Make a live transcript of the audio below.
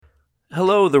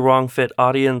Hello, the Wrong Fit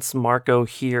audience. Marco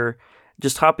here.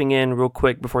 Just hopping in real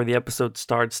quick before the episode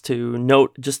starts to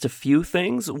note just a few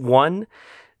things. One,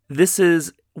 this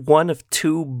is one of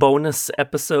two bonus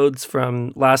episodes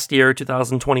from last year,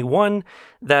 2021,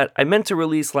 that I meant to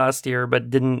release last year but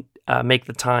didn't make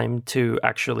the time to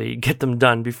actually get them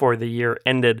done before the year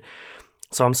ended.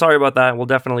 So I'm sorry about that. We'll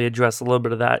definitely address a little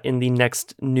bit of that in the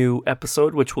next new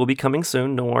episode, which will be coming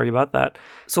soon. Don't worry about that.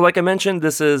 So like I mentioned,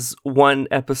 this is one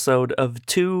episode of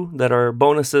two that are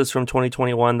bonuses from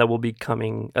 2021 that will be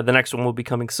coming. The next one will be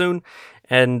coming soon.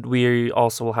 And we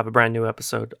also will have a brand new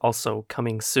episode also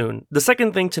coming soon. The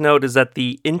second thing to note is that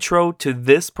the intro to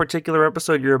this particular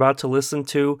episode you're about to listen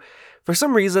to, for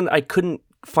some reason, I couldn't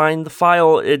find the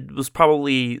file. It was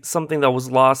probably something that was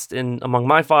lost in among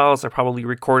my files. I probably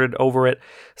recorded over it.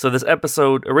 So this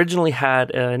episode originally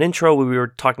had an intro where we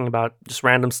were talking about just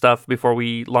random stuff before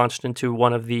we launched into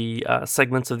one of the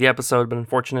segments of the episode, but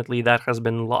unfortunately that has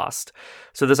been lost.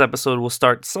 So this episode will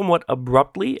start somewhat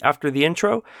abruptly after the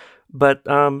intro, but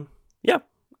yeah,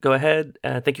 go ahead.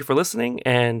 Thank you for listening,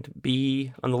 and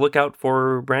be on the lookout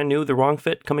for brand new The Wrong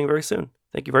Fit coming very soon.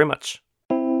 Thank you very much.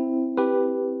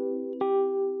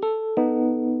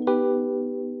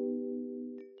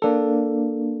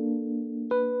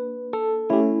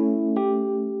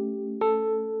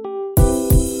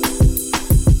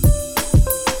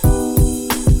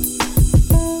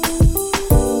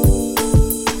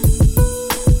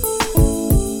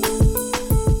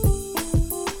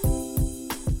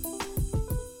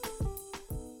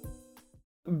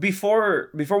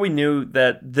 Before we knew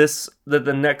that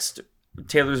the next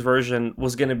Taylor's version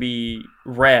was going to be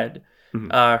Red,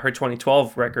 her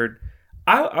 2012 record,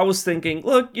 I was thinking,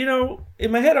 look,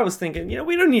 in my head I was thinking,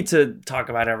 we don't need to talk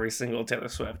about every single Taylor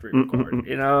Swift re-record.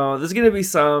 There's going to be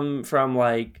some from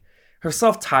like her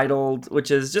self-titled, which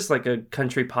is just like a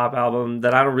country pop album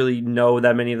that I don't really know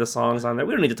that many of the songs on there.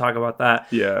 We don't need to talk about that.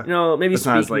 Yeah. Maybe it's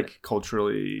not as like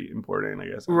culturally important, I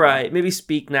guess. Right. Maybe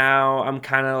Speak Now. I'm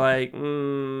kind of like,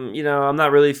 I'm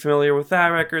not really familiar with that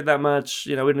record that much.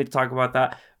 We don't need to talk about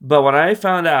that. But when I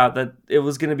found out that it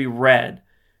was going to be Red,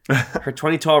 her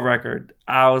 2012 record,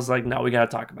 I was like, no, we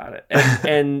got to talk about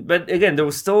it. But again, there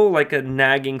was still like a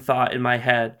nagging thought in my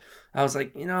head. I was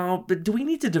like, but do we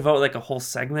need to devote like a whole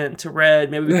segment to Red?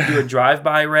 Maybe we could do a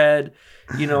drive-by Red,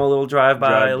 a little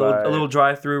drive-by, a little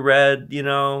drive-through Red,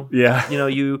 Yeah.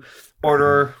 You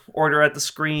order at the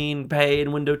screen, pay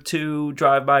in window 2,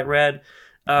 drive-by Red.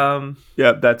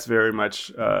 Yeah, that's very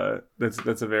much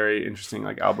that's a very interesting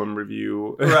like album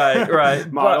review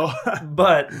right model.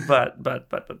 But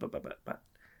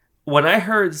when I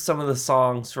heard some of the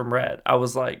songs from Red, I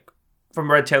was like, from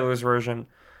Red Taylor's version,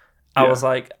 I was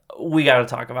like, we got to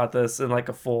talk about this in like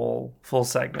a full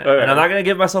segment. Okay. And I'm not going to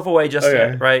give myself away just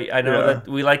yet, right? I know that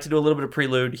we like to do a little bit of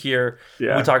prelude here.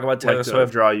 Yeah. We talk about Taylor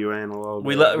Swift. Draw you in a little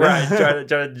bit. Try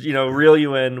to reel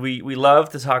you in. We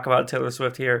love to talk about Taylor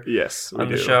Swift here. Yes, on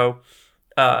the show.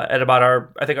 And about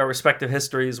our respective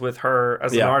histories with her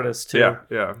as an artist too.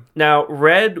 Yeah. Now,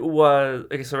 Red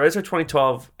Red's her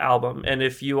 2012 album, and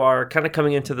if you are kind of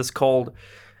coming into this cold,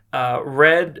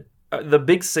 Red, the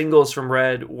big singles from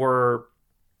Red were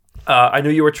I Knew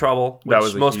You Were Trouble,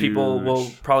 which most people will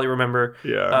probably remember.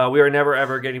 Yeah. We Are Never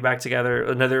Ever Getting Back Together,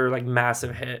 another like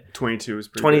massive hit. 22 was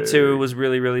pretty 22 big. Was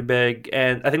really, really big.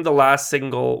 And I think the last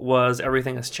single was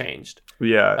Everything Has Changed.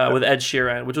 Yeah. With Ed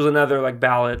Sheeran, which was another like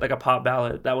ballad, like a pop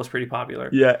ballad that was pretty popular.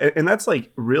 Yeah. And that's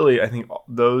like really, I think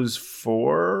those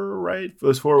four, right?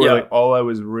 Those four were like all I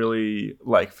was really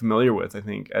like familiar with, I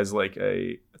think, as like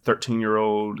a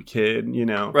 13-year-old kid,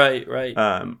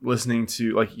 right listening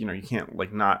to like you can't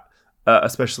like not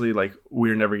especially like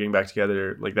We're Never Getting Back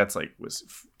Together, like that's like was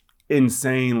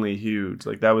insanely huge,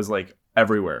 like that was like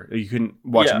everywhere. You couldn't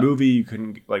watch a movie, you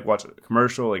couldn't like watch a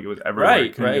commercial, like it was everywhere.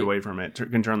 You couldn't get away from it.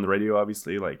 Couldn't turn on the radio,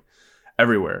 obviously, like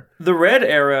everywhere. The Red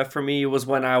era for me was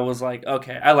when I was like,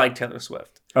 okay, I like Taylor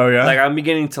Swift. Oh yeah, like I'm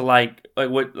beginning to like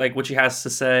what she has to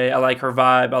say. I like her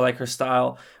vibe. I like her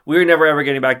style. We Were Never Ever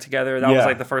Getting Back Together. That was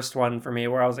like the first one for me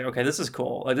where I was like, okay, this is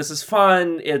cool. Like this is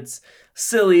fun. It's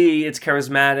silly. It's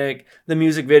charismatic. The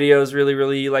music video is really,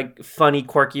 really like funny,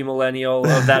 quirky millennial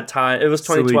of that time. It was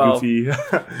 2012. Silly,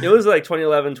 goofy. It was like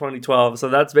 2011, 2012. So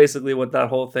that's basically what that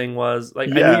whole thing was. Like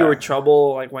I Knew You Were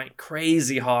Trouble like went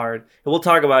crazy hard. And we'll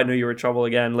talk about I Knew You Were Trouble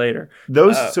again later.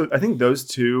 So I think those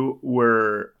two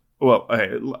were. Well,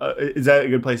 okay. Is that a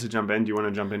good place to jump in? Do you want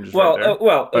to jump in just right there?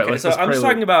 Okay. So I'm just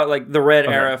talking about like the Red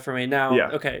era for me now. Yeah.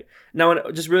 Okay.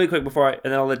 Now, just really quick before and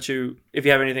then I'll let you, if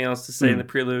you have anything else to say in the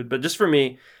prelude. But just for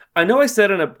me, I know I said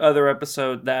in another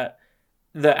episode that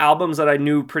the albums that I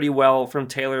knew pretty well from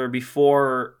Taylor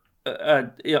before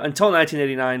until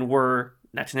 1989 were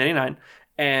 1989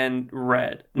 and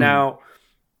Red. Now,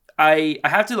 I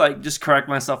have to like just correct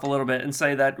myself a little bit and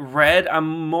say that Red, I'm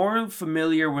more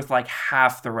familiar with like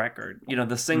half the record.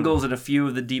 The singles and a few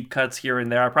of the deep cuts here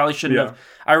and there. I probably shouldn't have.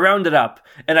 I rounded up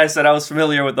and I said I was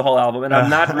familiar with the whole album, and I'm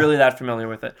not really that familiar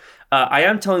with it. I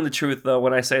am telling the truth though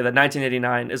when I say that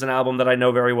 1989 is an album that I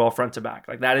know very well front to back.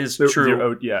 Like that is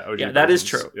true. That is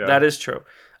true. Yeah. That is true.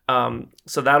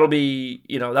 So that'll be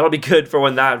good for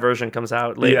when that version comes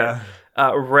out later.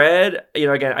 Red,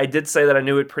 again, I did say that I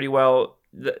knew it pretty well.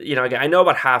 Again, I know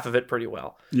about half of it pretty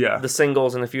well. Yeah. The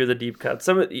singles and a few of the deep cuts.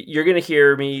 You're going to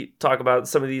hear me talk about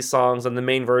some of these songs on the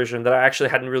main version that I actually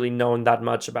hadn't really known that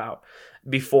much about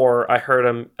before I heard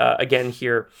them again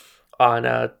here on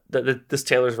this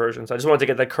Taylor's version. So I just wanted to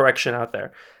get that correction out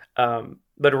there.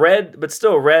 But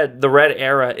still Red, the Red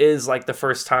era is like the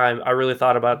first time I really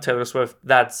thought about Taylor Swift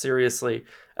that seriously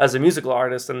as a musical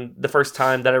artist, and the first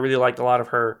time that I really liked a lot of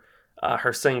her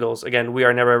singles. Again, We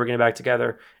Are Never Ever Getting Back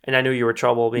Together, and I Knew You Were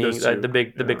Trouble being the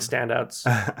big standouts.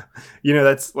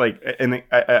 That's like, and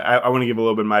I want to give a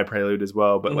little bit of my prelude as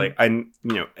well, but like I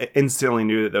instantly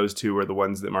knew that those two were the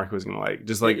ones that Marco was gonna like,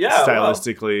 just like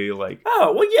stylistically,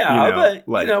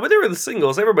 but they were the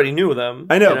singles. Everybody knew them.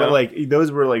 I know, but like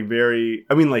those were like very.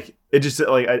 I mean, like it just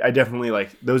like I definitely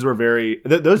like those were very.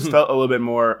 Those felt a little bit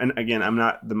more. And again, I'm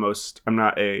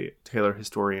not a Taylor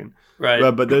historian.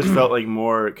 Right. But those felt like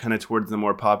more kind of towards the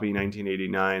more poppy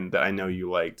 1989 that I know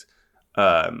you liked.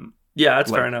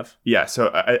 That's fair enough. Yeah, so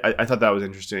I thought that was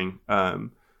interesting.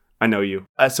 I know you.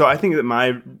 So I think that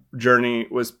my journey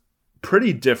was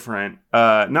pretty different.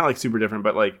 Not like super different,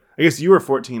 but like I guess you were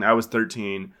 14, I was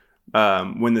 13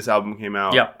 when this album came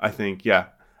out. Yeah. I think, yeah.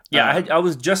 Yeah, I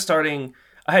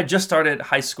had just started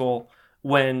high school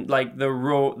when like the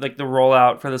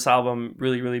rollout for this album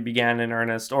really began in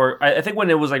earnest, or I think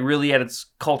when it was like really at its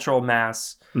cultural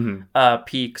mass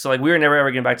peak. So like We Were Never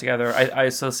Ever Getting Back Together, I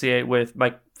associate with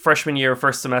my freshman year,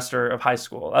 first semester of high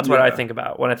school. That's what I think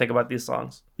about when I think about these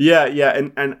songs. Yeah,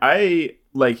 and I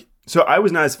like. So I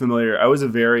was not as familiar. I was a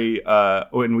very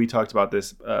when we talked about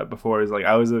this before, is like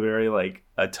I was a very like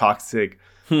a toxic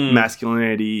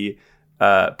masculinity.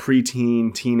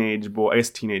 Preteen, teenage boy, I guess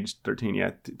teenage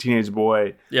 13, teenage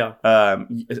boy. Yeah.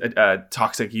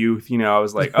 Toxic youth, I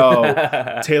was like,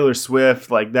 oh, Taylor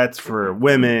Swift, like that's for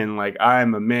women. Like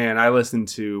I'm a man. I listen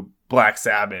to Black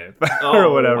Sabbath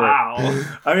or whatever. Wow.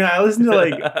 I mean, I listened to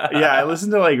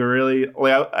like really,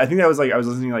 like I think that was like I was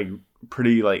listening to like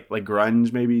pretty like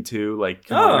grunge maybe too, like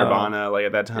Nirvana, like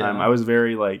at that time. I was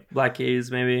very like Black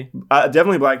Keys maybe.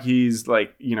 Definitely Black Keys,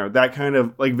 like that kind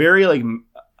of like very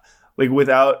like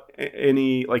without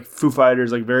any like Foo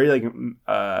Fighters, like very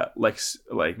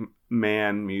like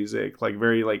man music, like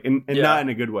very like and not in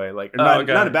a good way, like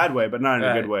not a bad way, but not in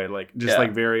a good way, like just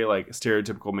like very like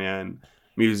stereotypical man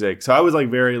music. So I was like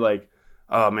very like,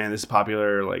 oh man, this is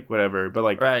popular, like whatever. But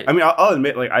like, I mean, I'll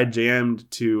admit, like I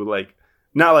jammed to like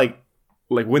not like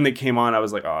when they came on, I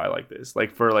was like, oh, I like this.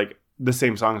 Like for like the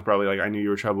same songs, probably like I Knew You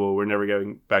Were Trouble, We're Never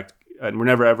Going Back, and We're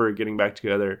Never Ever Getting Back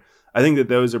Together. I think that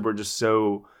those were just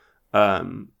so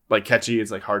like catchy.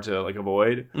 It's like hard to like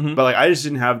avoid. But like I just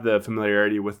didn't have the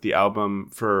familiarity with the album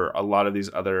for a lot of these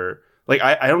other. Like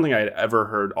I don't think I had ever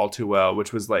heard All Too Well,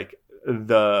 which was like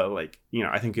the like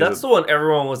I think that's the one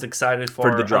everyone was excited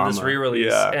for the drama. On this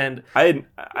re-release. And I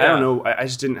don't know, I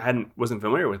just wasn't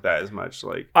familiar with that as much.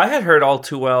 Like I had heard All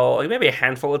Too Well like maybe a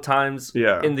handful of times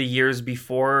in the years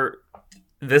before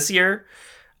this year,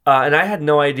 and I had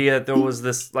no idea that there was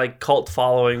this like cult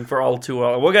following for All Too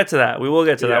Well. We'll get to that. We will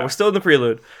get to that. We're still in the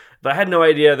prelude. But I had no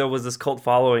idea there was this cult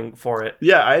following for it.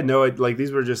 Yeah, I had no idea. Like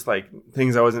these were just like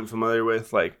things I wasn't familiar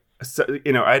with. Like, so,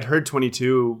 I'd heard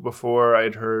 22 before.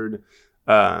 I'd heard,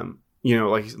 like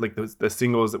the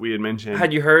singles that we had mentioned.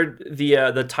 Had you heard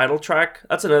the title track?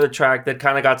 That's another track that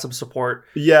kind of got some support.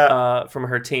 From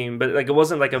her team, but like it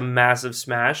wasn't like a massive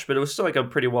smash, but it was still like a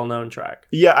pretty well known track.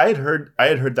 Yeah, I had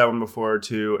heard that one before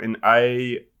too, and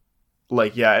I.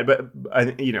 Like, yeah, but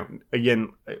I,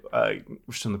 again,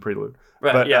 we're still in the prelude.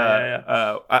 Right. But,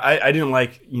 I didn't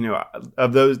like,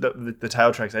 of those, the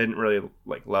title tracks, I didn't really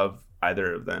like love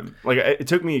either of them. Like, it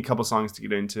took me a couple songs to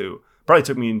get into, probably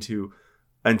took me into,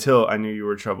 until I Knew You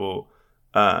Were Trouble,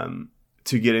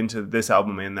 to get into this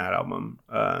album and that album.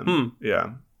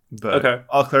 Yeah. But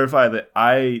I'll clarify that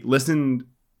I listened,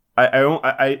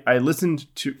 I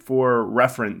listened to, for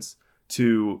reference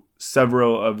to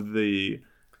several of the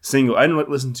single. I didn't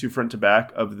listen to front to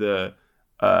back of the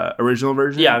original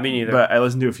version. Yeah, me neither. But I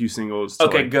listened to a few singles to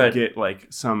get like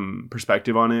some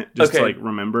perspective on it, just to like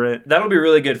remember it. That'll be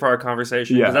really good for our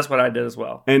conversation because that's what I did as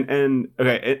well. And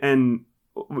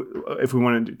if we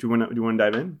want to, do you want to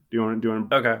dive in? Do you want to?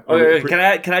 Okay.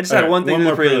 Can I just add one thing to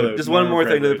the prelude? Just one more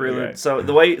thing to the prelude.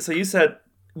 Okay. So you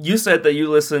said that you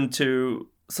listened to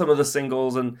some of the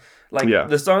singles and like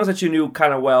the songs that you knew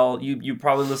kind of well. You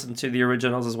probably listened to the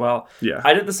originals as well. Yeah,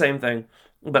 I did the same thing,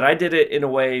 but I did it in a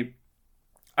way.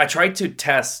 I tried to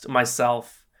test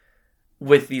myself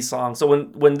with these songs. So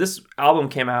when this album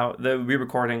came out, the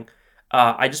re-recording,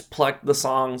 I just plucked the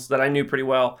songs that I knew pretty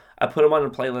well. I put them on a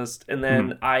playlist, and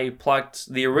then I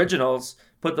plucked the originals,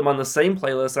 put them on the same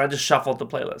playlist, and I just shuffled the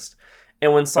playlist.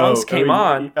 And when songs came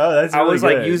on, that's really I was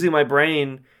good. like using my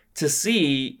brain to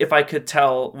see if I could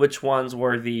tell which ones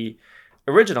were the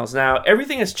originals. Now,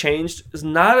 everything has changed. It's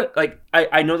not like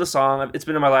I know the song. It's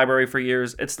been in my library for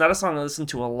years. It's not a song I listen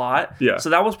to a lot. Yeah. So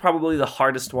that was probably the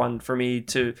hardest one for me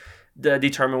to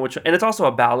determine which. And it's also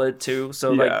a ballad too.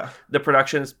 So like the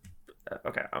production is.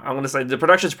 Okay, I'm going to say the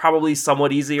production is probably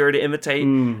somewhat easier to imitate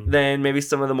than maybe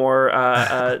some of the more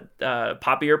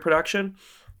poppier production.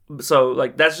 So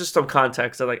like that's just some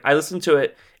context. That like I listened to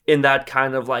it in that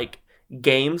kind of like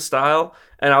game style,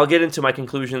 and I'll get into my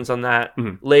conclusions on that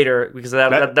later because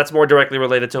that's more directly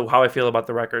related to how I feel about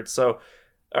the record. So,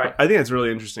 all right, I think that's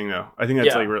really interesting though. I think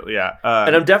that's like really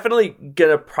and I'm definitely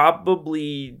gonna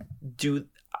probably do.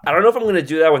 I don't know if I'm gonna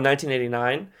do that with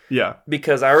 1989. Yeah,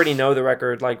 because I already know the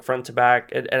record like front to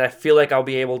back, and I feel like I'll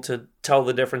be able to tell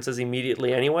the differences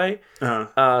immediately anyway.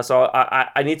 So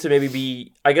I need to maybe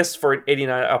be, I guess for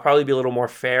 89, I'll probably be a little more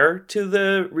fair to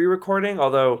the re-recording.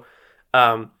 Although,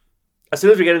 as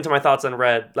soon as we get into my thoughts on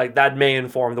Red, like that may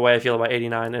inform the way I feel about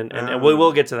 89, and we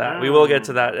will get to that. We will get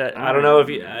to that. I don't know if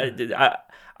you,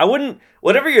 I wouldn't,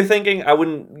 whatever you're thinking, I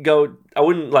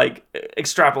wouldn't like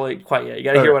extrapolate quite yet. You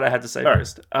got to hear what I had to say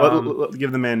first. Let's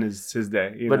give the man his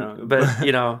day. But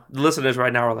you know, the listeners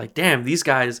right now are like, damn, these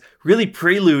guys really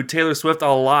prelude Taylor Swift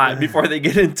a lot before they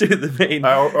get into the main.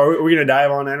 Are we going to dive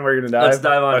on in? We're going to dive? Let's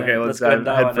dive on Okay, in. let's dive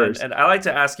head first. And I like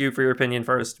to ask you for your opinion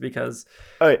first because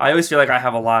I always feel like I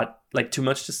have a lot, like too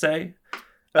much to say.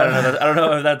 I don't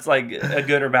know if that's like a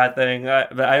good or bad thing,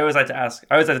 but I always like to ask.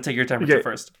 I always like to take your temperature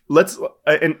first. Let's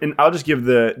and I'll just give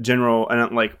the general.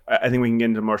 And I think we can get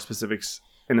into more specifics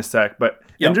in a sec. But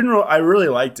in general, I really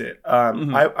liked it. I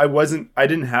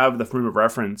didn't have the frame of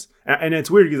reference, and it's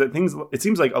weird because it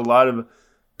seems like a lot of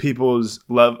people's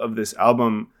love of this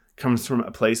album comes from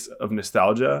a place of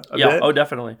nostalgia. Oh,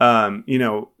 definitely.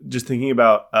 Just thinking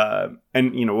about,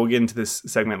 and we'll get into this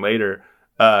segment later.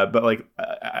 But like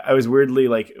I was weirdly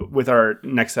like with our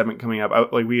next segment coming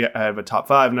up, we have a top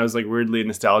 5, and I was like weirdly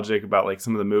nostalgic about like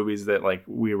some of the movies that like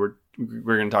we're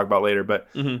going to talk about later. But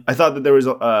I thought that there was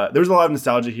a lot of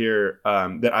nostalgia here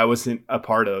that I wasn't a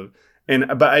part of,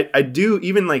 but I do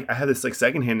even like I have this like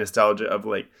secondhand nostalgia of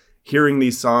like hearing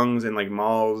these songs in like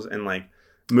malls and like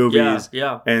movies,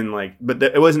 and like but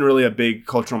it wasn't really a big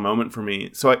cultural moment for me.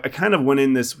 So I kind of went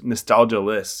in this nostalgia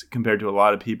list compared to a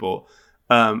lot of people.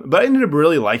 But I ended up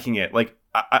really liking it. Like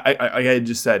I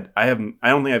just said, I don't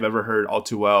think I've ever heard All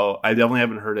Too Well. I definitely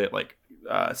haven't heard it like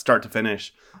start to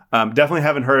finish. Definitely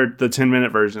haven't heard the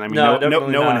 10-minute version. I mean,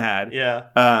 no one had. Yeah.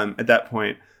 At that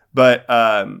point, but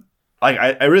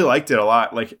I really liked it a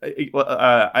lot. Like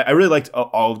I really liked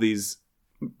all of these,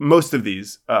 most of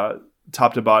these,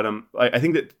 top to bottom. I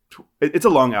think that it's a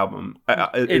long album.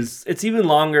 It's even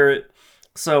longer.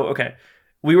 So okay,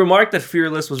 we remarked that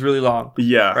Fearless was really long.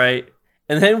 Yeah. Right.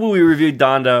 And then when we reviewed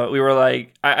Donda, we were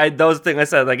like, that was the thing I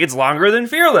said, like, it's longer than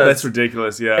Fearless. That's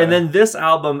ridiculous, yeah. And then this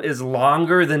album is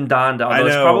longer than Donda, although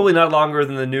it's probably not longer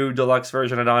than the new deluxe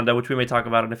version of Donda, which we may talk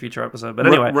about in a future episode. But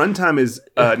anyway. Runtime is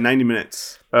 90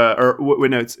 minutes.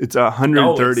 It's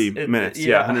 130 minutes.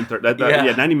 Yeah,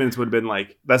 130. 90 minutes would have been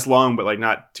like, that's long, but like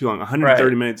not too long.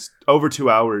 130 minutes, over 2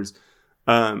 hours.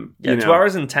 2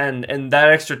 hours and 10, and that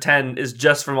extra 10 is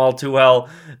just from All Too Well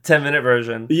 10-minute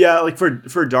version. Yeah, like for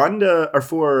Donda or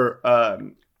for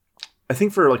I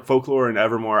think for like Folklore and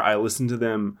Evermore, I listened to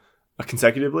them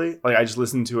consecutively. Like I just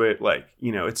listened to it like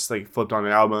it's like flipped on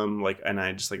an album like, and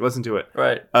I just like listened to it.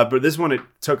 Right. But this one it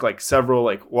took like several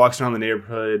like walks around the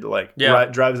neighborhood, like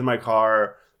drives in my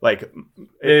car, like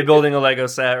maybe building a Lego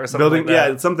set or something. Like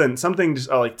that. Yeah, something just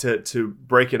like to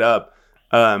break it up.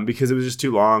 Because it was just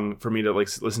too long for me to like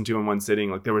listen to in one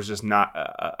sitting. Like there was just not.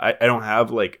 I don't have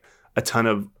like a ton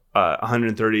of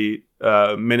 130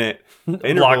 minute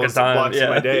intervals blocks in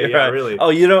my day. Yeah, right.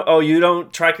 Really. You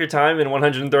don't track your time in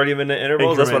 130 minute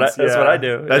intervals. Increments, that's what I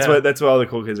do. That's what all the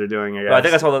cool kids are doing. I guess. Well, I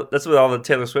think that's what all the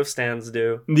Taylor Swift stands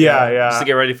do. Yeah. Just to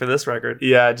get ready for this record.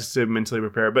 Yeah, just to mentally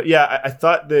prepare. But yeah, I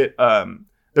thought that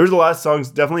there was a lot of songs,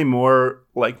 definitely more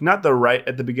like not the right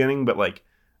at the beginning, but like.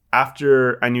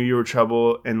 After I Knew You Were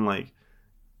Trouble and like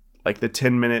like the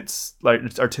 10 minutes, like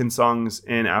or 10 songs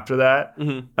in after that,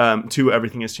 to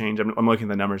Everything Has Changed. I'm looking at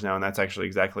the numbers now, and that's actually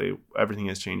exactly Everything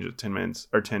Has Changed at 10 minutes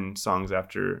or 10 songs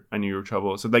after I Knew You Were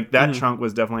Trouble. So like that chunk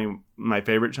was definitely my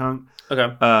favorite chunk. Okay.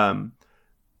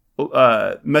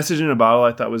 Message in a Bottle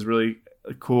I thought was really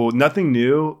cool. Nothing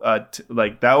New.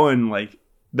 Like that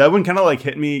one kind of like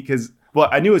hit me because. Well,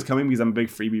 I knew it was coming because I'm a big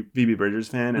Phoebe Bridgers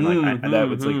fan, and like that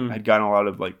was like I'd gotten a lot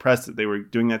of like press that they were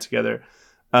doing that together.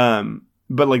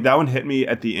 But like that one hit me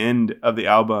at the end of the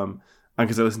album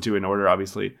because I listened to it in order,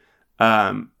 obviously.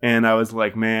 And I was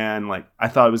like, man, like I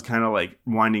thought it was kind of like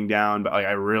winding down, but like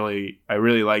I really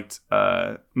liked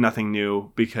Nothing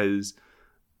New because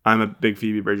I'm a big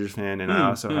Phoebe Bridgers fan, and I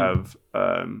also have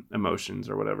emotions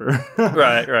or whatever.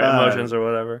 right, emotions or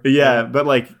whatever. Yeah, but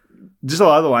like. Just a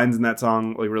lot of the lines in that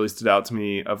song like really stood out to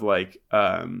me of like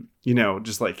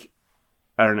just like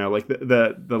I don't know, like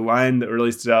the line that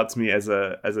really stood out to me as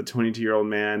a 22-year-old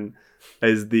man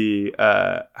is the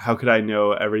how could I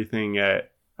know everything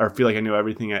or feel like I know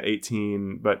everything at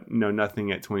 18 but know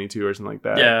nothing at 22 or something like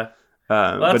that. Yeah.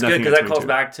 Well, that's good because that calls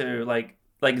back to like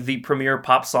the premier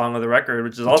pop song of the record,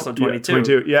 which is also 22. Yeah,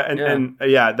 22. Yeah, and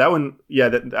that one. Yeah,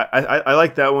 I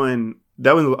like that one.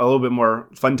 That one's a little bit more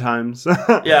fun times.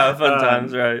 Yeah, fun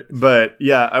times, right. But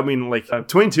yeah, I mean, like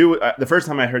 22, the first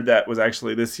time I heard that was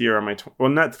actually this year on my,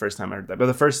 not the first time I heard that, but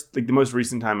the most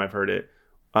recent time I've heard it,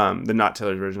 the not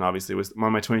Taylor's version, obviously, was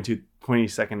on my 22nd,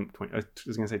 I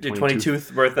was going to say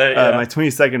 22nd birthday. Yeah. My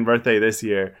 22nd birthday this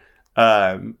year.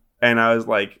 And I was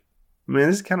like, man,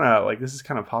 this is kind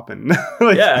of popping.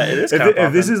 Like, yeah, it is kind of popping.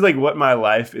 If this is like what my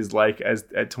life is like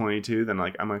at 22, then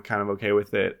like I'm kind of okay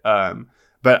with it.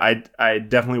 But I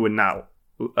definitely would not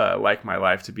like my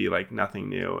life to be like Nothing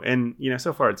New, and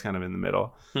so far it's kind of in the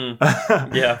middle.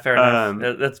 Yeah, fair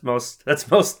enough. That's most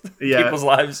people's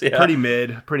lives. Yeah, pretty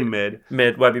mid.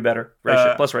 Might be better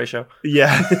plus ratio.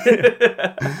 Yeah,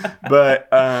 but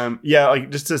like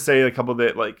just to say a couple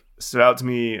that like stood out to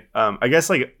me. I guess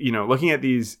like looking at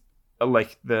these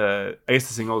like the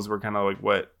singles were kind of like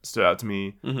what stood out to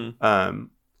me.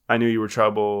 I Knew You Were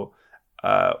Trouble.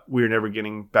 We Were Never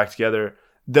Getting Back Together.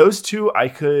 Those two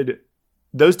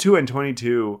and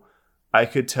 22, I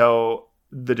could tell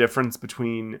the difference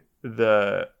between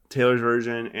the Taylor's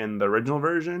version and the original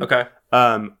version. Okay.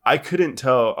 I couldn't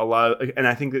tell a lot and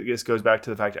I think that this goes back to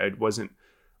the fact I wasn't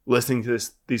listening to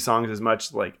these songs as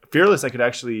much. Like Fearless, I could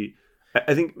actually,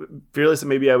 I think Fearless,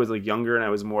 maybe I was like younger and I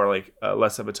was more like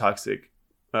less of a toxic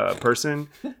person.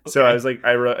 Okay. So I was like,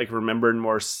 I remembered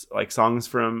more like songs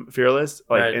from Fearless,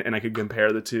 like, right. and I could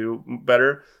compare the two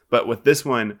better. But with this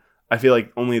one, I feel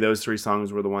like only those three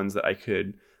songs were the ones that I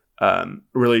could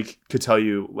really could tell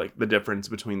you like the difference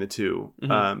between the two.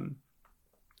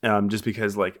 Just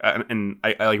because like,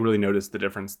 I like really noticed the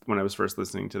difference when I was first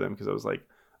listening to them because I was like,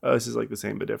 oh, this is like the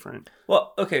same but different.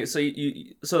 Well, okay, so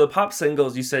so the pop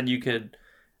singles, you said you could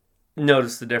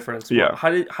notice the difference. Well, yeah.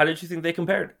 How did you think they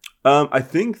compared? I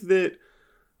think that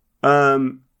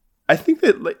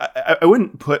like I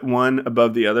wouldn't put one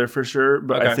above the other for sure,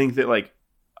 but okay. I think that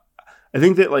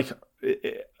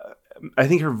I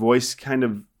think her voice kind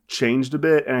of changed a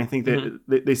bit, and I think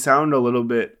that they sound a little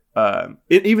bit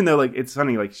even though like it's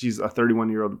funny, like she's a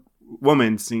 31-year-old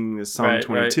woman singing this song, right,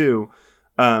 22,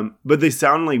 right. But they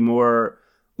sound like more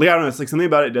like, I don't know, it's like something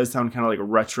about it does sound kind of like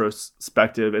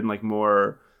retrospective and like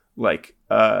more like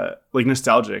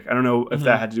nostalgic. I don't know if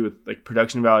that had to do with like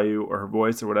production value or her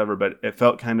voice or whatever, but it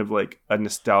felt kind of like a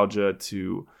nostalgia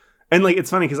to, and like it's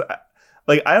funny because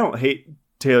I don't hate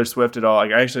Taylor Swift at all.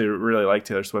 Like I actually really like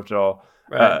Taylor Swift at all,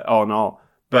 right. All in all.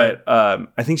 But right.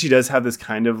 I think she does have this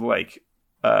kind of like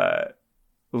I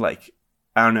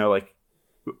don't know, like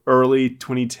early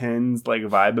 2010s like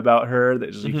vibe about her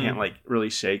that just you can't like really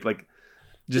shake. Like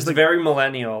just like very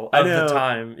millennial of the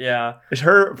time. Yeah.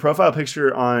 Her profile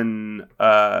picture on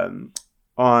I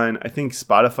think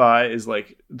Spotify is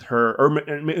like her, or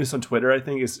maybe it's on Twitter, I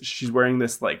think, is she's wearing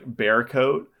this like bear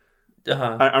coat.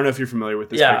 I don't know if you're familiar with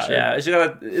this picture. Yeah.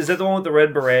 Is that the one with the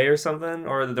red beret or something,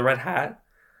 or the red hat?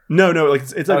 No, like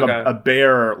it's like a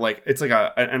bear, like it's like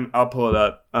and I'll pull it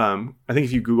up. I think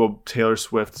if you Google Taylor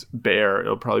Swift bear,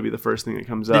 it'll probably be the first thing that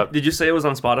comes up. Did you say it was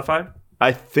on Spotify?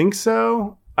 I think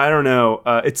so. I don't know.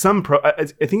 It's some I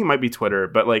think it might be Twitter,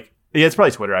 but like yeah, it's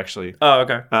probably Twitter actually. Oh,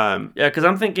 okay. Yeah, because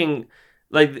I'm thinking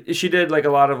like she did like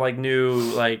a lot of like new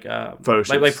like photo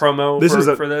shoots. like promo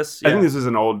for this. Yeah. I think this is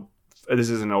an old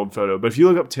photo, but if you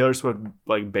look up Taylor Swift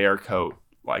like bear coat,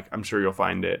 like I'm sure you'll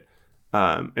find it.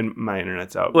 And my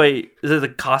internet's out. Wait, is it a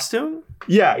costume?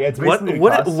 Yeah, it's basically a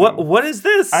costume. What is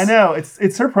this? I know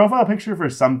it's her profile picture for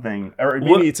something, or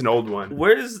maybe it's an old one.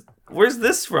 Where's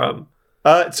this from?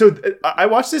 I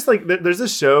watched this, like, there's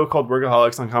this show called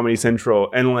Workaholics on Comedy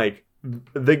Central, and like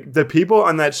the people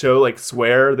on that show like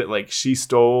swear that like she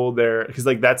stole their, because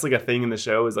like that's like a thing in the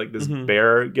show is like this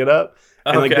bear get up,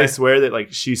 and like they swear that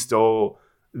like she stole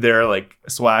their like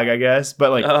swag, I guess. But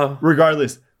like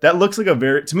regardless, that looks like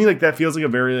to me, like that feels like a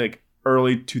very like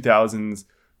early 2000s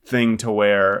thing to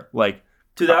wear, like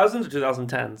 2000s or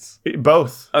 2010s?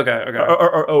 Both. Okay.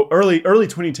 Or early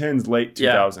 2010s, late 2000s.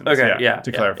 Yeah. Okay.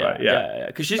 To clarify. Yeah.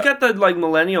 Because she's got the like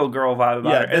millennial girl vibe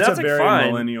about her. And that's a like very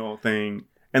fine. millennial thing,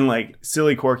 and like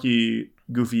silly, quirky,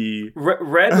 goofy.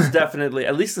 Red was definitely,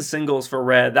 at least the singles for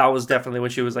Red, that was definitely when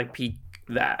she was like peak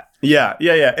that. Yeah.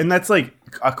 And that's like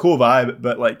a cool vibe,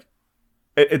 but like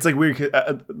it's like weird.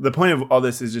 The point of all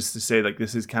this is just to say like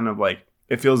this is kind of like,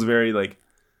 it feels very like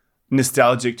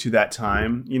nostalgic to that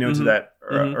time, you know, to that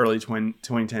early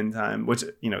 2010 time, which,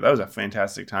 you know, that was a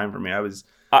fantastic time for me.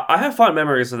 I have fond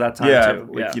memories of that time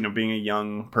too. Like, you know, being a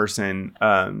young person,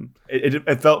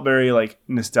 it felt very like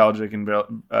nostalgic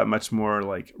and much more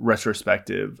like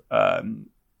retrospective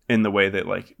in the way that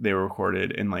like they were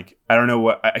recorded. And like, I don't know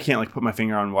I can't like put my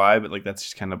finger on why, but like that's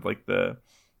just kind of like the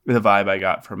vibe I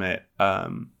got from it.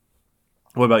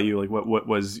 What about you? Like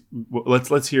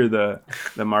let's hear the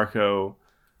Marco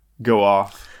go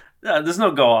off. There's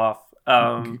no go off.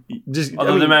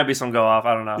 Although there might be some go off.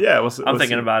 I don't know. Yeah, I'm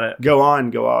thinking about it. Go on,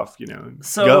 go off. You know.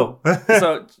 So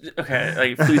okay.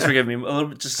 Like, please forgive me. A little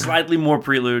bit, just slightly more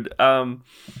prelude. And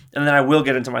then I will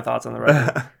get into my thoughts on the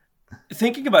record.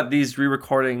 Thinking about these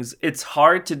re-recordings, it's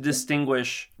hard to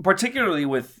distinguish, particularly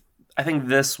with I think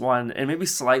this one, and maybe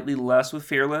slightly less with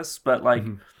Fearless, but like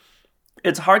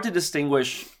it's hard to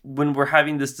distinguish when we're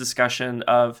having this discussion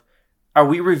of, are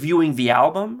we reviewing the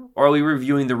album or are we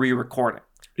reviewing the re-recording?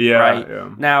 Yeah. Right?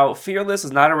 Yeah. Now, Fearless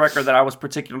is not a record that I was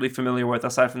particularly familiar with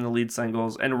aside from the lead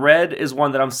singles. And Red is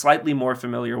one that I'm slightly more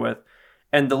familiar with.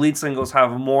 And the lead singles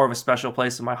have more of a special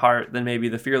place in my heart than maybe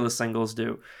the Fearless singles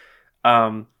do.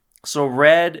 So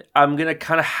Red, I'm going to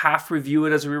kind of half review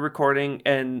it as a re-recording.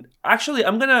 And actually,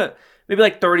 I'm going to maybe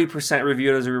like 30%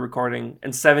 review it as a re-recording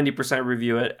and 70%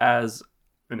 review it as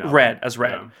Red.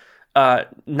 Yeah.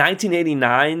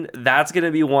 1989, that's going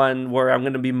to be one where I'm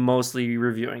going to be mostly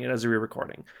reviewing it as a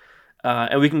re-recording.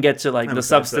 And we can get to like the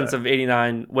substance of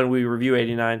 89 when we review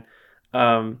 89.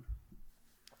 But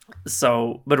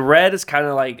Red is kind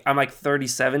of like, I'm like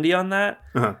 30-70 on that.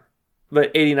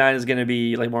 But 89 is going to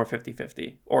be like more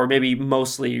 50-50 or maybe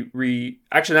mostly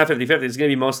actually not 50-50. It's going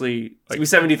to be mostly like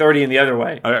 70-30 in the other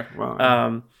way. Okay.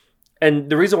 Well, and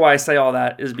the reason why I say all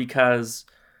that is because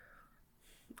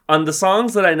on the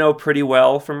songs that I know pretty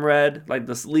well from Red, like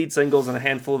the lead singles and a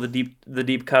handful of the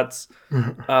deep cuts,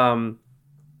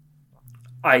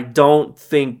 I don't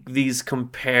think these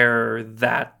compare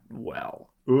that well.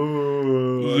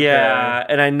 Ooh. Yeah,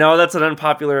 and I know that's an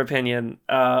unpopular opinion,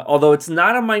 although it's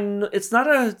not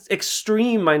a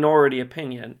extreme minority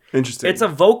opinion. Interesting. It's a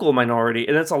vocal minority,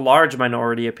 and it's a large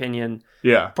minority opinion.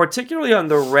 Yeah. Particularly on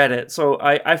the Reddit. So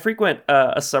I frequent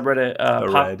a subreddit.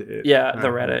 Reddit. Yeah, the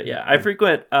Reddit. Yeah, I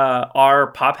frequent our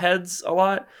pop heads a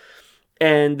lot.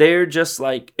 And they're just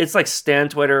like, it's like Stan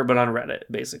Twitter, but on Reddit,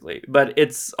 basically. But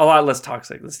it's a lot less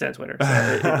toxic than Stan Twitter. So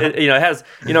it has,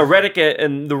 Reddit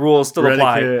and the rules still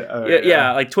apply.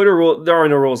 Yeah, like Twitter rule. There are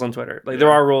no rules on Twitter. Like there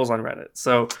are rules on Reddit.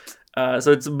 So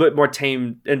it's a bit more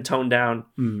tame and toned down.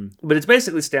 But it's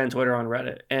basically Stan Twitter on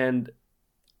Reddit. And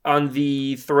on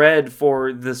the thread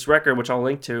for this record, which I'll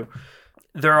link to,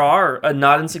 there are a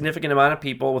not insignificant amount of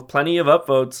people with plenty of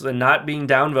upvotes and not being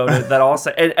downvoted that all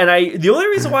say, and the only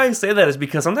reason why I say that is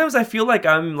because sometimes I feel like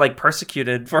I'm like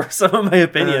persecuted for some of my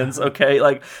opinions. Okay,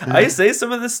 like I say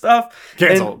some of this stuff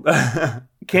canceled.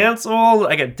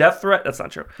 I get death threat. That's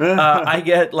not true. I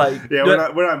get like we're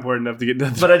not important enough to get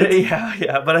death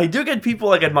threat. But I do get people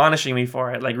like admonishing me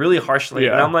for it, like really harshly.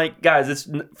 And I'm like, guys, it's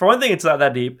for one thing, it's not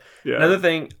that deep. Another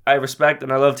thing, I respect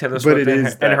and I love Taylor Swift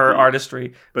and her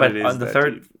artistry. But on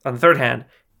the third hand,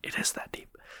 it is that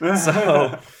deep.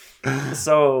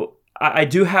 So I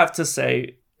do have to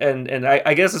say, and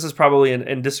I guess this is probably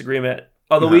in disagreement.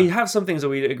 Although we have some things that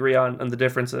we agree on the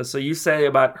differences. So you say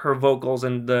about her vocals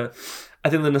and I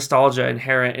think the nostalgia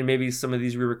inherent in maybe some of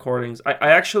these re-recordings.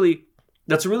 I actually,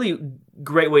 that's a really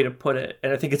great way to put it.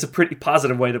 And I think it's a pretty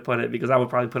positive way to put it because I would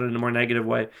probably put it in a more negative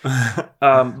way.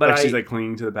 But like she's like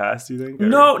clinging to the past, do you think? Or?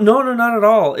 No, not at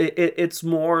all. It's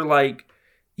more like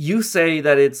you say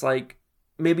that it's like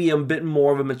maybe a bit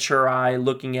more of a mature eye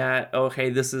looking at, okay,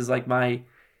 this is like my,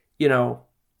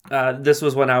 this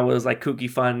was when I was like kooky,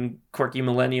 fun, quirky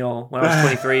millennial when I was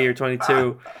 23 or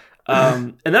 22.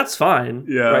 And that's fine.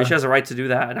 Yeah. Right. She has a right to do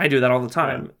that. And I do that all the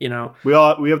time, you know.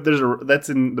 That's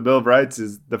in the Bill of Rights.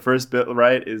 Is the first bill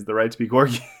right is the right to be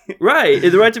quirky. Right.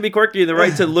 The right to be quirky, the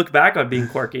right to look back on being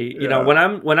quirky. You know, when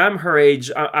I'm her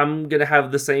age, I'm gonna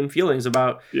have the same feelings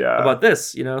about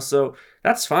this, you know. So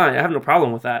that's fine. I have no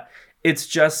problem with that. It's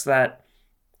just that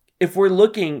if we're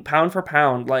looking pound for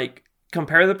pound, like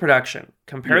compare the production,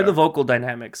 compare the vocal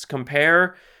dynamics,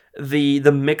 compare the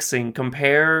mixing,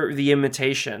 compare the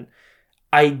imitation.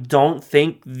 I don't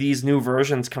think these new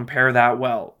versions compare that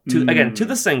well to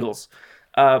the singles.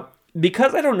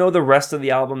 Because I don't know the rest of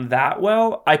the album that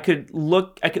well, I could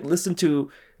listen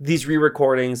to these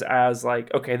re-recordings as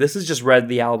like, okay, this is just Red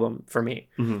the album for me.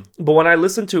 Mm-hmm. But when I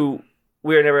listen to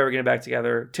We're Never Ever Getting Back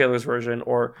Together, Taylor's version,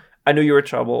 or I Knew You Were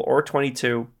Trouble, or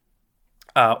 22,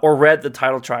 or Red the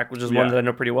title track, which is one that I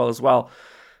know pretty well as well,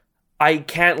 I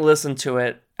can't listen to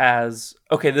it as,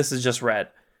 okay, this is just Red.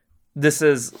 This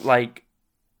is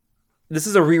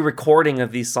a re-recording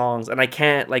of these songs, and I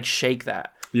can't like shake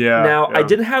that. Now, I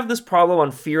didn't have this problem on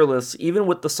Fearless, even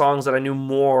with the songs that I knew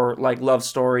more, like Love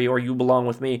Story or You Belong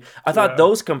With Me. I thought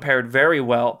those compared very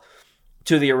well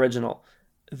to the original.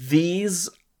 These,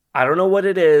 I don't know what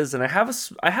it is, and I have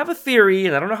a theory,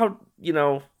 and I don't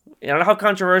know how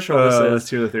controversial this is. Let's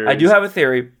hear the theories. I do have a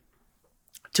theory.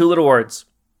 2 little words.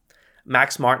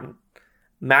 Max Martin.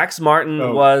 Max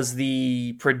Martin was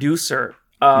the producer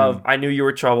of I Knew You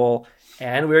Were Trouble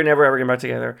and We Were Never Ever Getting Back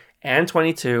Together and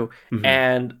 22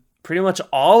 and pretty much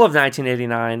all of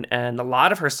 1989 and a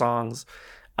lot of her songs.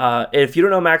 If you don't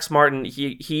know Max Martin,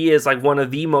 he is like one of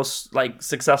the most like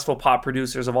successful pop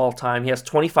producers of all time. He has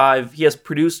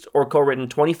produced or co-written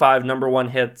 25 number 1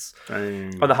 hits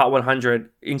on the Hot 100,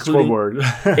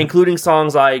 including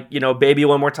songs like, you know, Baby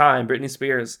One More Time, Britney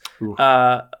Spears,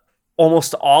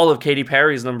 almost all of Katy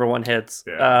Perry's number 1 hits,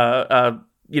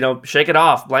 you know, Shake It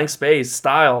Off, Blank Space,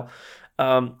 Style,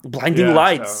 Blinding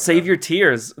Lights, Save Your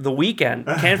Tears, The Weeknd,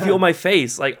 Can't Feel My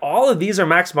Face. Like all of these are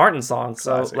Max Martin songs.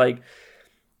 So like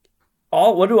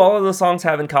what do all of the songs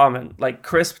have in common? Like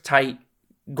crisp, tight,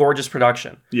 gorgeous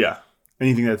production. Yeah.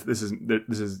 Anything that this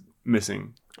is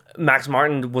missing. Max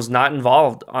Martin was not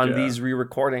involved on these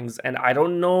re-recordings, and I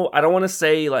don't know. I don't want to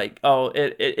say like, oh,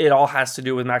 it all has to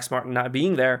do with Max Martin not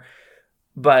being there,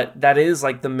 but that is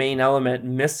like the main element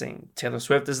missing. Taylor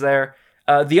Swift is there.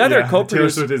 The other co-producer, Taylor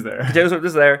Swift is there. Taylor Swift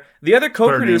is there. The other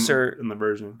co-producer in the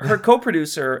version, her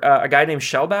co-producer, a guy named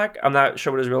Shellback. I'm not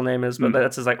sure what his real name is, but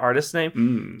that's his like artist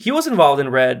name. He was involved in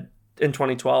Red in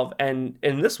 2012, and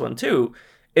in this one too.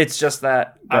 It's just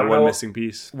that missing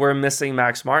piece. We're missing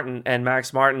Max Martin, and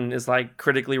Max Martin is like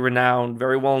critically renowned,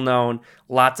 very well known,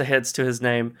 lots of hits to his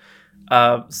name.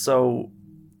 So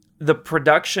the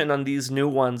production on these new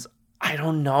ones, I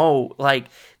don't know. Like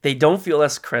they don't feel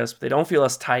as crisp, they don't feel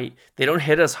as tight, they don't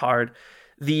hit as hard.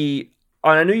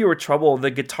 On I Knew You Were Trouble,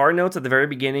 the guitar notes at the very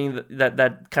beginning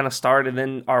that kind of start and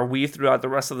then are weaved throughout the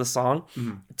rest of the song,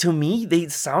 to me, they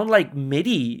sound like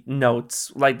MIDI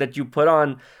notes, like that you put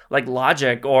on like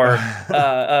Logic or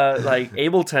like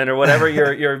Ableton or whatever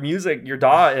your music, your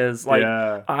DAW is. Like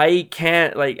I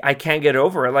can't get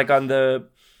over it. Like on the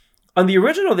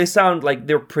original, they sound like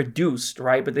they're produced,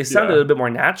 right? But they sound a little bit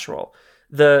more natural.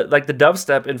 The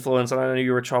dubstep influence on I Knew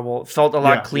You Were Trouble felt a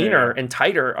lot cleaner and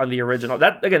tighter on the original.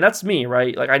 That again, that's me,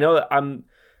 right? Like I know that I'm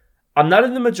not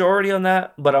in the majority on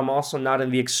that, but I'm also not in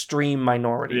the extreme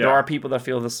minority. There are people that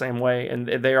feel the same way, and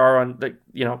they are on the,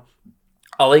 you know,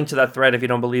 I'll link to that thread if you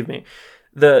don't believe me.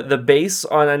 The bass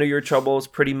on I Knew You Were Trouble is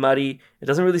pretty muddy. It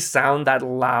doesn't really sound that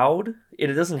loud. It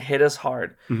doesn't hit as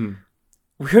hard.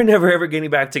 We're Never Ever Getting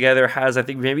Back Together has, I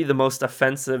think, maybe the most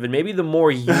offensive and maybe the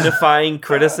more unifying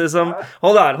criticism.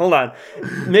 Hold on.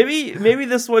 Maybe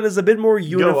this one is a bit more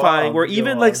unifying, where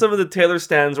even like some of the Taylor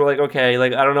stans were like, okay,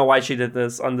 like I don't know why she did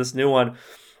this on this new one,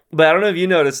 but I don't know if you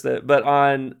noticed it, but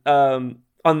on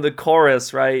the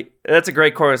chorus, right? That's a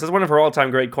great chorus. That's one of her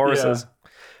all-time great choruses.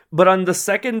 But on the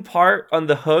second part, on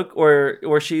the hook,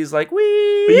 where she's like,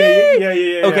 "Wee,"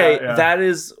 that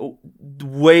is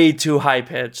way too high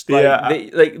pitched.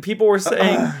 Like, people were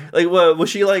saying, like, what was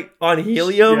she like on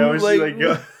helium? Yeah, was she like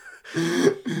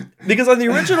because on the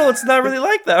original, it's not really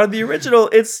like that. On the original,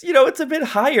 it's, you know, it's a bit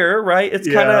higher, right? It's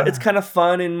kind of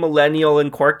fun and millennial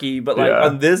and quirky. But like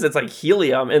on this, it's like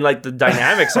helium, and like the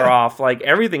dynamics are off. Like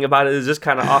everything about it is just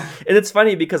kind of off. And it's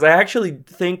funny because I actually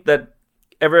think that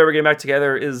Ever Getting Back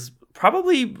Together is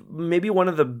probably maybe one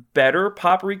of the better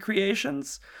pop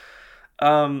recreations.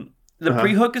 The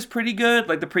pre-hook is pretty good.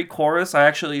 Like the pre-chorus, I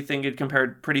actually think it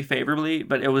compared pretty favorably,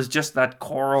 but it was just that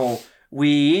choral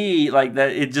like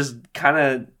that, it just kind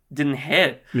of didn't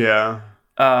hit. Yeah.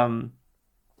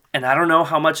 And I don't know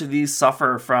how much of these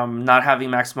suffer from not having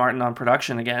Max Martin on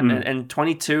production again. Mm. And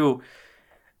 22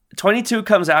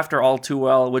 comes after All Too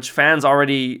Well, which fans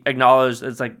already acknowledged.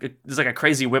 It's like there's like a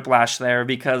crazy whiplash there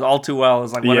because All Too Well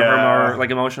is like one of her more like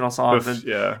emotional songs,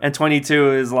 and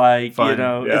 22 is like fun,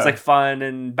 it's like fun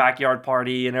and backyard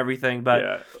party and everything.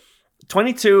 But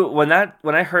 22, when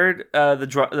I heard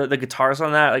the guitars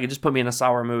on that, like it just put me in a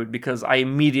sour mood because I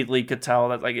immediately could tell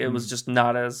that like it was just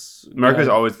not as. Marco's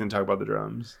always going to talk about the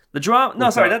drums. The drum? No,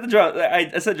 sorry, not the drums.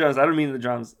 I said drums. I don't mean the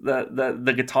drums.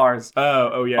 The guitars.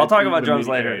 Oh yeah. I'll talk about drums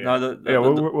later. Yeah.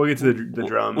 No, we'll get to the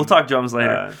drums. We'll talk drums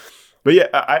later. But yeah,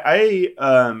 I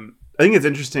think it's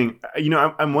interesting.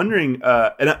 I'm wondering,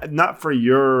 and not for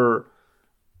your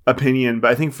opinion,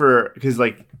 but I think because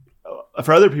like.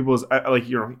 For other people's, like,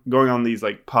 going on these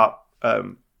like pop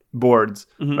boards,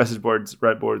 message boards,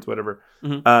 red boards, whatever.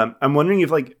 Mm-hmm. I'm wondering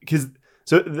if like, because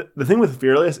the thing with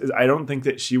Fearless is I don't think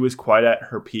that she was quite at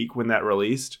her peak when that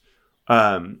released.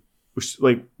 Which,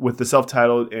 like with the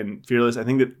self-titled and Fearless, I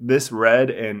think that this Red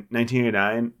and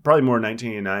 1989, probably more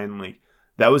 1989, like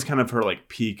that was kind of her like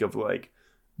peak of like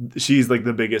she's like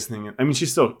the biggest thing. I mean,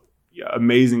 she's still.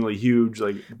 Amazingly huge,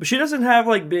 like, but she doesn't have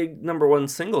like big number one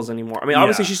singles anymore. I mean,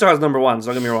 obviously she still has number ones.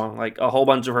 Don't get me wrong; like a whole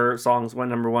bunch of her songs went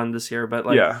number one this year. But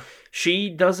like, she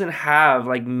doesn't have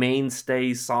like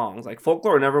mainstay songs. Like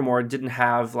Folklore and Nevermore didn't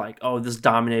have like this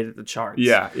dominated the charts.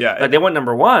 Yeah. Like they went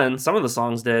number one. Some of the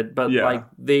songs did, but like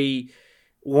they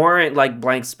weren't like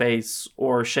Blank Space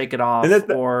or Shake It Off.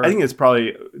 I think it's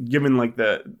probably given like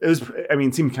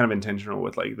it seemed kind of intentional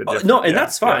with like the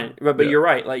that's fine. But you're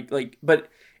right. But.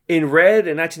 In Red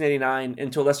in 1989,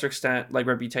 and to a lesser extent, like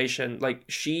Reputation, like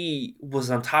she was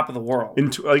on top of the world. In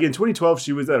 2012,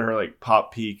 she was at her like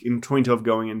pop peak. In 2012,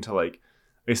 going into like,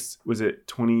 was it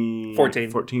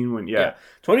 2014? When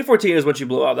 2014 is when she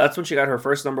blew up. That's when she got her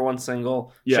first number one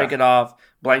single. Shake It Off,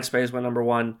 Blank Space went number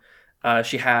one.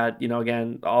 She had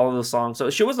again all of the songs, so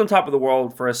she was on top of the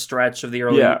world for a stretch of the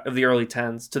early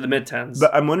 10s to the mid 10s.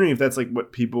 But I'm wondering if that's like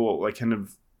what people like kind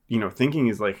of thinking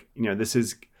is like this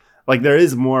is. Like there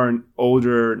is more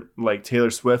older like Taylor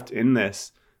Swift in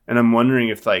this, and I'm wondering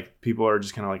if like people are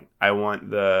just kind of like I want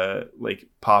the like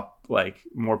pop like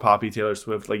more poppy Taylor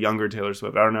Swift, like younger Taylor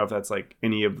Swift. I don't know if that's like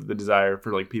any of the desire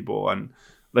for like people on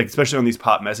like especially on these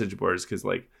pop message boards because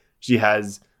like she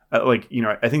has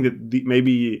I think that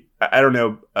maybe I don't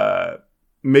know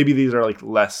maybe these are like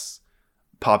less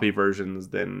poppy versions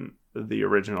than the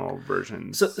original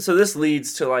versions. So this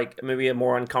leads to like maybe a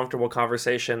more uncomfortable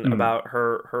conversation about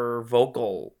her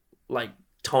vocal like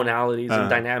tonalities and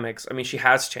dynamics. I mean, she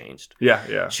has changed.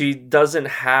 Yeah. She doesn't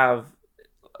have.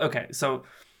 Okay, so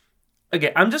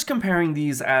again, I'm just comparing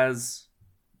these as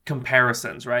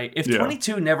comparisons, right? If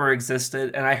 22 never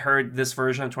existed and I heard this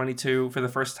version of 22 for the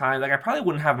first time, like I probably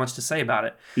wouldn't have much to say about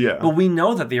it. Yeah. But we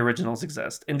know that the originals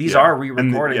exist and these are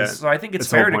re-recordings. So I think it's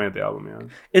fair the point of the album,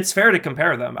 it's fair to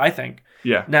compare them, I think.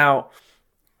 Yeah. Now,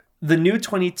 the new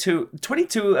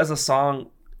 22 as a song,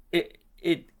 it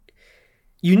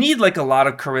you need like a lot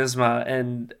of charisma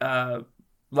and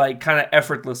like kind of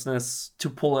effortlessness to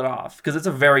pull it off because it's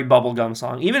a very bubblegum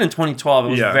song. Even in 2012, it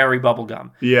was very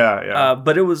bubblegum. Yeah.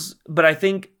 But I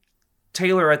think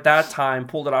Taylor at that time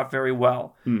pulled it off very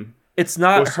well. It's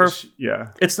not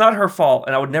It's not her fault,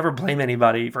 and I would never blame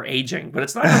anybody for aging. But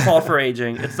it's not her fault for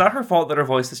aging. It's not her fault that her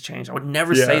voice has changed. I would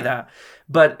never say that.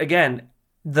 But again,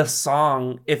 the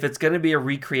song, if it's going to be a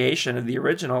recreation of the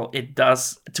original, it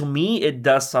does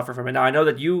suffer from it. Now I know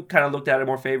that you kind of looked at it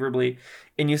more favorably.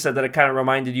 And you said that it kind of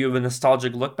reminded you of a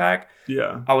nostalgic look back.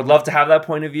 Yeah, I would love to have that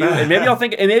point of view, and maybe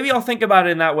I'll think about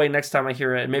it in that way next time I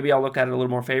hear it, and maybe I'll look at it a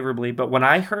little more favorably. But when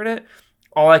I heard it,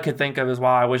 all I could think of is,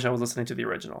 wow, I wish I was listening to the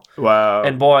original. Wow.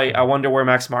 And boy, I wonder where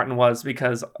Max Martin was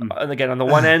because, and again, on the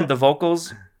one end, the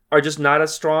vocals are just not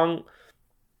as strong.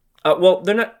 Well,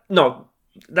 they're not. No,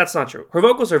 that's not true. Her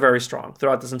vocals are very strong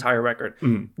throughout this entire record.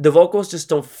 The vocals just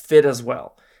don't fit as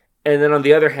well. And then on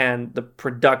the other hand, the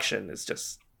production is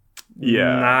just.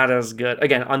 Not as good.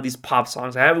 Again, on these pop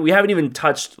songs, we haven't even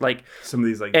touched like some of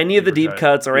these like any of the deep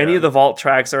cuts or any of the vault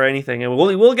tracks or anything, and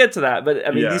we'll get to that. But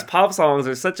I mean, these pop songs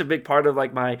are such a big part of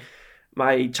like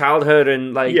my childhood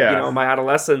and like my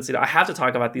adolescence. I have to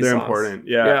talk about these. They're songs. Important.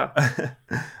 Yeah.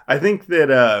 I think that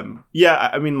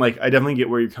I mean, like I definitely get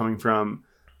where you're coming from.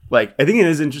 Like I think it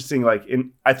is interesting. Like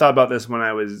I thought about this when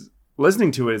I was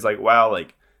listening to it. Is like wow,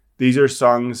 like these are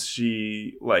songs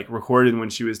she like recorded when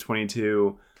she was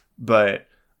 22. But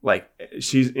like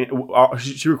she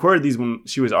recorded these when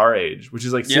she was our age, which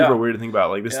is like super weird to think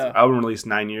about. Like this album released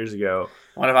 9 years ago.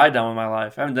 What have I done with my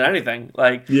life? I haven't done anything.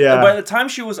 Like by the time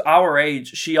she was our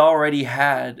age, she already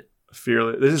had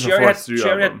Fearless. This is She her already fourth had, studio she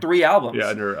already album. had 3 albums. Yeah,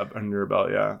 under her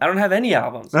belt. Yeah. I don't have any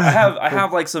albums. I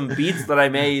have like some beats that I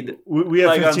made We have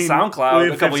like 15, on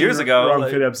SoundCloud a couple years ago. Wrong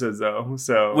like, Fit episodes though.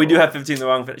 So we do have 15 The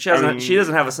Wrong Fit. She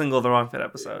doesn't have a single The Wrong Fit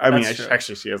episode. I mean, That's true.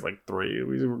 actually, she has like 3.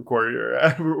 We recorded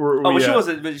her. But she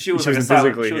wasn't. But she was like a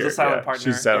silent. She was a silent partner. She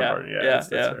was a silent partner. Yeah,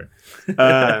 that's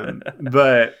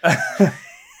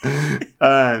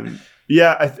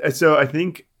right. I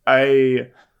think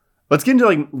let's get into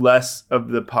like less of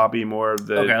the poppy, more of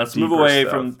the okay. Let's move away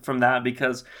stuff. from that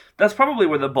because that's probably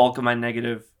where the bulk of my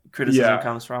negative criticism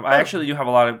comes from. I actually do have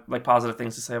a lot of like positive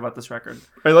things to say about this record.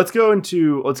 All right, let's go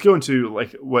into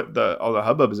like what all the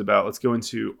hubbub is about. Let's go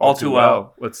into All Too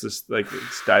Well. Let's just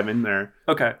let's dive in there.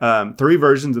 Okay. 3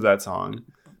 versions of that song.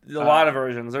 A lot of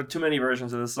versions. There are too many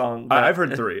versions of this song. I've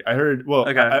heard 3. I've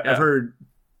heard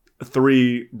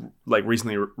 3 like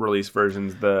recently released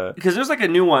versions. Because there's like a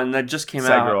new one that just came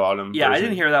out. Girl Autumn. Yeah, version. I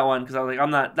didn't hear that one because I was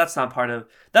like, that's not part of.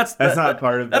 That's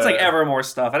like Evermore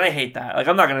stuff, and I hate that. Like,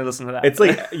 I'm not gonna listen to that. It's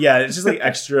like it's just like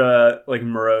extra like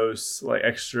morose, like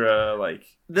extra like.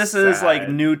 This sad. is like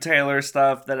new Taylor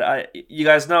stuff that you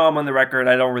guys know I'm on the record.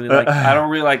 I don't really like. I don't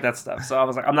really like that stuff. So I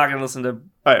was like, I'm not gonna listen to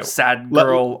Sad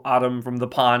Girl Autumn from the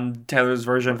Pond, Taylor's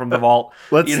version from the Vault.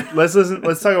 Let's listen.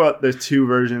 Let's talk about the 2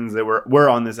 versions that were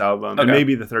on this album, and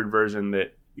maybe the 3rd version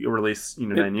that released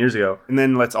 9 years ago. And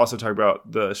then let's also talk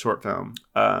about the short film.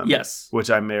 Yes,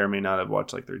 which I may or may not have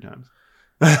watched like 3 times.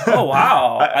 Oh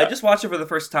wow! I just watched it for the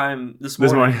first time this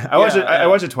morning. I watched it. I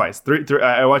watched it twice.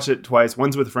 I watched it twice.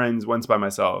 Once with friends. Once by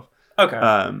myself. Okay.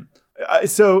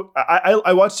 So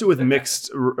I watched it with mixed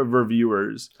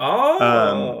reviewers.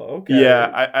 Oh. Okay.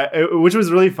 Yeah. I which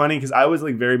was really funny because I was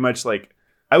like very much like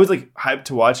I was like hyped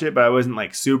to watch it, but I wasn't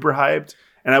like super hyped,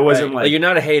 and I wasn't like you're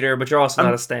not a hater, but you're also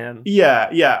not a stan.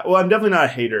 Yeah. Well, I'm definitely not a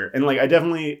hater, and like I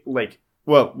definitely like.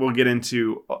 Well, we'll get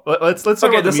into. Let's talk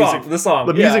about the music.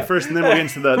 The music first, and then we'll get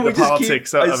into the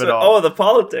politics of it all. Oh, the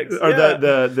politics, or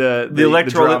the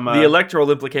electoral drama. The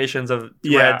electoral implications of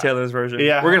Brad Taylor's version.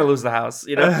 Yeah, we're gonna lose the house.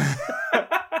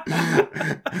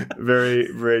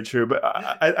 Very, very true. But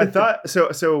I thought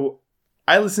so. So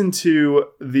I listened to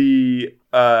the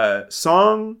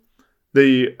song. So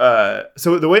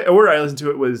the order I listened to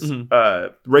it was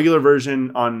regular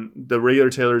version on the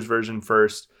regular Taylor's version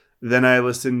first. Then I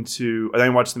watched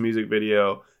the music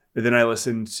video. And then I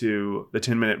listened to the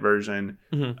 10-minute version.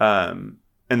 And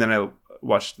then I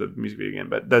watched the music video again,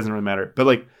 but it doesn't really matter. But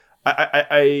like,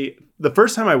 I the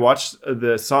first time I watched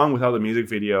the song without the music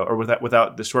video or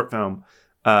without the short film,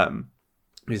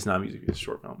 it's not music, it's a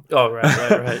short film. Oh,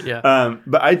 right, yeah.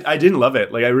 But I didn't love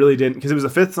it. Like I really didn't, because it was the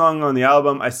 5th song on the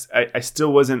album. I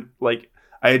still wasn't like.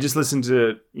 I had just listened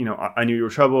to, I Knew You Were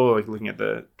Trouble, like looking at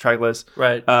the track list.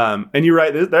 Right. And you're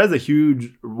right, that is a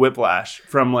huge whiplash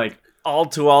from like... All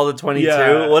Too Well to 22.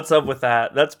 Yeah. What's up with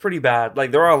that? That's pretty bad. Like,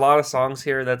 there are a lot of songs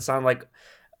here that sound like...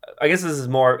 I guess this is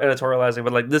more editorializing,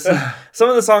 but like this is... some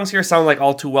of the songs here sound like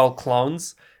All Too Well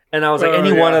clones. And I was like,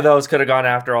 one of those could have gone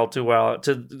after All Too Well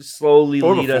to slowly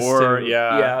lead us to...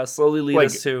 Yeah, slowly lead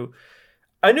us to...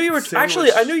 I Knew You Were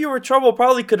I Knew You Were Trouble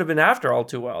probably could have been after All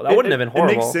Too Well. That wouldn't have been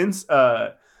horrible. It makes sense.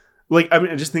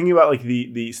 Just thinking about like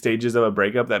the stages of a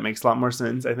breakup, that makes a lot more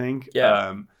sense, I think.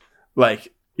 Yeah. I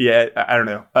don't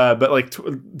know. But like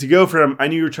to go from I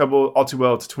Knew You Were Trouble, All Too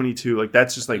Well to 22, like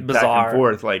that's just like bizarre. Back and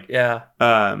forth. Like so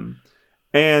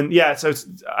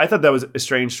I thought that was a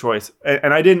strange choice,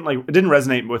 and it didn't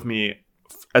resonate with me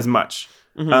as much.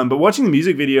 But watching the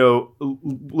music video,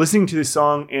 listening to the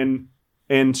song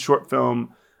and short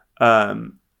film,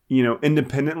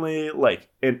 independently, like,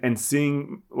 and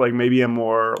seeing like maybe a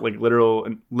more like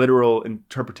literal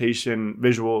interpretation,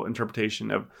 visual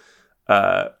interpretation of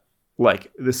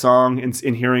like the song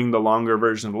and hearing the longer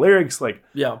version of the lyrics, like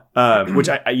which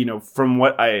I from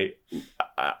what I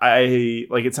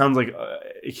like, it sounds like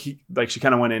she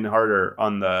kind of went in harder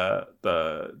on the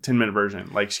 10-minute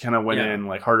version. Like she kind of went in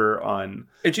like harder on,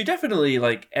 and she definitely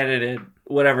like edited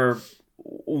whatever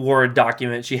Word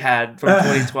document she had from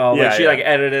 2012. She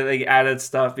edited, like added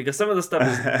stuff, because some of the stuff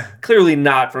is clearly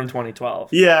not from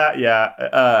 2012.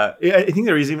 I think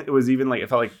it was even like, it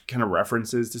felt like kind of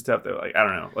references to stuff that, like, I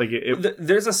don't know, like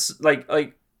there's a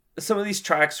like some of these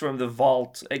tracks from the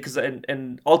Vault, because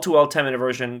and All Too Well 10-minute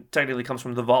version technically comes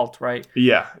from the Vault, right?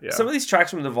 Yeah. Some of these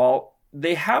tracks from the Vault,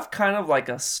 they have kind of like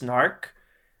a snark.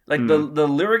 Like the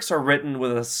lyrics are written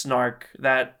with a snark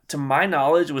that, to my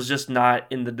knowledge, was just not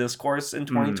in the discourse in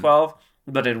 2012,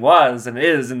 but it was and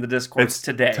is in the discourse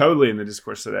today. Totally in the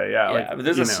discourse today, yeah. Like, but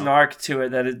there's a snark to it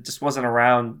that it just wasn't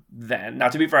around then. Now,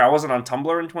 to be fair, I wasn't on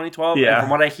Tumblr in 2012, and from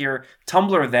what I hear,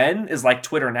 Tumblr then is like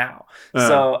Twitter now.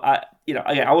 So,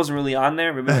 again, I wasn't really on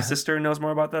there. Maybe my sister knows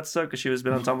more about that stuff because she was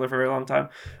been on Tumblr for a very long time.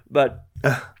 But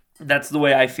that's the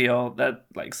way I feel. That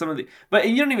like some of the, but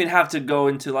you don't even have to go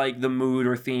into like the mood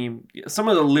or theme. Some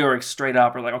of the lyrics straight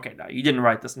up are like, okay, no, you didn't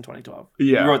write this in 2012.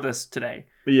 Yeah, you wrote this today.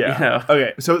 Yeah.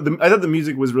 Okay. So I thought the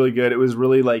music was really good. It was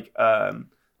really like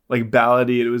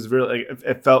ballady. It was really like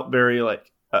it felt very like.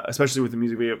 Especially with the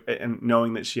music video and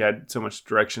knowing that she had so much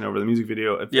direction over the music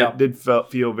video, it did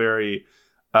feel very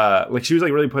like she was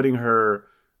like really putting her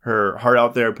heart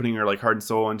out there, putting her like heart and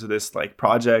soul into this like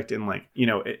project, and like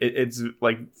it's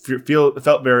like it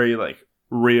felt very like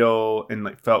real and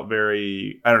like felt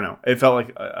very, I don't know, it felt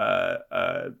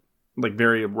like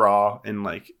very raw and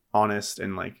like honest,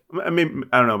 and like, I mean,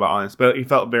 I don't know about honest, but it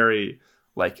felt very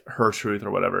like her truth or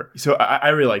whatever. So I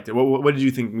really liked it. What did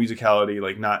you think musicality,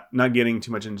 like not getting too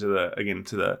much into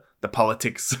the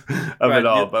politics of it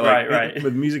all, but like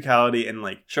with musicality and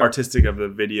like artistic of the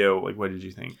video, like what did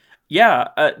you think? Yeah,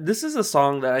 this is a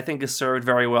song that I think is served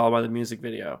very well by the music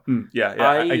video.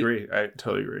 I agree. I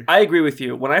totally agree. I agree with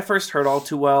you. When I first heard All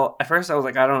Too Well, at first I was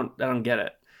like, I don't get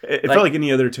it. It felt like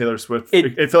any other Taylor Swift.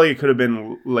 It felt like it could have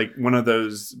been like one of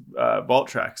those vault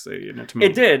tracks. To me.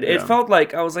 It did. It felt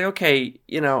like I was like, okay,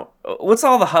 what's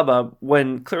all the hubbub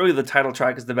when clearly the title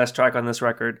track is the best track on this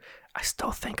record? I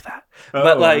still think that,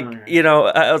 but like,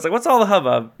 I was like, what's all the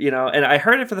hubbub? And I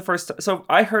heard it for the first time. So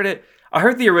I heard it. I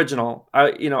heard the original.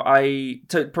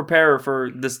 To prepare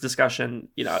for this discussion,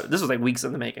 this was like weeks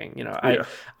in the making.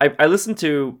 I listened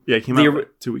to it came out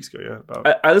 2 weeks ago.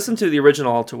 I listened to the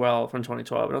original All Too Well from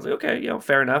 2012, and I was like, okay,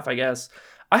 fair enough, I guess.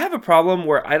 I have a problem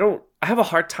where I have a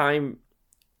hard time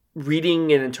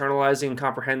reading and internalizing and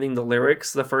comprehending the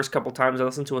lyrics the first couple times I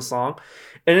listen to a song.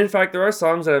 And in fact, there are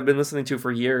songs that I've been listening to for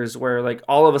years where like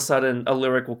all of a sudden a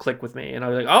lyric will click with me, and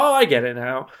I'll be like, oh, I get it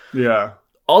now. Yeah.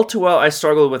 All Too Well, I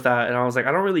struggled with that, and I was like,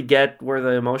 I don't really get where the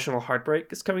emotional heartbreak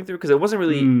is coming through, because it wasn't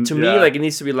really, to me, like, it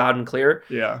needs to be loud and clear.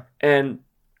 Yeah. And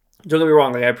don't get me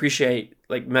wrong, like, I appreciate,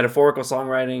 like, metaphorical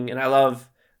songwriting, and I love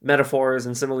metaphors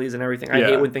and similes and everything. I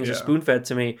hate when things are spoon-fed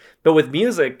to me. But with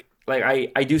music, like,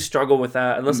 I do struggle with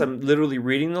that, unless I'm literally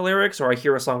reading the lyrics or I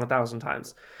hear a song 1,000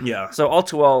 times. Yeah. So All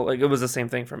Too Well, like, it was the same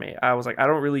thing for me. I was like, I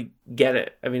don't really get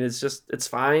it. I mean, it's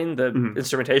fine. The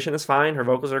instrumentation is fine. Her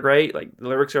vocals are great. Like, the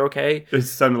lyrics are okay. It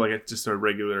sounded like it's just a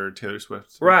regular Taylor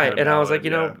Swift. Right. Kind of and ballad, I was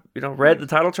like, Red, the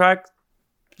title track,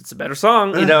 it's a better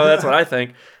song. That's what I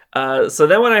think. So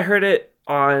then when I heard it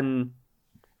on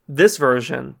this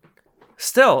version,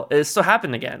 it still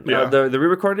happened again. Yeah. The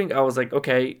re-recording, I was like,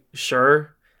 okay,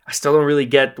 sure. I still don't really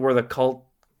get where the cult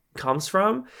comes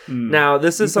from. Now,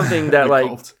 this is something that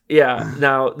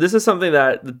now this is something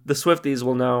that the Swifties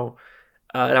will know,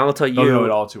 and I'll tell you. They'll know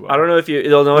it all too well. I don't know if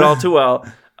they'll know it all too well.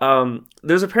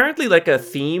 There's apparently like a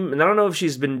theme, and I don't know if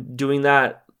she's been doing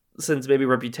that since maybe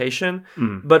Reputation,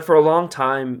 but for a long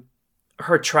time,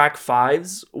 her track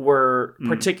 5s were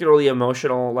particularly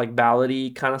emotional, like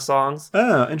ballady kind of songs.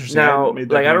 Oh, interesting. Now,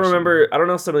 like I don't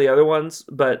know some of the other ones,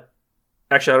 but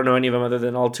actually, I don't know any of them other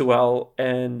than All Too Well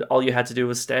and All You Had to Do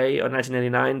Was Stay on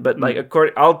 1999. But like,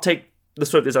 I'll take the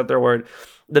Swifties at their word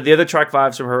that the other track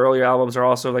 5s from her earlier albums are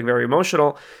also like very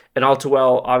emotional, and All Too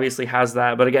Well obviously has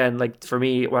that. But again, like for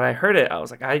me, when I heard it, I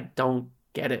was like, I don't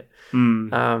get it.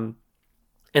 And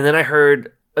then I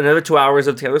heard another 2 hours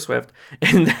of Taylor Swift,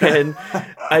 and then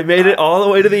I made it all the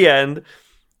way to the end,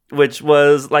 which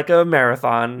was like a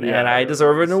marathon, and I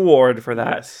deserve an award for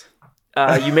that. Yes.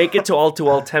 You make it to All Too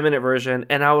Well 10-minute version,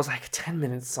 and I was like, a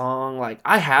 10-minute song? Like,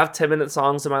 I have 10-minute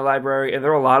songs in my library, and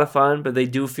they're a lot of fun, but they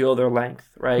do feel their length,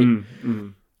 right?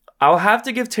 I'll have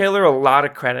to give Taylor a lot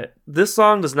of credit. This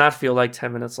song does not feel like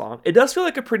 10 minutes long. It does feel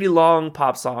like a pretty long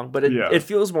pop song, but it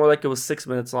feels more like it was 6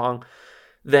 minutes long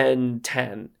than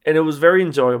 10, and it was very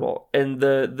enjoyable. And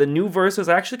the new verses,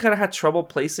 I actually kind of had trouble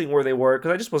placing where they were,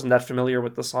 because I just wasn't that familiar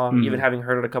with the song, even having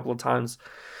heard it a couple of times.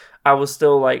 I was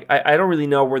still like, I don't really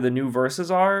know where the new verses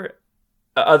are,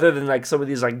 other than like some of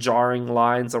these like jarring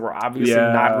lines that were obviously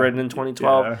not written in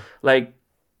 2012. Like,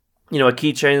 a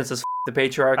keychain that says "F the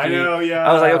patriarchy." I know,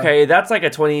 I was like, okay, that's like a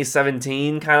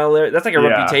 2017 kind of lyric. That's like a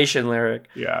Reputation lyric.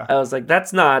 Yeah. I was like,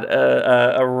 that's not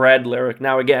a Red lyric.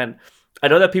 Now again, I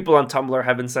know that people on Tumblr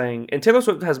have been saying, and Taylor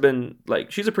Swift has been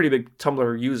like, she's a pretty big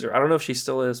Tumblr user. I don't know if she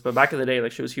still is, but back in the day,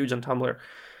 like she was huge on Tumblr.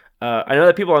 I know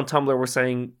that people on Tumblr were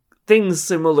saying things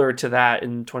similar to that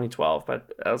in 2012,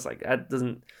 but I was like, that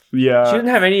doesn't. Yeah. She didn't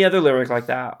have any other lyric like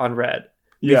that on Red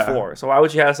before, so why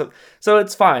would she have some? So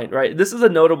it's fine, right? This is a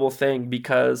notable thing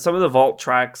because some of the vault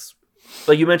tracks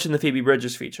like you mentioned the Phoebe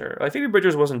Bridgers feature. Like Phoebe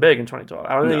Bridgers wasn't big in 2012.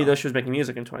 I don't even know she was making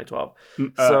music in 2012.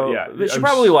 So she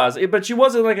probably was, but she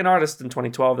wasn't like an artist in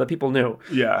 2012 that people knew.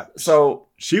 Yeah. So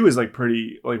she was like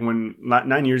pretty like when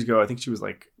 9 years ago. I think she was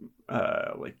like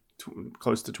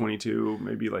close to 22,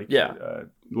 maybe like a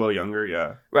little younger.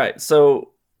 Yeah. Right.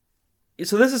 So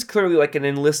this is clearly like an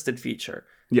enlisted feature.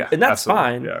 Yeah, and that's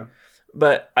fine. Yeah.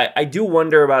 But I do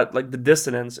wonder about like the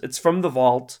dissonance. It's from the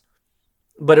vault,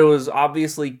 but it was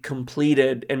obviously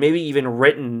completed and maybe even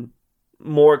written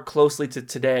more closely to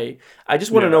today. I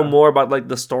just want to know more about like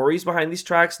the stories behind these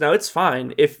tracks. Now it's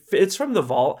fine if it's from the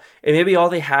vault and maybe all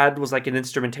they had was like an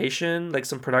instrumentation, like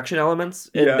some production elements,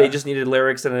 and they just needed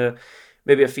lyrics and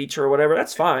maybe a feature or whatever.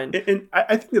 That's fine. And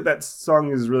I think that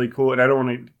song is really cool. And I don't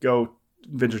want to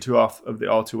venture too off of the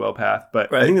All Too Well path,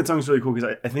 but I think that song's really cool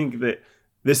because I think that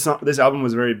this album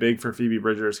was very big for Phoebe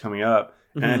Bridgers coming up,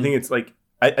 and I think it's like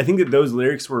I think that those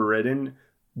lyrics were written,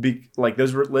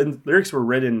 lyrics were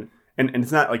written, and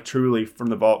it's not like truly from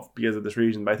the vault because of this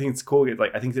reason, but I think it's cool.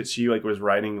 Like I think that she like was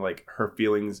writing like her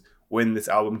feelings when this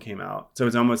album came out, so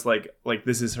it's almost like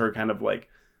this is her kind of like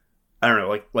I don't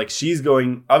know, like she's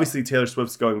going. Obviously, Taylor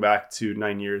Swift's going back to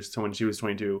 9 years to when she was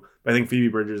 22, but I think Phoebe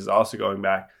Bridgers is also going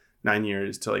back 9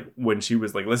 years to like when she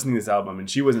was like listening to this album and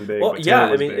she wasn't big. Well, yeah,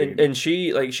 I mean, and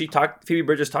she talked. Phoebe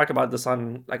Bridgers talked about this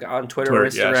on Twitter or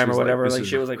Instagram or whatever. Like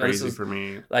she was like, crazy "This is for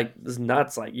me. Like this is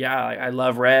nuts." Like, yeah, I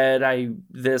love Red. I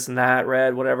this and that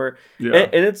Red, whatever. Yeah,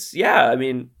 and it's I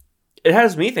mean, it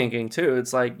has me thinking too.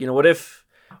 It's like what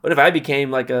if I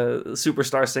became like a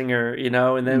superstar singer,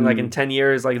 and then like in 10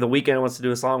 years, like The Weeknd wants to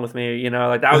do a song with me,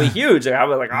 like that would be huge. Like, I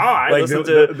would like, I like listen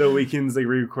to The Weeknd's like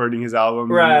re-recording his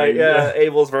album, right? Yeah,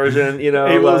 Abel's version,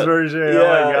 Abel's version.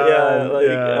 Yeah, oh my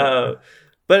God.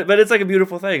 But it's like a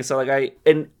beautiful thing. So like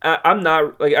I'm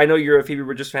not like I know you're a Phoebe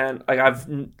Bridgers fan. Like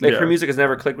her music has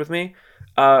never clicked with me.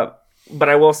 But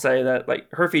I will say that like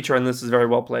her feature on this is very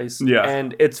well placed. Yeah,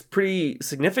 and it's pretty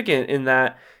significant in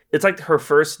that it's like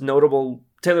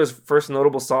Taylor's first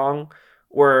notable song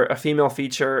where a female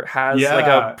feature has like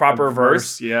a proper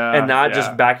verse and not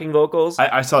just backing vocals.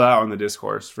 I saw that on the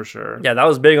Discourse for sure. Yeah, that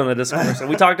was big on the Discourse. And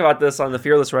we talked about this on the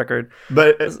Fearless record.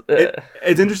 But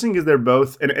it's interesting because they're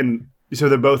both, and so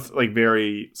they're both like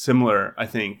very similar, I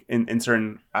think, in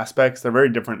certain aspects. They're very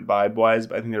different vibe-wise,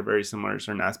 but I think they're very similar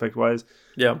certain aspect-wise.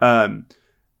 Yeah.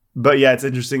 But yeah, it's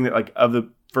interesting that like of the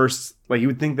first, like you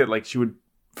would think that like she would,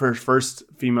 for first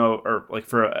female or like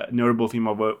for a notable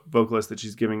female vocalist that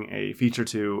she's giving a feature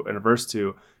to and a verse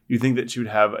to, you think that she would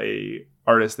have a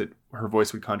artist that her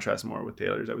voice would contrast more with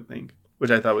Taylor's, I would think,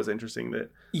 which I thought was interesting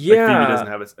that Phoebe doesn't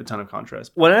have a ton of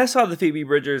contrast. When I saw the Phoebe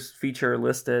Bridgers feature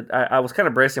listed, I was kind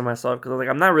of bracing myself because I was like,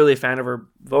 I'm not really a fan of her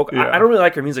vocal. I don't really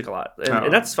like her music a lot,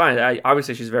 and that's fine.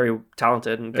 Obviously she's very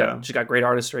talented and she's got great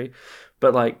artistry,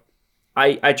 but like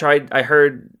I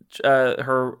heard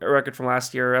her record from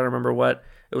last year. I don't remember what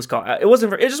it was called. It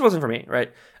just wasn't for me, right?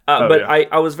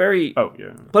 I was very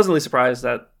pleasantly surprised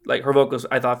that like her vocals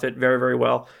I thought fit very, very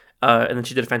well, and then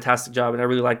she did a fantastic job, and I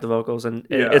really liked the vocals, and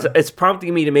it's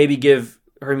prompting me to maybe give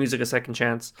her music a second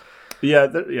chance.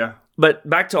 Yeah. But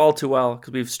back to All Too Well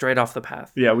because we've strayed off the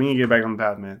path. Yeah, we need to get back on the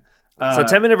path, man. So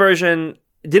 10-minute version.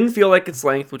 Didn't feel like its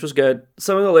length, which was good.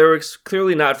 Some of the lyrics,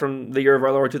 clearly not from the year of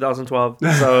our Lord 2012.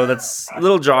 So that's a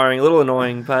little jarring, a little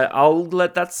annoying, but I'll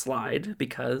let that slide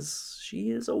because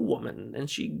she is a woman and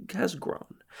she has grown.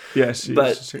 Yeah, she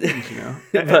but so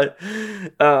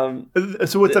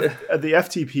what's the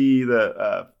FTP,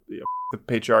 the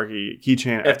patriarchy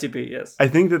keychain? FTP, yes. I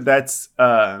think that's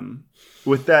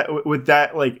with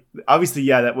that like obviously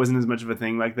that wasn't as much of a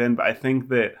thing back then, but I think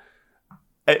that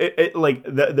it like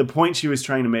the point she was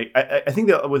trying to make, I think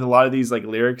that with a lot of these like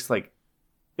lyrics, like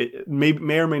it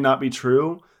may or may not be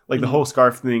true. Like the whole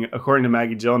scarf thing, according to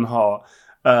Maggie Gyllenhaal,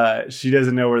 she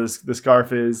doesn't know where the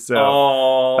scarf is. So,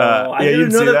 I didn't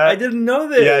know that. I didn't know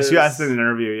this. Yeah, she asked in an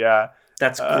interview. Yeah,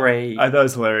 that's great. I thought it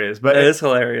was hilarious. But it is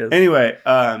hilarious. Anyway,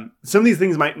 some of these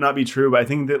things might not be true, but I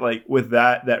think that like with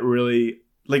that really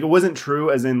like it wasn't true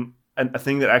as in a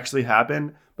thing that actually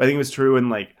happened, but I think it was true in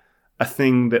like a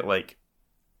thing that like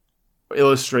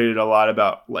illustrated a lot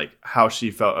about like how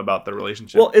she felt about the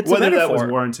relationship. Well, it's whether a metaphor. That was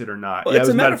warranted or not. Well, it's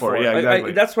a metaphor. Yeah,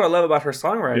 exactly. That's what I love about her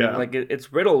songwriting. Yeah. Like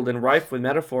it's riddled and rife with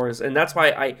metaphors, and that's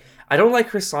why I don't like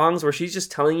her songs where she's just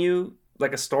telling you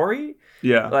like a story.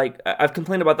 Yeah. Like I've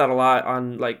complained about that a lot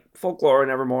on like Folklore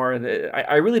and Evermore, and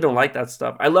I really don't like that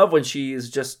stuff. I love when she is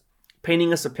just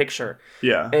painting us a picture.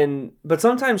 Yeah. But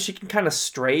sometimes she can kind of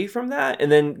stray from that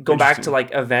and then go back to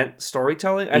like event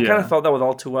storytelling. I kind of felt that with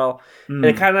All Too Well. And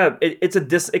it kind of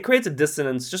it creates a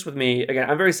dissonance just with me. Again,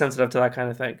 I'm very sensitive to that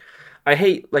kind of thing. I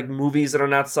hate like movies that are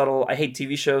not subtle. I hate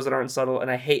TV shows that aren't subtle, and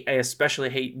I especially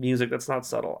hate music that's not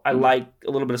subtle. I like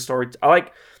a little bit of story.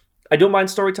 I don't mind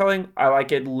storytelling. I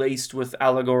like it laced with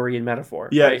allegory and metaphor.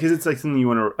 Yeah, because it's like something you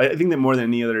want to. I think that more than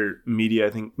any other media, I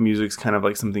think music's kind of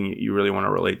like something you really want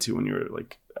to relate to when you're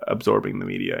like absorbing the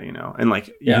media, you know, and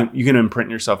like you can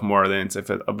imprint yourself more than it's if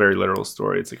a very literal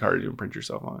story. It's like harder to imprint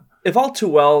yourself on. If All Too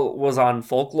Well was on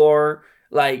Folklore,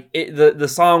 like the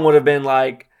song would have been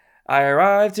like, I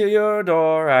arrived to your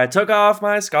door, I took off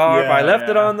my scarf, I left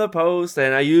it on the post,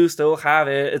 and you still have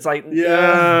it. It's like,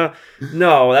 no,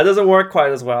 that doesn't work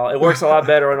quite as well. It works a lot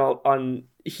better on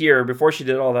here before she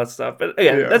did all that stuff. But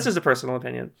again, that's just a personal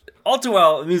opinion. All Too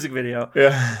Well, music video.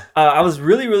 Yeah. I was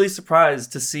really, really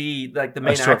surprised to see like the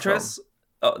main actress.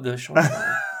 Oh, the short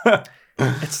film.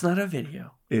 It's not a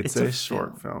video. It's a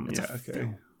short film. It's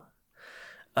okay.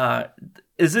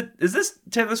 Is this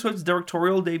Taylor Swift's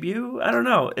directorial debut? I don't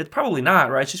know. It's probably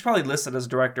not, right? She's probably listed as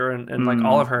director in like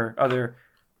all of her other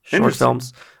short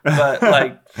films. But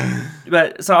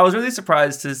so I was really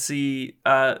surprised to see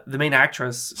the main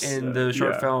actress in the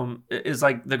short film is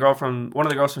like one of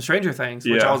the girls from Stranger Things,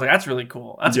 which I was like, that's really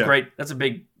cool. That's great. That's a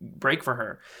big break for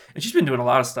her. And she's been doing a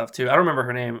lot of stuff too. I don't remember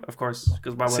her name, of course,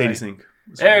 because why would Sadie Sink.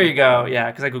 There you go. Yeah,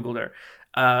 because I Googled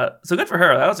her. So good for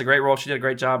her. That was a great role. She did a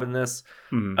great job in this.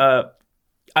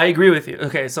 I agree with you.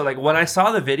 Okay, so like when I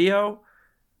saw the video,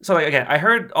 so like again, I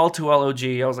heard All Too Well OG.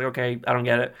 I was like, okay, I don't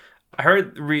get it. I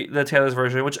heard the Taylor's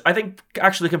version, which I think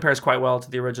actually compares quite well to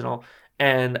the original,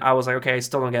 and I was like, okay, I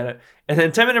still don't get it. And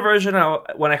then 10-minute version,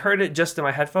 when I heard it just in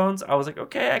my headphones, I was like,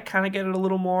 okay, I kind of get it a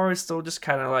little more. It's still just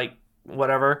kind of like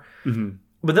whatever.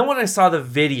 But then when I saw the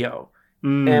video,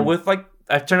 and with like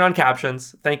I turned on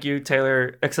captions. Thank you,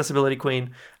 Taylor, accessibility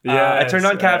queen. I turned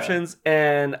on captions,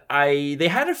 and they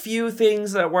had a few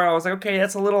things where I was like, okay,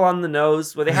 that's a little on the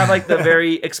nose. But they have like the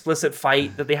very explicit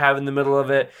fight that they have in the middle of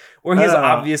it, where he's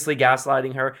obviously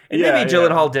gaslighting her. And maybe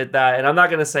Gyllenhaal did that, and I'm not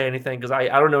going to say anything because I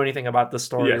don't know anything about the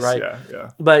story, right?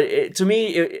 Yeah. But to me,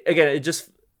 it just.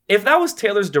 If that was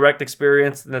Taylor's direct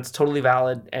experience, then that's totally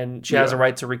valid, and she has a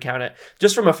right to recount it.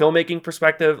 Just from a filmmaking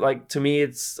perspective, like to me,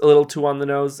 it's a little too on the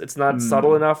nose. It's not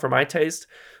subtle enough for my taste,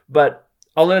 but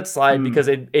I'll let it slide because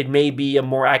it may be a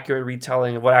more accurate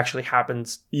retelling of what actually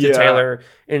happens to Taylor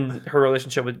in her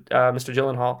relationship with Mr.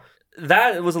 Gyllenhaal.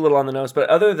 That was a little on the nose, but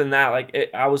other than that,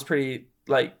 like I was pretty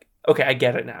like, okay, I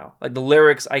get it now. Like the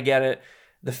lyrics, I get it.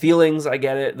 The feelings, I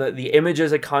get it. The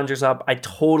images it conjures up, I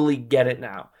totally get it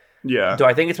now. Yeah. Do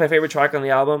I think it's my favorite track on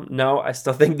the album? No, I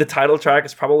still think the title track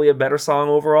is probably a better song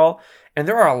overall. And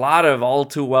there are a lot of All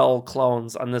Too Well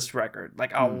clones on this record.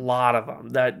 Like a lot of them.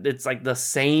 That it's like the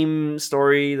same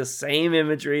story, the same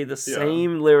imagery, the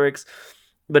same lyrics,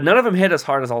 but none of them hit as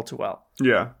hard as All Too Well.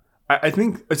 Yeah. I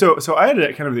think so I had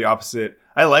kind of the opposite.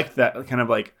 I liked that kind of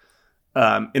like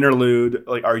interlude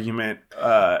like argument.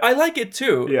 I like it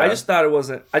too. Yeah. I just thought it was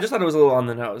a little on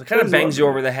the nose. It kind of bangs you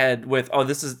over the head with,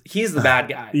 he's the bad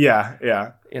guy.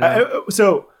 Yeah. You know?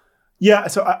 So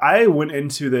I went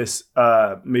into this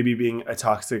maybe being a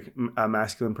toxic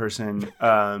masculine person,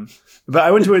 but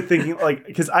I went to it thinking like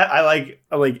because I like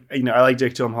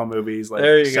Jake Gyllenhaal movies. Like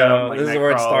there you go. Like, this is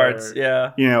where it starts.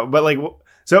 Yeah. You know, but like.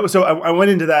 So I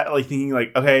went into that like thinking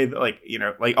like, okay, like, you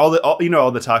know, like all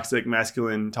the toxic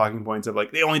masculine talking points of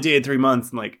like they only dated 3 months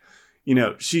and like, you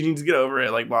know, she needs to get over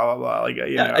it, like blah blah blah, like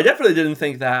you know. I definitely didn't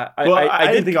think that.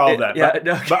 I didn't think all of that.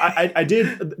 But I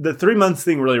did. The 3 months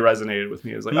thing really resonated with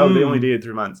me. It was like, oh, they only dated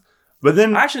 3 months. But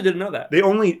then I actually didn't know that. They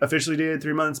only officially dated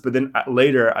 3 months, but then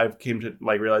later I came to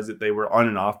like realize that they were on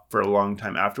and off for a long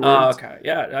time afterwards. Oh, okay.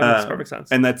 Yeah, that makes perfect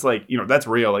sense. And that's like, you know, that's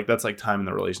real. Like that's like time in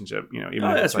the relationship, you know, even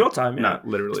if it's like, real time, yeah. Not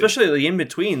literally. Especially the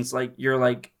in-betweens, like you're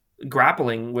like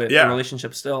grappling with the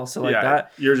relationship still. So like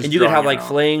that. And you can have like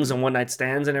flings and one night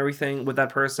stands and everything with that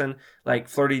person, like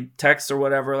flirty texts or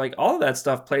whatever. Like all of that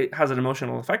stuff has an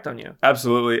emotional effect on you.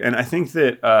 Absolutely. And I think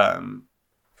that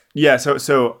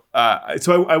so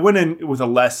I went in with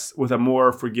a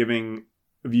more forgiving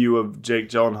view of Jake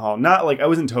Gyllenhaal. Not like I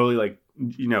wasn't totally like,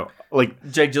 you know,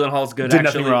 like Jake Gyllenhaal's good. Did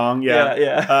nothing wrong.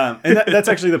 Yeah. And that's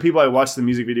actually the people I watched the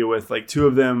music video with. Like two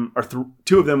of them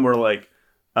were like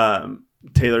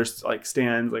Taylor's like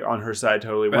stands like on her side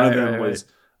totally. One of them was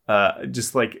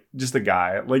just a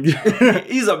guy. Like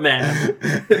he's a man.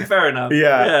 Fair enough.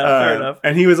 Yeah. Fair enough.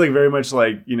 And he was like very much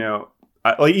like, you know.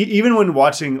 Like even when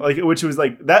watching like which was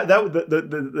like that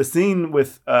the scene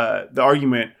with the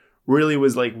argument really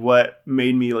was like what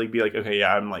made me like be like okay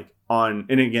yeah I'm like on,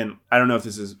 and again I don't know if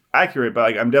this is accurate but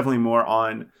like I'm definitely more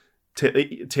on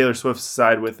Taylor Swift's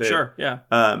side with it. Sure, yeah.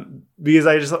 Because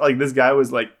I just like this guy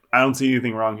was like I don't see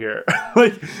anything wrong here.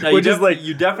 Like, no, which is like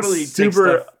you definitely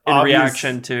super take stuff in obvious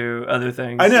reaction to other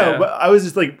things. I know, but I was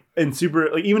just like in super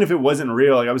like even if it wasn't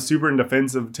real, like I was super in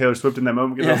defense of Taylor Swift in that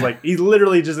moment because I was like, he's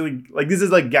literally just like this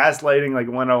is like gaslighting like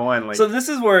 101. Like, so this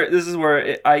is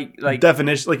where I like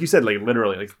definition, like you said, like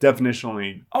literally, like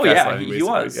definitionally. Oh yeah, he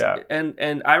was. Yeah,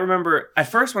 and I remember at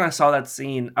first when I saw that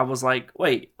scene, I was like,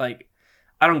 wait, like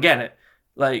I don't get it,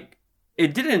 like.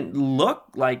 It didn't look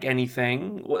like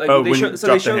anything. Like, they showed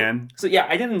the hand. So yeah,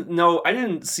 I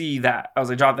didn't see that. I was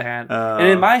like, drop the hand. And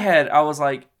in my head, I was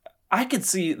like, I could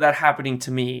see that happening to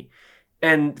me.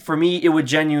 And for me, it would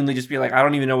genuinely just be like, I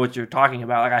don't even know what you're talking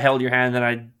about. Like, I held your hand, then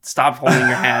I stopped holding your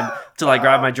hand to like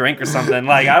grab my drink or something.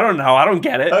 Like, I don't know. I don't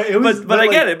get it. But I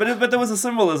get it. But there was a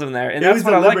symbolism there, and that's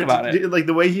what I like about it. Like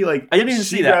the way he like. I didn't even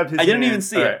see that. I didn't even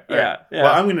see it. Yeah. Well,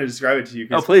 I'm gonna describe it to you.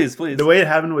 Oh, please. The way it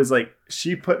happened was like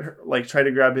she put her like tried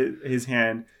to grab his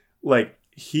hand, like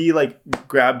he like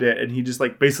grabbed it, and he just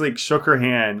like basically shook her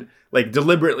hand, like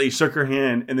deliberately shook her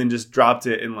hand, and then just dropped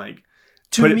it and like.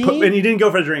 And he didn't go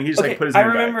for a drink. He just like put his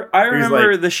hand back. I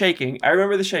remember the shaking.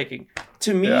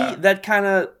 To me, that kind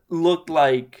of looked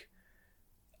like,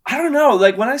 I don't know.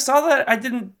 Like when I saw that, I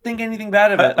didn't think anything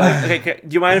bad of it. Like, okay,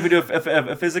 do you mind if we do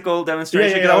a physical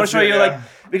demonstration? Because I want to show you, like,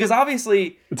 because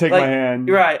obviously, take like, my hand.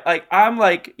 Right. Like I'm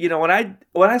like, when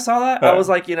I saw that, I was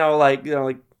like, like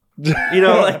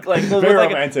very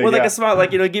romantic, with like a smile, like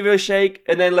give you a shake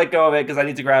and then let go of it because I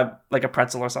need to grab like a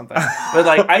pretzel or something. But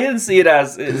like I didn't see it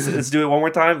as do it one more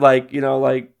time, like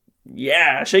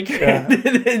shake your hand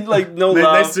and like no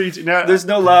love. Nice to meet you. No, there's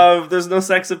no love. There's no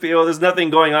sex appeal. There's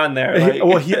nothing going on there. Like,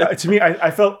 well, to me,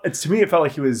 it felt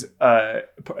like he was, the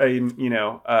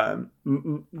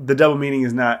double meaning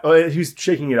is not. He was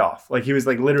shaking it off. Like he was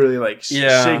like literally like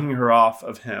shaking her off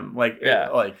of him. Like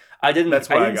like I didn't. That's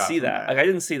I didn't see that. Like I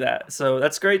didn't see that. So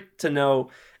that's great to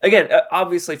know. Again,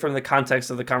 obviously from the context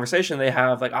of the conversation they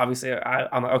have, like obviously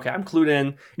I'm like, okay, I'm clued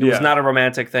in. It was not a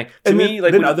romantic thing to me.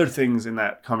 Like then other things in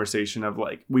that conversation of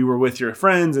like we were with your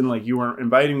friends and like you weren't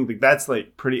inviting me. Like that's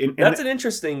like pretty. And that's an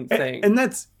interesting thing. And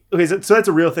that's okay. So that's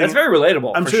a real thing. That's very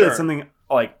relatable. I'm sure that's something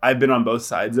like I've been on both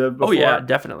sides of before. Oh yeah,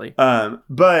 definitely.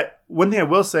 But one thing I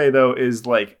will say though is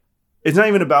like it's not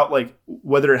even about like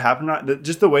whether it happened or not.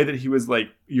 Just the way that he was like,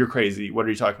 "You're crazy. What are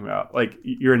you talking about? Like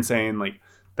you're insane. Like."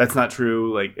 That's not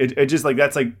true. Like it just like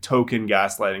that's like token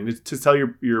gaslighting to tell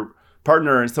your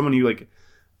partner and someone you like,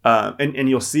 and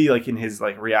you'll see like in his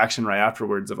like reaction right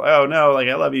afterwards of oh no like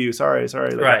I love you sorry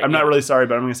like, right, I'm not really sorry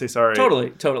but I'm gonna say sorry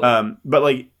totally but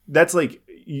like that's like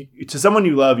to someone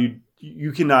you love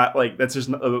you cannot like that's just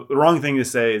the wrong thing to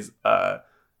say is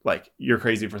like you're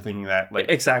crazy for thinking that like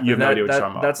exactly you have no idea what you're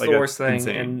talking about. That's like, the worst thing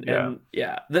insane. And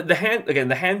the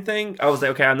hand thing I was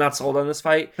like okay I'm not sold on this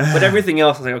fight but everything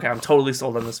else I was like okay I'm totally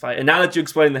sold on this fight and now that you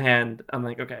explain the hand I'm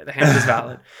like okay the hand is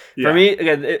valid. For me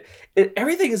again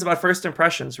everything is about first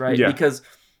impressions right because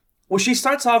she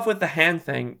starts off with the hand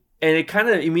thing and it kind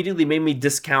of immediately made me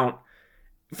discount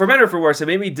for better or for worse it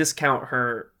made me discount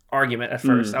her argument at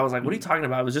first. I was like what are you talking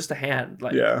about it was just a hand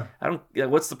like I don't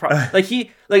what's the problem like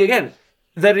again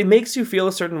that it makes you feel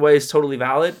a certain way is totally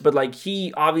valid, but like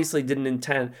he obviously didn't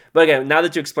intend. But again, now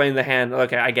that you explain the hand,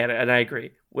 okay, I get it, and I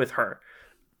agree with her.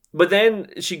 But then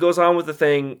she goes on with the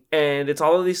thing, and it's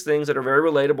all of these things that are very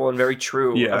relatable and very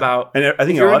true about. And I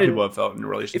think a lot of people have felt in a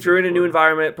relationship. If you're in a new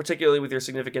environment, particularly with your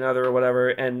significant other or whatever,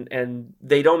 and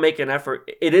they don't make an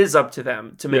effort, it is up to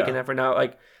them to make an effort. Now,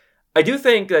 like I do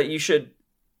think that you should.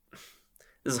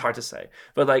 This is hard to say,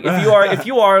 but like if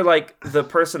you are like the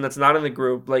person that's not in the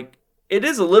group, like. It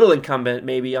is a little incumbent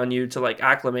maybe on you to like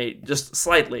acclimate just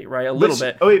slightly, right? A little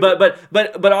bit.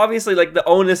 But obviously like the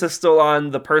onus is still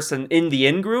on the person in the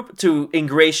in-group to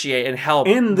ingratiate and help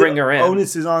bring her in. The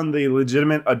onus is on the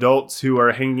legitimate adults who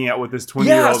are hanging out with this 20-year-old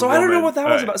Yeah, so woman. I don't know what that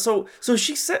was about. So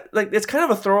she said like it's kind of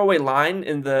a throwaway line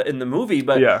in the movie,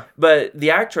 but the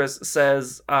actress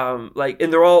says like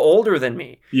and they're all older than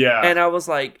me. Yeah. And I was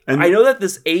like I know that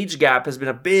this age gap has been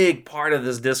a big part of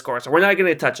this discourse. We're not going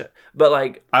to touch it. But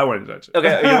like I wanted to touch it.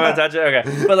 Okay, you want to touch it?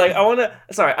 Okay. But like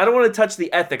I don't want to touch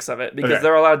the ethics of it because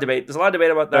there are a lot of debate. There's a lot of debate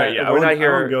about that. We're not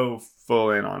here. I won't go full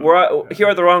in on We're here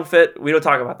at the wrong fit. We don't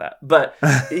talk about that. But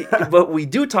but we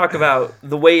do talk about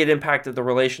the way it impacted the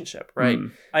relationship, right?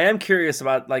 I am curious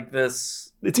about like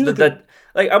this. It seems like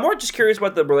I'm more just curious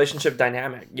about the relationship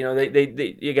dynamic. You know, they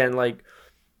again like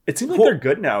it seems like they're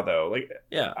good now though. Like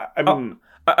yeah. I mean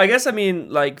I guess I mean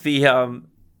like the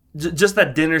just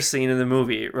that dinner scene in the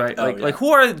movie, right? Oh, Like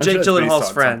who are Jake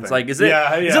Gyllenhaal's friends? Something. Like, is it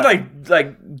is it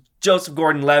like Joseph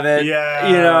Gordon-Levitt? Yeah,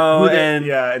 you know,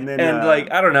 and then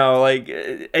like I don't know, like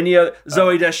any other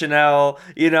Zoe Deschanel,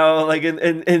 you know, like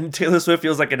and Taylor Swift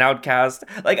feels like an outcast.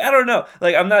 Like I don't know,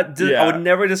 like I'm not, I would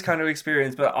never discount her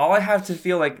experience, but all I have to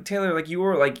feel like Taylor, like you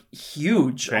were like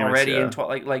huge famous, already in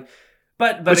like.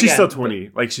 But again, she's still 20.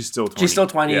 But, like she's still 20. She's still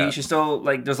 20. Yeah. She's still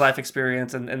like there's life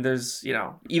experience and there's, you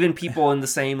know, even people in the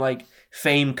same like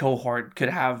fame cohort could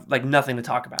have like nothing to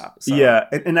talk about. So. Yeah,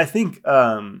 and I think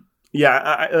that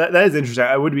is interesting.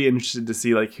 I would be interested to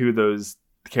see like who those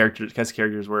cast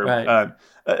characters were. Right.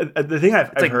 The thing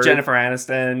I've like heard, Jennifer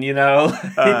Aniston, you know.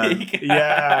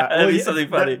 Yeah, that'd be something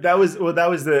funny. That was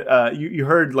the you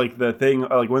heard like the thing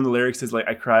like one of the lyrics is like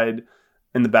I cried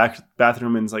in the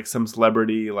bathroom and like some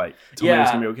celebrity like told me it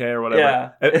was gonna be okay or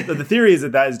whatever. Yeah. The theory is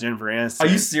that is Jennifer Aniston. Are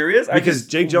you serious? Because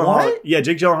Jake Gyllenhaal,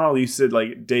 Jake Gyllenhaal used to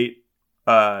like date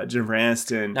Jennifer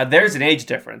Aniston. Now there's an age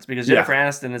difference because Jennifer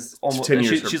Aniston is almost 10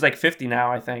 years. She's like 50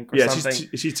 now, I think. Or something.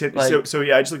 She's 10. Like, so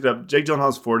I just looked it up. Jake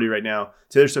Gyllenhaal's 40 right now.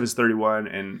 Taylor Swift is 31,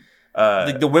 and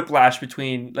the whiplash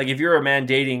between like if you're a man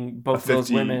dating both of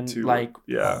those women, like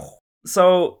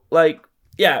so like.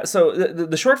 Yeah, so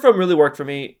the short film really worked for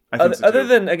me. Other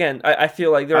than, again, I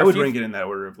feel like I would rank it in that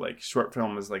order of like short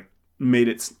film is like made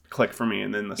it click for me,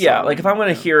 and then the song, like if I'm going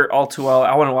to hear All Too Well,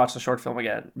 I want to watch the short film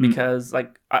again because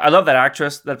like I love that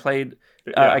actress that played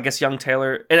I guess young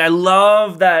Taylor, and I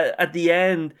love that at the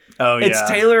end it's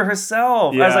Taylor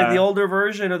herself as like the older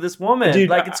version of this woman. Dude,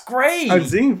 like it's great. I'm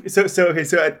seeing so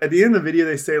at the end of the video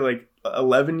they say like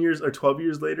 11 years or 12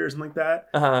 years later or something like that,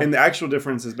 and the actual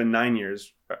difference has been 9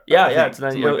 years. It's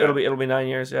 9. It'll be 9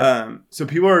 years. Yeah. So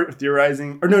people are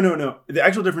theorizing, or no. The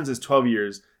actual difference is 12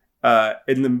 years.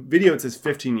 In the video it says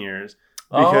 15 years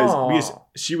because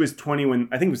she was 20 when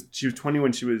she was 20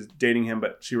 when she was dating him,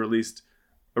 but she released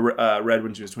Red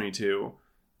when she was 22.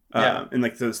 And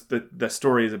like the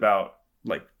story is about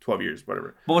like 12 years,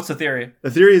 whatever. But what's the theory? The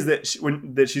theory is that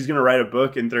that she's gonna write a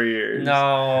book in 3 years.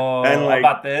 No, and like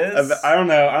about this? I don't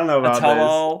know about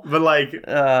this, but like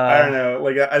I don't know.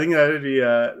 Like I think that would be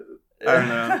I don't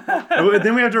know.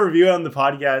 Then we have to review it on the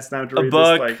podcast. Now to read a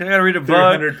book. This, like, I gotta read a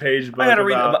 300-page book. I gotta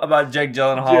read about Jake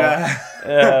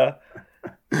Gyllenhaal.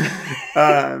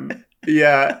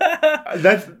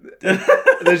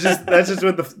 That's just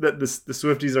what the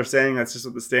Swifties are saying. That's just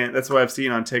what that's what I've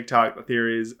seen on TikTok. The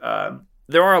theories.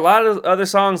 There are a lot of other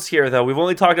songs here, though. We've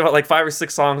only talked about like 5 or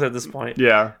 6 songs at this point.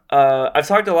 Yeah. I've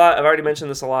talked a lot. I've already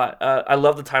mentioned this a lot. I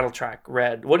love the title track,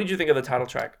 Red. What did you think of the title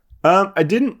track? I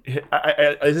didn't.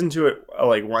 I listened to it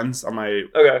like once on my.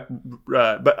 Okay.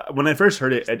 But when I first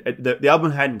heard it, the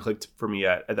album hadn't clicked for me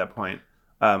yet at that point.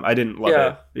 I didn't love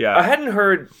it. Yeah. I hadn't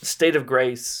heard State of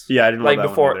Grace. Yeah, I didn't like that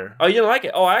before. One either. Oh, you didn't like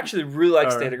it? Oh, I actually really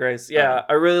like State of Grace. Yeah,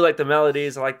 I really like the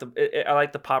melodies. I like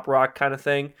the pop rock kind of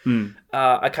thing.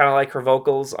 I kind of like her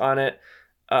vocals on it.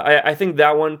 I think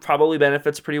that one probably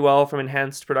benefits pretty well from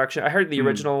enhanced production. I heard the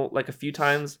original like a few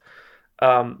times.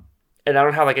 And I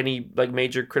don't have like any like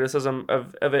major criticism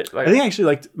of it. Like, I think I actually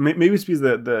liked maybe it's because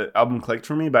the album clicked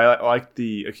for me, but I liked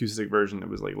the acoustic version that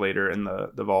was like later in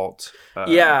the vault.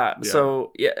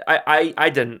 So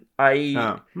I didn't.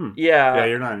 Yeah,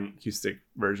 you're not an acoustic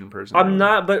version person. I'm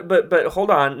not, but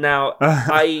hold on now.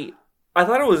 I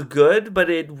thought it was good, but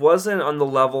it wasn't on the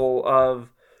level of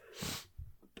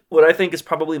what I think is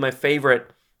probably my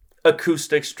favorite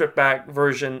acoustic stripped back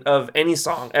version of any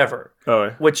song ever.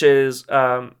 Which is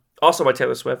also by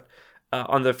Taylor Swift,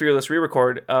 on the Fearless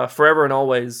re-record, Forever and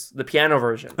Always, the piano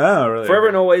version. Oh, really? Forever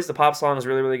and Always, the pop song is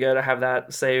really, really good. I have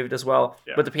that saved as well.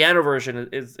 Yeah. But the piano version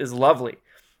is lovely.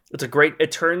 It's a great,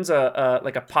 it turns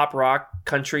like a pop rock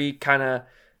country kind of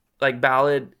like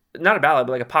ballad, not a ballad,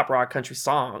 but like a pop rock country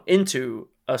song into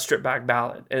a stripped back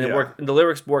ballad. And it worked, and the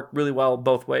lyrics work really well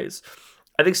both ways.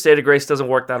 I think State of Grace doesn't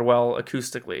work that well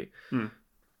acoustically.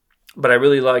 But I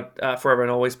really liked Forever and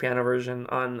Always piano version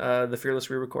on the Fearless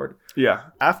re-record. Yeah.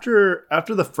 After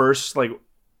the first, like,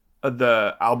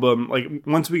 the album, like,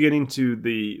 once we get into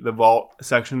the vault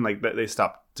section, like, they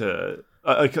stopped to...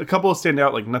 a couple stand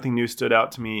out, like, Nothing New stood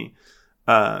out to me.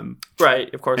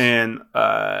 Right, of course. And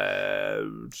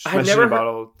Bottle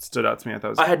stood out to me.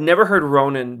 I had never heard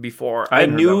Ronin before. I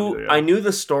knew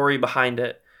the story behind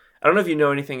it. I don't know if you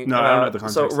know anything. No, I don't know the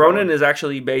context. So Ronin is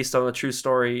actually based on a true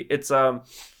story.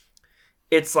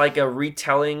 It's like a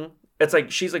retelling. It's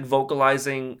like she's like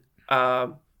vocalizing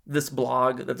this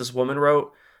blog that this woman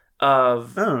wrote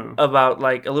about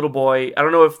like a little boy. I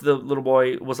don't know if the little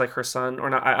boy was like her son or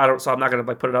not. I don't. So I'm not gonna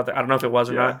like put it out there. I don't know if it was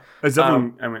or not. It's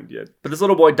definitely. I mean, yeah. But this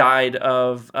little boy died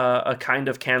of a kind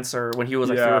of cancer when he was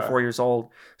like 3 or 4 years old.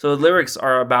 So the lyrics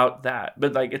are about that,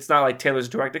 but like it's not like Taylor's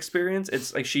direct experience.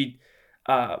 It's like she,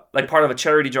 like part of a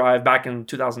charity drive back in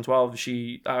 2012.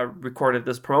 She recorded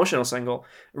this promotional single.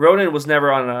 Ronan was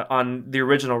never on the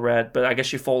original Red, but I guess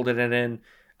she folded it in.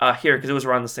 Here because it was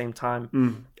around the same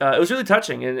time. It was really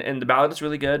touching, and the ballad is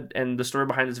really good, and the story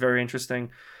behind it is very interesting.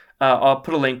 I'll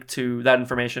put a link to that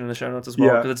information in the show notes as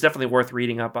well because it's definitely worth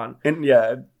reading up on. And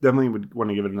yeah, definitely would want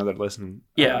to give it another listen.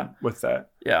 With that,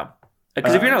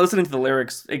 because if you're not listening to the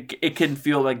lyrics, it can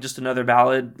feel like just another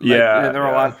ballad. Like, there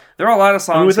are a lot of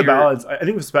songs. I mean, with the ballads, I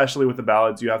think especially with the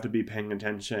ballads, you have to be paying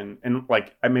attention, and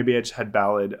like maybe I just had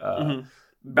ballad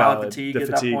fatigue at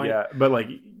that point. But like.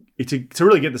 To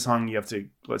really get the song, you have to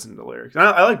listen to the lyrics. And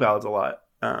I like ballads a lot,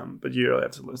 but you really have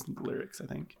to listen to the lyrics, I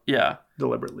think. Yeah.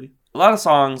 Deliberately. A lot of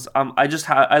songs, I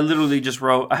literally just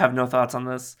wrote, I have no thoughts on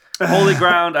this. Holy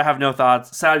Ground, I have no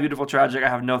thoughts. Sad, Beautiful, Tragic, I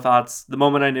have no thoughts. The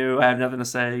Moment I Knew, I have nothing to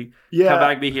say. Come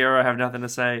Back, Be Here, I have nothing to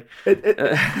say.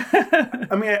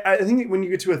 I mean, I think when you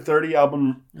get to a 30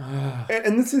 album,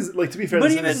 and this is, like, to be fair,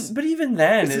 but even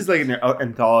then, this is like an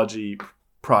anthology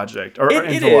project or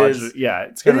it is.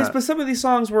 It's kinda, it is, but some of these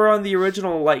songs were on the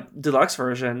original like deluxe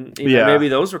version. Maybe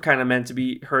those were kind of meant to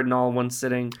be heard in all in one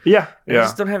sitting. I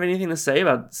just don't have anything to say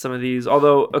about some of these.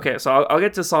 Although, okay, so I'll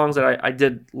get to songs that I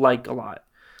did like a lot.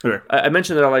 Okay. I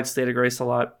mentioned that I liked State of Grace a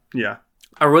lot.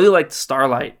 I really liked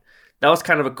Starlight. That was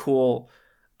kind of a cool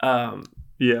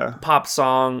pop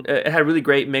song. It had really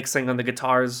great mixing on the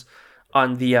guitars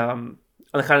on the kind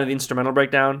of the instrumental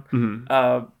breakdown.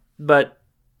 But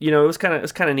it was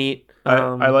kind of neat.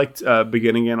 I liked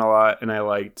Begin Again a lot, and I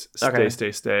liked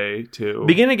Stay too.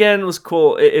 Begin Again was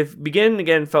cool. If Begin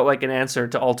Again felt like an answer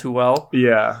to All Too Well.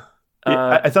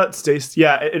 I thought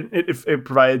it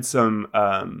provides some.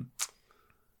 I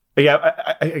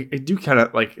do kind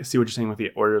of like see what you're saying with the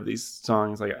order of these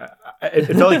songs. Like,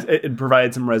 it felt like it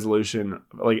provided some resolution.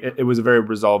 Like, it was a very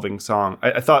resolving song.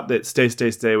 I thought that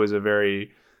Stay was a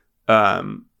very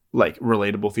like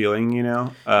relatable feeling,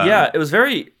 it was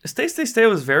very Stay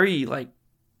was very like,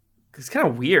 it's kind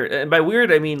of weird, and by weird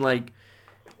I mean like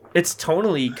it's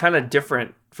tonally kind of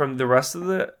different from the rest of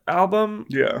the album.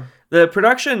 The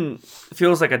production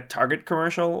feels like a Target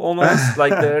commercial almost,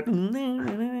 like the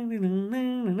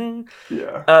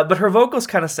but her vocals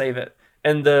kind of save it,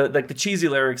 and the cheesy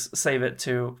lyrics save it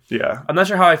too. I'm not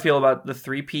sure how I feel about the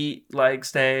three-peat, like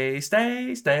stay,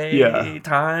 time.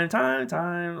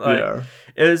 Like,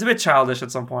 it was a bit childish at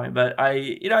some point, but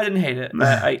I didn't hate it.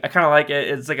 I kind of like it.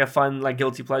 It's like a fun, like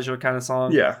guilty pleasure kind of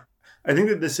song. I think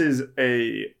that this is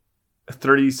a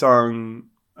 30-song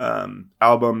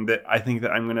album that I think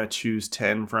that I'm gonna choose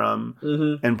 10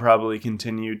 from and probably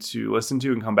continue to listen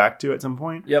to and come back to at some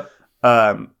point.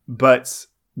 But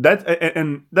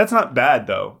that's not bad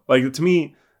though. Like, to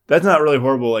me, that's not really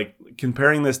horrible. Like,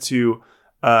 comparing this to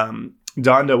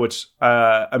Donda, which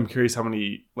I'm curious how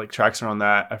many like tracks are on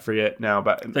that. I forget now,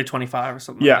 but it's like 25 or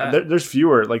something. Like that. There's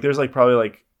fewer. Like, there's like probably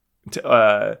like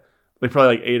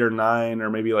probably like 8 or 9 or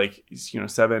maybe like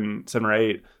 7 or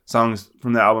 8 songs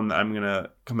from the album that I'm gonna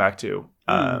come back to.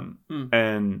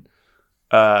 And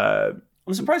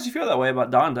I'm surprised you feel that way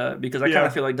about Donda, because I kind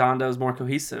of feel like Donda is more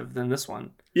cohesive than this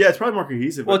one. Yeah, it's probably more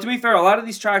cohesive. Well, to be fair, a lot of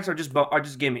these tracks are just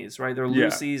gimmies, right? They're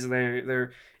loosies.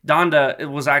 They're Donda. It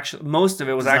was actually, most of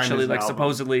it was actually like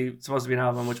supposed to be an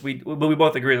album, but we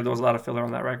both agree that there was a lot of filler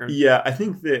on that record. Yeah, I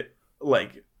think that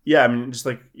like. Yeah, I mean, just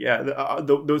like,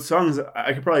 those songs,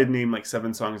 I could probably name like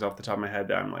 7 songs off the top of my head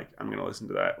that I'm like, I'm going to listen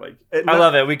to that. Like, I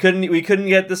love it. We couldn't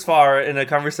get this far in a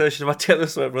conversation about Taylor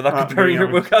Swift without comparing her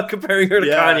to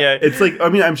Kanye. It's like, I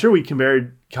mean, I'm sure we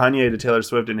compared Kanye to Taylor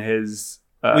Swift in his...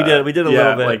 we did a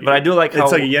little bit, like, but I do like how...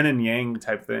 It's like a yin and yang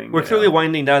type thing. We're clearly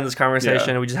winding down this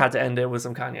conversation, and we just had to end it with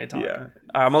some Kanye talk.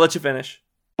 I'm going to let you finish.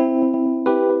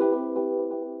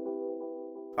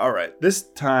 All right, this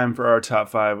time for our top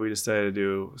 5, we decided to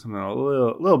do something a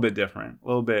little bit different, a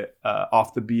little bit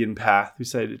off the beaten path. We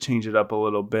decided to change it up a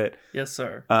little bit. Yes,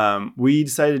 sir. We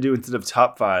decided to do, instead of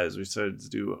top 5s, we decided to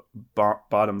do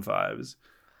bottom 5s,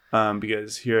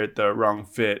 because here at the Wrong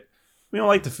Fit, we don't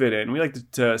like to fit in. We like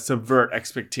to subvert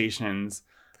expectations.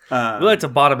 We like to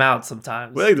bottom out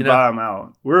sometimes. We like to bottom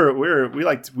out. We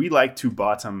like to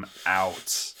bottom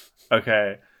out.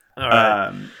 Okay. All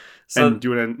right. So, and do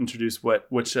you want to introduce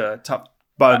which top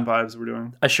bottom 5s we're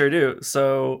doing? I sure do.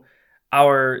 So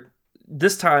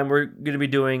this time we're going to be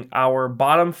doing our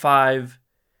bottom 5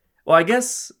 Well, I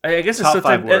guess it's Top still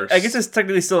five worst. I guess it's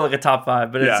technically still like a top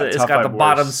 5, but it's top got the five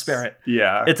bottom worst. spirit.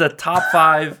 Yeah. It's a top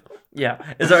 5.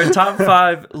 Yeah, it's our top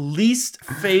 5 least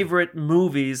favorite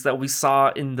movies that we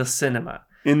saw in the cinema.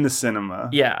 In the cinema.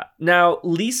 Yeah. Now,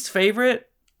 least favorite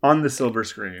on the silver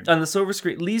screen. On the silver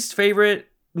screen, least favorite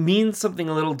means something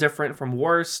a little different from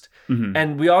worst. Mm-hmm.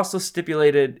 And we also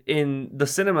stipulated in the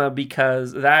cinema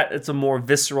because it's a more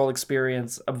visceral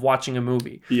experience of watching a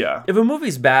movie. Yeah. If a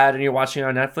movie's bad and you're watching it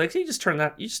on Netflix, you just turn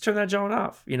that joint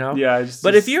off, you know? Yeah.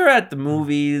 But if you're at the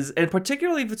movies, and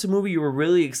particularly if it's a movie you were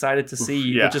really excited to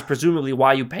see, which is presumably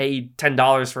why you paid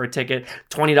 $10 for a ticket,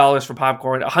 $20 for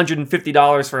popcorn,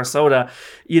 $150 for a soda,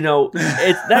 you know,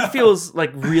 that feels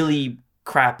like really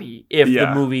crappy if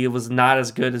the movie was not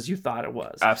as good as you thought it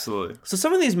was. Absolutely. So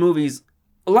some of these movies,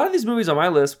 a lot of these movies on my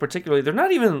list particularly, they're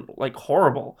not even like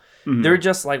horrible. Mm-hmm. They're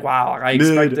just like, wow, I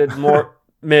expected more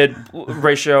mid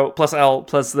ratio plus L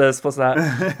plus this plus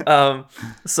that.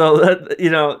 So that, you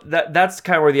know, that's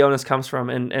kind of where the onus comes from.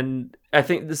 And I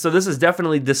think so this is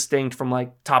definitely distinct from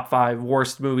like top 5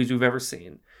 worst movies we've ever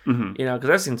seen. Mm-hmm. You know,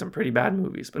 because I've seen some pretty bad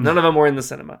movies, but none of them were in the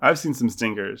cinema. I've seen some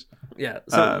stinkers. Yeah,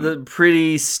 so the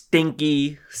pretty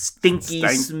stinky,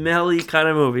 smelly kind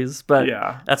of movies. But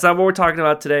that's not what we're talking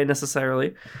about today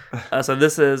necessarily. So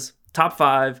this is top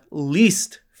 5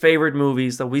 least favorite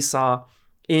movies that we saw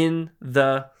in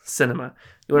the cinema.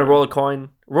 You want to roll a coin?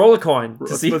 Roll a coin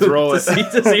to see who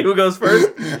goes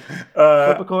first. Flip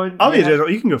a coin. I'll be general.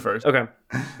 You can go first. Okay,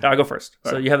 I'll go first.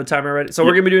 So you have the timer ready. So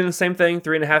we're gonna be doing the same thing,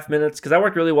 3.5 minutes, because that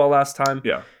worked really well last time.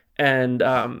 Yeah. And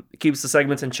it keeps the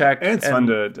segments in check. And it's fun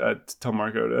to tell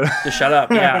Marco to shut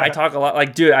up. Yeah, I talk a lot.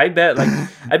 Like, dude, I bet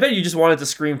you just wanted to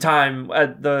scream time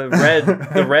at the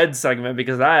red segment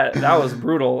because that was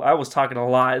brutal. I was talking a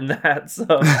lot in that. So,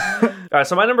 all right.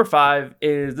 So my number 5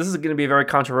 is this is going to be a very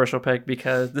controversial pick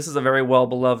because this is a very well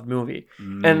beloved movie,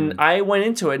 and I went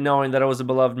into it knowing that it was a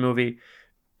beloved movie,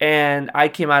 and I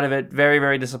came out of it very,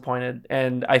 very disappointed.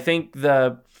 And I think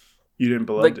you didn't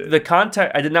beloved it. The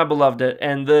context, I did not beloved it,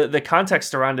 and the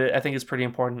context around it, I think, is pretty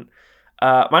important.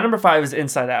 My number 5 is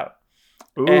Inside Out.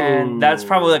 Ooh. And that's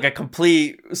probably like a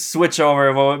complete switch over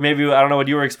of what maybe, I don't know what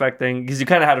you were expecting, because you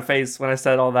kind of had a face when I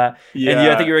said all that. Yeah. And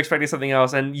I think you were expecting something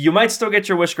else, and you might still get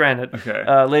your wish granted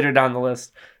later down the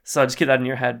list. So just keep that in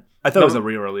your head. I thought it was a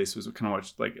re-release, was kind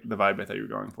of like the vibe I thought you were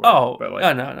going for. Oh, but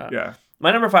like, no. Yeah.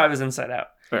 My number 5 is Inside Out.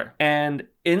 Fair. And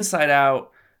Inside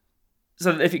Out,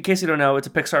 so in case you don't know, it's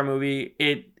a Pixar movie.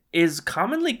 It is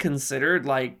commonly considered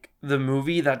like the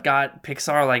movie that got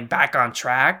Pixar like back on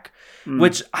track,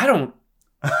 which I don't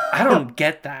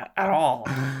get that at all.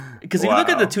 Because if you look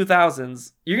at the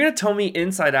 2000s, you're going to tell me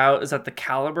Inside Out is at the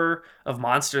caliber of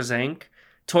Monsters, Inc.,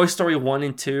 Toy Story 1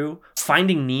 and 2,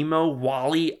 Finding Nemo,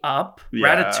 Wall-E, Up,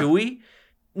 Ratatouille?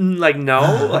 Like,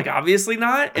 no, like obviously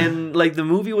not. And like the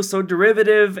movie was so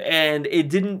derivative and it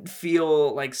didn't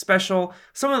feel like special.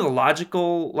 Some of the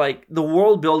logical, like the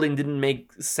world building didn't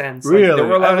make sense. Really? Like, there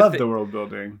were a lot I love the world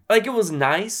building. Like it was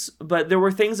nice, but there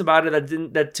were things about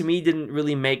it that to me didn't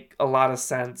really make a lot of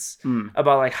sense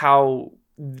about like how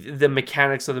the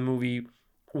mechanics of the movie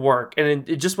work. And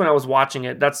it just when I was watching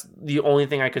it, that's the only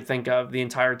thing I could think of the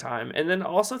entire time. And then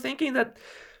also thinking that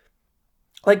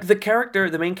like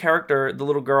the main character, the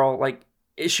little girl, like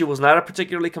she was not a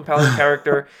particularly compelling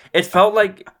character. It felt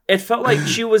like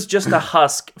she was just a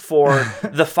husk for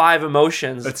the 5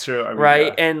 emotions. That's true. I mean, right?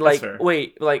 Yeah, and like,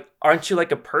 wait, like, aren't you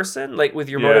like a person? Like with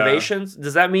your motivations?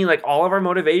 Does that mean like all of our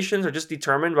motivations are just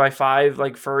determined by 5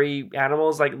 like furry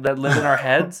animals like that live in our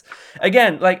heads?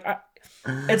 Again, like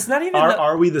it's not even.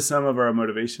 Are we the sum of our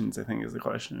motivations? I think is the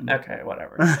question. Okay,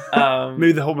 whatever.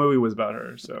 Maybe the whole movie was about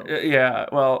her. So yeah,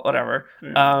 well, whatever.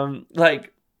 Yeah.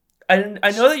 Like, I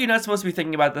know that you're not supposed to be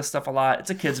thinking about this stuff a lot. It's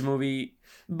a kids movie,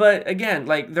 but again,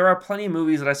 like there are plenty of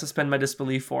movies that I suspend my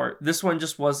disbelief for. This one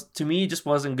just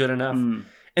wasn't good enough. And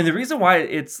the reason why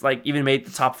it's like even made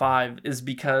the top 5 is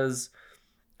because,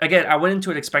 again, I went into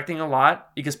it expecting a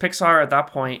lot because Pixar at that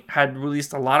point had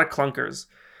released a lot of clunkers.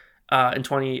 In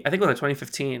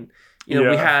 2015, you know,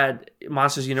 we had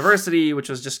Monsters University, which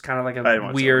was just kind of like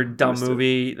a weird, dumb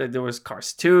movie. Like, there was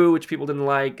Cars 2, which people didn't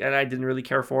like, and I didn't really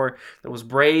care for. There was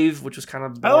Brave, which was kind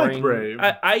of boring.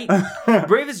 I like Brave.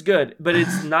 Brave is good, but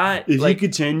it's not. If you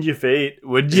could change your fate,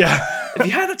 would you? If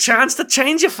you had a chance to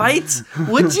change your fate,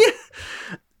 would you?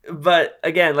 But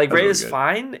again, like Ray really is good.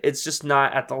 fine. It's just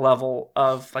not at the level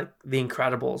of like The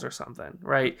Incredibles or something,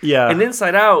 right? Yeah. And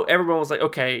Inside Out, everyone was like,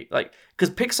 okay, like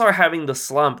because Pixar having the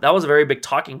slump, that was a very big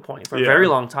talking point for a very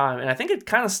long time, and I think it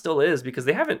kind of still is because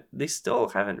they still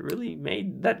haven't really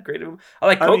made that great of. I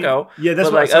like Coco, that's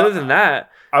but like other than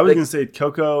that, I was like, gonna say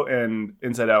Coco and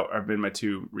Inside Out have been my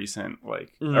two recent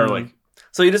or like.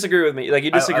 So you disagree with me? Like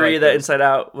you disagree that Inside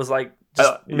Out was like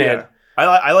just mid? Yeah.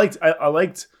 I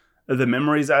liked the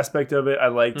memories aspect of it. I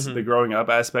liked the growing up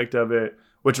aspect of it,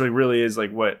 which like really is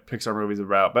like what Pixar movies are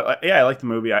about. But yeah, I liked the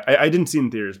movie. I didn't see it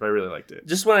in theaters, but I really liked it.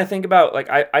 Just when I think about like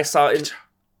I saw it.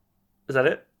 Is that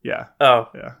it? Yeah. Oh,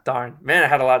 yeah. Darn, man! I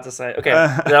had a lot to say. Okay,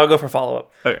 then I'll go for follow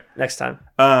up. Okay, next time.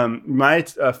 My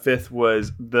fifth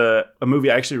was a movie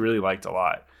I actually really liked a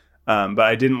lot. But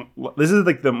I didn't. This is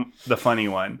like the funny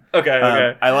one.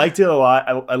 Okay. I liked it a lot.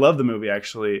 I love the movie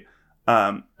actually.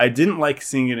 I didn't like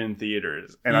seeing it in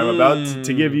theaters, and I'm about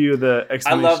to give you the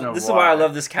explanation. This is why I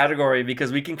love this category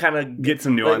because we can kind of get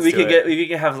some nuance. We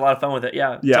can have a lot of fun with it.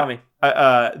 Yeah. Tell me.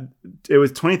 It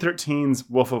was 2013's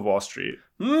Wolf of Wall Street.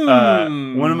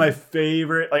 One of my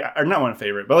favorite, or not one of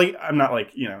favorite, but like I'm not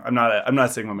like I'm not a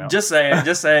Sigma male. Just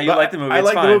say you like the movie. I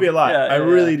like the movie a lot. Yeah, I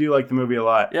really do like the movie a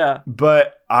lot. Yeah.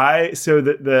 But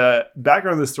the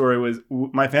background of the story was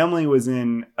my family was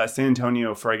in San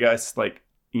Antonio for I guess like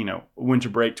winter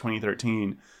break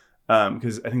 2013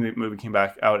 because I think the movie came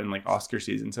back out in like Oscar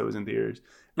season, so it was in theaters.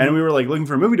 And we were like looking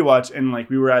for a movie to watch, and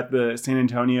like we were at the San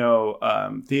Antonio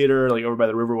theater, like over by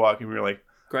the Riverwalk, and we were like,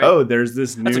 great. Oh, there's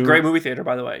this new... That's a great movie theater,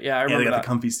 by the way. Yeah, I remember they got that. the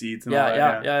comfy seats and all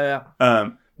that. Yeah.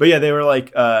 But yeah, they were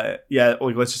like, like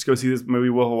let's just go see this movie,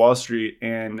 Wolf of Wall Street,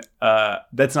 and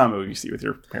that's not a movie you see with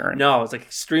your parent. No, it's like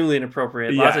extremely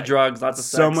inappropriate. Lots of drugs, lots of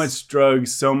sex. So much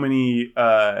drugs, so many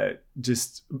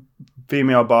just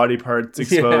female body parts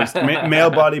exposed, male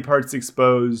body parts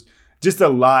exposed. Just a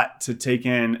lot to take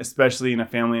in, especially in a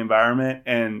family environment.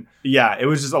 And yeah, it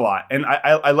was just a lot. And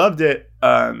I loved it.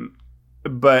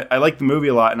 But I liked the movie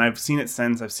a lot, and I've seen it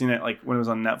since. I've seen it like when it was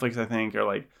on Netflix, I think, or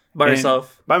like by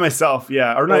yourself. By myself,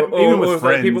 yeah, or not even with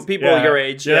friends. Like people your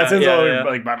age. Yeah, that sounds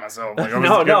like by myself. Like,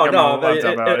 no,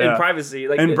 in privacy,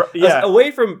 like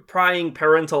away from prying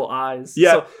parental eyes.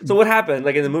 Yeah. So what happened,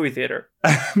 like in the movie theater?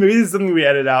 Maybe this is something we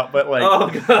edit out, but like, oh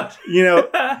god, you know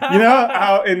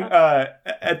how in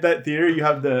at that theater you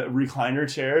have the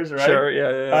recliner chairs, right? Sure,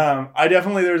 yeah. I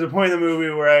definitely there was a point in the movie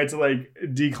where I had to like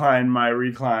decline my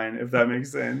recline, if that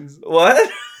makes sense. What?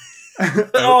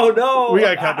 Oh no! We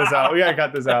gotta cut this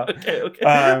out. Okay.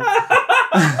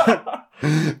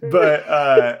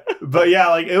 But yeah,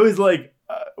 like it was like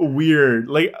weird.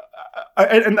 Like,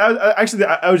 I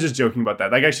was just joking about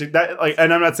that. Like, actually, that like,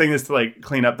 and I'm not saying this to like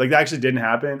clean up. Like, that actually didn't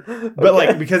happen. But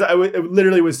like, because it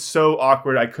literally was so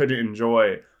awkward, I couldn't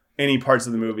enjoy any parts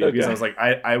of the movie because I was like,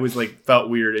 I was like felt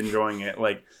weird enjoying it.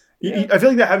 Like. Yeah. I feel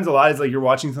like that happens a lot. Is like you're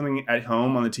watching something at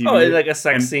home on the TV. Oh, and like a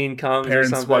sex scene comes.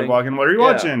 Parents or something. Walking. What are you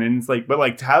watching? And it's like, but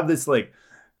like to have this like,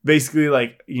 basically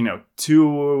like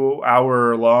 2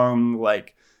 hour long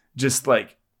like just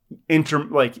like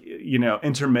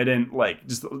intermittent like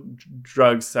just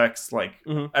drugs, sex like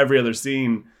every other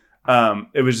scene.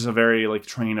 It was just a very like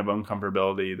train of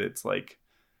uncomfortability. That's like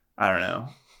I don't know.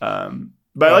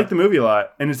 But I like the movie a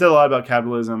lot, and it said a lot about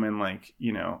capitalism and like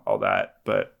all that.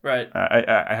 But right,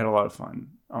 I had a lot of fun.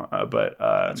 But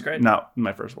that's great. Not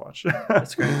my first watch.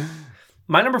 That's great.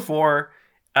 My number 4.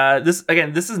 This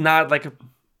is not like a.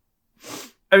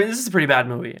 I mean, this is a pretty bad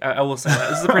movie. I will say that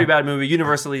this is a pretty bad movie,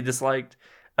 universally disliked.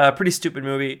 Pretty stupid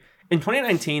movie. In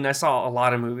 2019, I saw a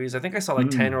lot of movies. I think I saw like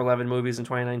 10 or 11 movies in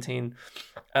 2019.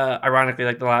 Ironically,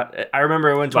 like I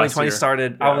remember when 2020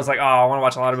 started, I was like, oh, I want to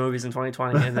watch a lot of movies in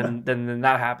 2020, and then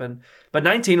that happened. But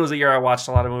 19 was the year I watched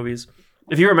a lot of movies.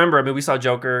 If you remember, I mean, we saw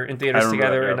Joker in theaters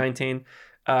together in 19.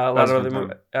 A lot of other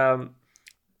movies.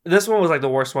 This one was like the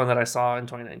worst one that I saw in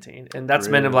 2019, and that's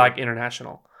Men in Black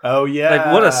International. Oh yeah,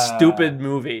 like what a stupid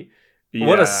movie. Yeah.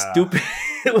 What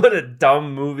a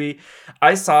dumb movie.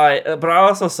 I saw it, but I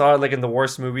also saw it like in the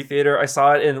worst movie theater. I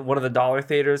saw it in one of the dollar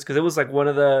theaters because it was like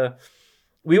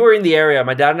we were in the area.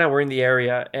 My dad and I were in the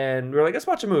area, and we were like, let's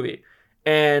watch a movie.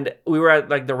 And we were at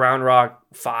like the Round Rock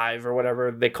 5 or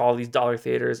whatever they call these dollar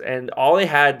theaters, and all they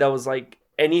had that was like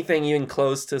anything even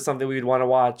close to something we would want to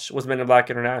watch was Men in Black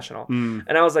International.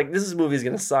 And I was like, this movie's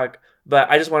gonna suck.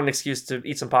 But I just want an excuse to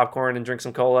eat some popcorn and drink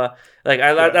some cola. Like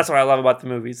that's what I love about the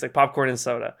movies, like popcorn and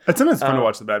soda. It's sometimes fun to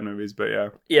watch the bad movies, but yeah,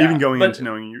 even going into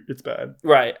knowing it's bad.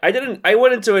 Right. I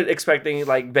went into it expecting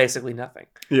like basically nothing.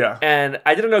 Yeah. And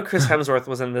I didn't know Chris Hemsworth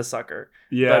was in this sucker.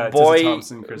 Yeah. But boy,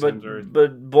 Thompson, Chris Hemsworth.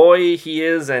 But boy, he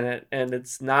is in it, and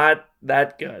it's not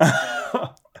that good.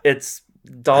 It's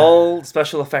dull.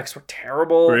 Special effects were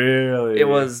terrible. Really? It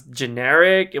was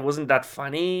generic. It wasn't that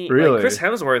funny. Really? Like Chris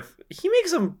Hemsworth, he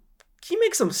makes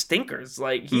some stinkers.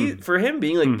 Like for him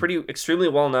being like pretty extremely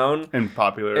well known and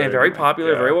popular and very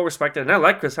popular, very well respected. And I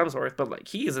like Chris Hemsworth, but like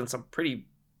he is in some pretty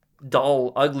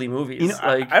dull, ugly movies. You know,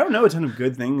 like I don't know a ton of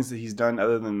good things that he's done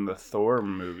other than the Thor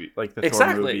movie, like the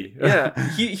Thor movie. Yeah,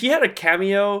 he had a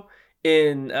cameo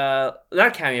in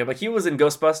not cameo, but he was in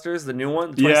Ghostbusters, the new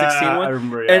one, the 2016 one. I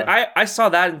remember. Yeah. And I saw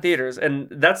that in theaters, and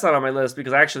that's not on my list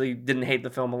because I actually didn't hate the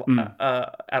film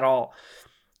at all.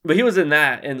 But he was in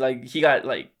that, and like he got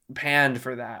like panned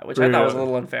for that, which I thought was a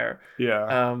little unfair. Yeah.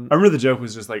 I remember the joke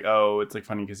was just like, oh, it's like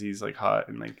funny because he's like hot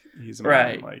and like he's a man.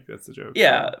 Right. Like that's the joke.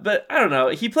 Yeah, but I don't know.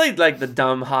 He played like the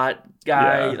dumb hot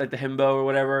guy, like the himbo or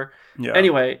whatever. Yeah.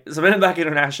 Anyway, so Men in Black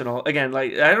International again.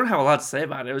 Like I don't have a lot to say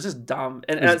about it. It was just dumb,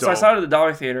 and so I saw it at the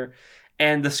Dollar Theater,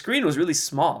 and the screen was really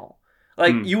small.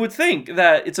 Like you would think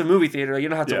that it's a movie theater, you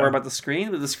don't have to worry about the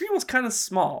screen, but the screen was kind of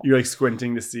small. You're like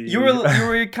squinting to see. You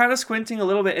were kind of squinting a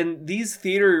little bit, and these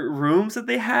theater rooms that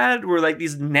they had were like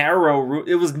these narrow rooms.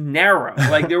 It was narrow,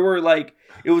 like there were like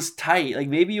it was tight. Like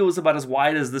maybe it was about as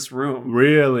wide as this room.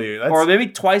 Really, or maybe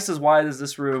twice as wide as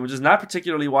this room, which is not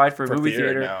particularly wide for a movie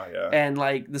theater. Now, yeah. And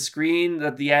like the screen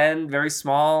at the end, very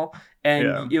small.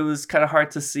 And it was kind of hard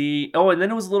to see. Oh, and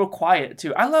then it was a little quiet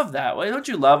too. I love that. Why don't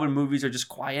you love when movies are just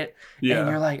quiet? Yeah. And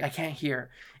you're like, I can't hear.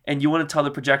 And you want to tell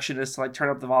the projectionist to like turn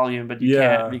up the volume, but you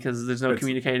can't because there's no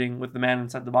communicating with the man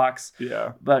inside the box.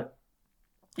 Yeah. But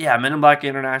yeah, Men in Black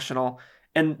International.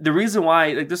 And the reason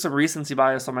why, like, there's some recency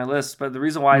bias on my list, but the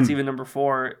reason why it's even number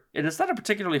 4, and it's not a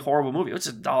particularly horrible movie. It's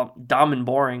just dumb and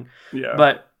boring. Yeah.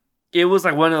 But it was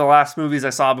like one of the last movies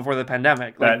I saw before the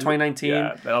pandemic, like 2019.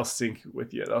 Yeah, that'll stay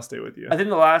with you. I think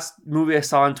the last movie I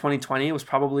saw in 2020 was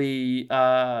probably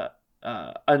something.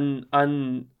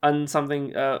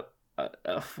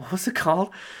 What's it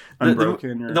called?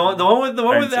 Unbroken. The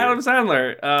one with Adam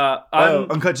Sandler.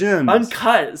 Uncut Gems.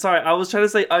 Uncut. Sorry, I was trying to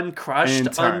say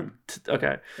Uncrushed.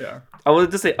 Okay. Yeah. I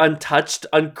wanted to say Untouched,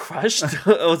 Uncrushed.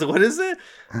 I was like, what is it?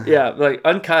 Yeah, like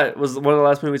Uncut was one of the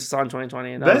last movies I saw in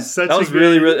 2020, and that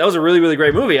was a really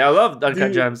great movie. I loved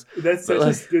Uncut Gems. That's such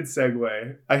a good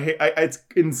segue. It's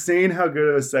insane how good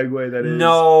of a segue that is.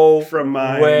 No, from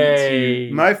mine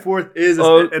way. My 4th is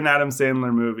an Adam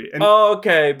Sandler movie. And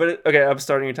okay, I'm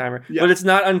starting a timer. Yeah. But it's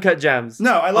not Uncut Gems.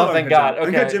 No, I love. Thank God. Okay.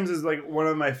 Uncut Gems is like one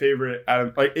of my favorite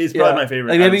Adam. Like it's probably my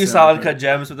favorite. Like maybe you saw Uncut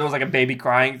Gems, but there was like a baby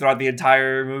crying throughout the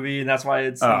entire movie, and that's why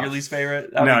it's your least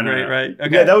favorite. That would be great, right?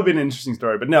 Okay. Yeah, that would be an interesting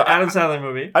story. But no, Adam Sandler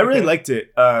movie. I really liked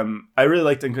it. I really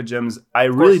liked Uncut Gems. I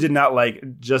really did not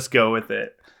like Just Go With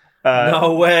It.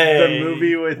 No way. The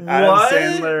movie with Adam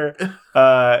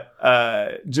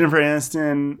Sandler, Jennifer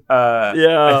Aniston.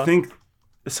 I think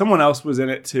someone else was in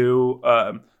it too.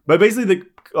 But basically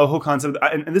the whole concept,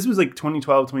 and this was like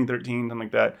 2012, 2013, something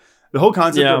like that. The whole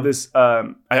concept of this,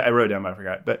 I wrote it down, but I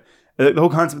forgot. But the whole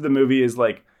concept of the movie is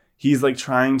like, he's like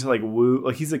trying to like woo,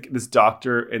 like he's like this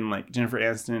doctor, and like Jennifer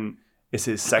Aniston is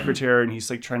his secretary, and he's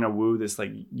like trying to woo this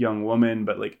like young woman,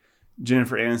 but like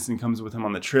Jennifer Aniston comes with him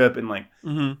on the trip, and like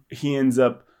he ends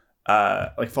up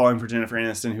like falling for Jennifer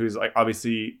Aniston, who's like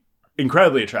obviously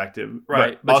incredibly attractive,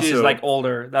 right? But she's like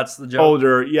older. That's the joke.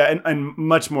 Older, yeah, and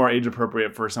much more age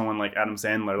appropriate for someone like Adam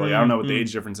Sandler. Like I don't know what the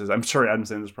age difference is. I'm sure Adam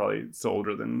Sandler's probably still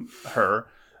older than her.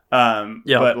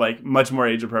 But like much more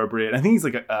age appropriate. I think he's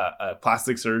like a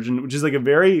plastic surgeon, which is like a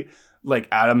very like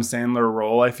Adam Sandler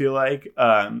role, I feel like.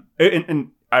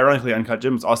 And ironically, Uncut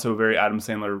Gems also a very Adam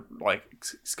Sandler like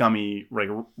scummy like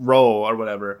role or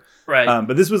whatever. Right.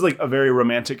 But this was like a very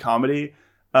romantic comedy.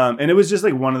 And it was just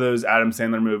like one of those Adam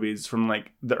Sandler movies from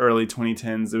like the early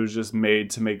 2010s. It was just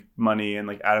made to make money, and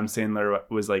like Adam Sandler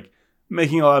was like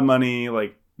making a lot of money,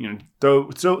 like, you know, throw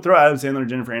Adam Sandler and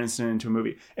Jennifer Aniston into a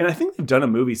movie. And I think they've done a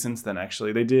movie since then,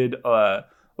 actually. They did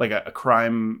like a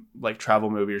crime like travel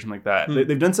movie or something like that.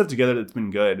 They've done stuff together that's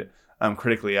been good.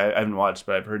 Critically, I haven't watched,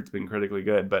 but I've heard it's been critically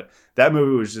good. But that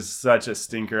movie was just such a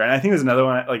stinker. And I think there's another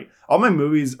one, like all my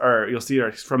movies you'll see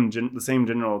are from the same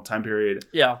general time period.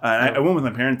 Yeah. And I went with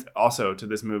my parents also to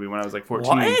this movie when I was like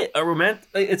 14. What? A romantic?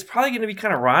 It's probably going to be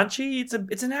kind of raunchy. It's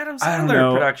an Adam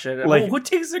Sandler production. Like, who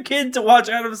takes their kid to watch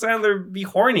Adam Sandler be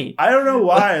horny? I don't know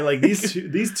why. Like these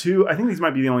two, I think these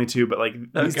might be the only two, but like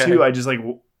these two, I just like.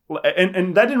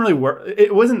 And that didn't really work.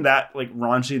 It wasn't that like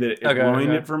raunchy that it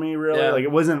ruined it for me, really. Yeah. Like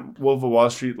it wasn't Wolf of Wall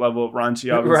Street level raunchy,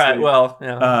 obviously. Right. Well,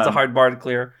 yeah, it's a hard bar to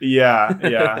clear.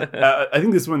 Yeah. I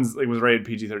think this one's like was rated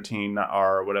PG-13, not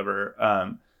R or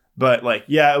whatever. But like,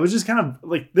 yeah, it was just kind of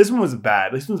like this one was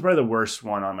bad. This one's probably the worst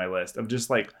one on my list of just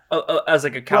like as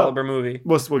like a caliber movie.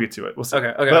 We'll get to it. We'll see.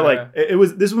 Okay. But like, it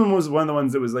was this one was one of the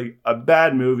ones that was like a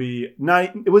bad movie.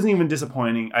 It wasn't even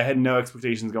disappointing. I had no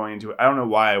expectations going into it. I don't know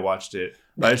why I watched it,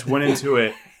 but I just went into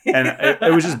it and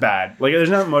it was just bad. Like, there's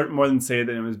not more than say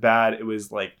that it was bad. It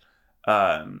was like,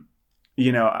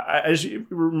 you know, I just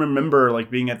remember like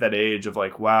being at that age of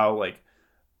like, wow, like.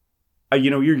 You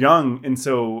know, you're young, and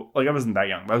so like I wasn't that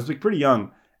young, but I was like pretty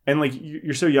young, and like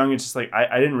you're so young. It's just like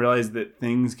I didn't realize that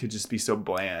things could just be so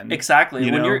bland. Exactly.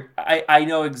 I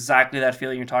know exactly that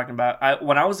feeling you're talking about.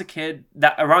 When I was a kid,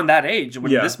 that around that age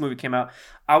when this movie came out,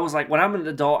 I was like, when I'm an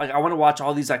adult, like I want to watch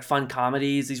all these like fun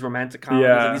comedies, these romantic comedies,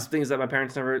 like, these things that my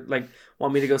parents never like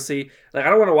want me to go see. Like I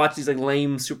don't want to watch these like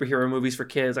lame superhero movies for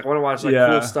kids. Like I want to watch like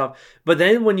cool stuff. But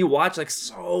then when you watch, like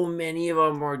so many of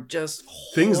them are just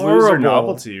things horrible. lose their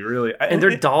novelty, really, and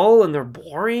they're dull and they're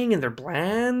boring and they're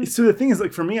bland. So the thing is,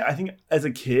 like for me, I think as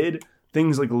a kid,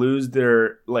 things like lose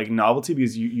their like novelty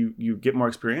because you get more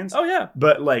experience. Oh yeah.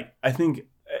 But like I think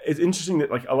it's interesting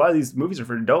that like a lot of these movies are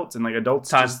for adults and like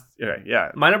adults just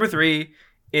yeah. My number 3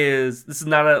 is this is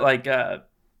not a like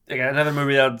another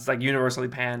movie that's like universally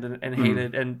panned and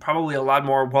hated and probably a lot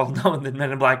more well known than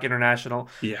Men in Black International.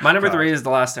 Yeah, my number 3 is The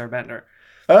Last Airbender.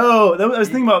 Oh, I was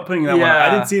thinking about putting that one. I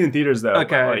didn't see it in theaters though.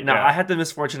 Okay, I had the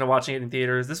misfortune of watching it in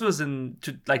theaters. This was in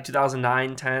like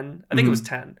 2009, 10. I think it was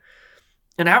 10.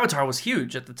 And Avatar was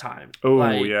huge at the time. Oh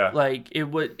like it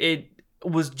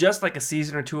was just like a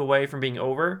season or two away from being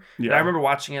over. Yeah. And I remember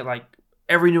watching it like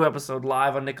every new episode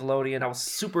live on Nickelodeon. I was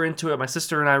super into it. My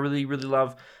sister and I really, really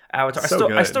love Avatar.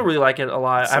 I still really like it a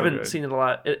lot. I haven't seen it a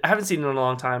lot. I haven't seen it in a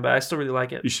long time, but I still really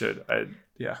like it. You should.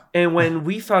 And when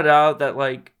we found out that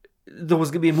like there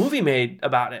was gonna be a movie made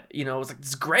about it, you know, it was like,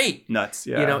 it's great. Nuts.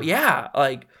 Yeah. You know,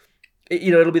 like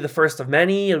it'll be the first of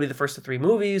many. It'll be the first of 3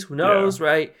 movies. Who knows,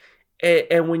 right?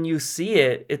 And when you see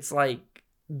it, it's like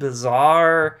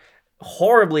bizarre,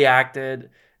 horribly acted.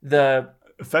 The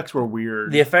effects were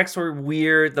weird.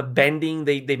 The bending,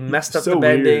 they messed up the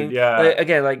bending. Weird, yeah. Like,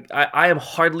 again, like I am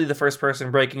hardly the first person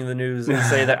breaking the news and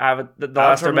say that the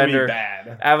Last Airbender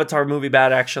Avatar movie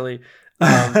bad actually.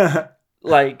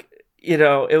 Like, you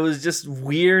know, it was just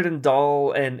weird and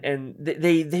dull, and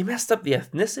they messed up the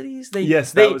ethnicies.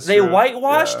 They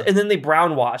whitewashed and then they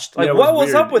brown washed. Like, what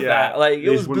was up with that? Like, it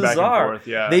was bizarre.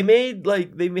 They made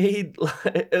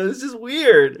it was just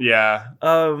weird. Yeah.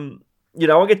 You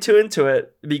know, I won't get too into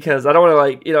it because I don't want to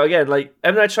like, you know, again, like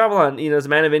M. Night Shyamalan, you know, is a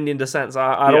man of Indian descent, so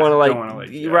I don't want to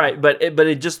like, right, but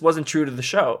it just wasn't true to the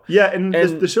show. Yeah, and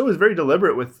the show was very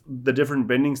deliberate with the different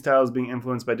bending styles being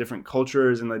influenced by different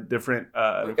cultures and like different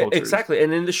cultures. Exactly,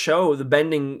 and in the show, the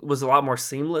bending was a lot more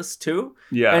seamless too.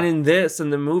 Yeah, and in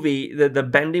the movie, the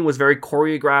bending was very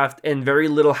choreographed and very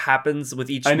little happens with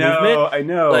each movement. I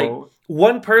know. Like,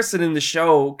 one person in the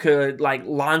show could like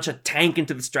launch a tank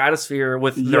into the stratosphere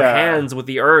with their hands with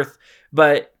the earth,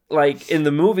 but like in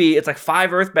the movie, it's like 5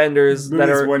 earthbenders that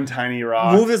are one tiny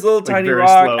rock, move this little tiny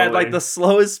rock slowly at like the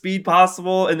slowest speed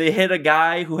possible, and they hit a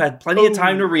guy who had plenty of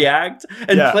time to react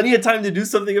and plenty of time to do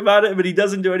something about it, but he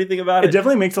doesn't do anything about it. It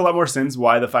definitely makes a lot more sense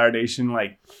why the Fire Nation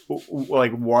like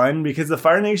won, because the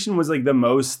Fire Nation was like the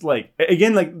most like,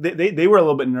 again, like they were a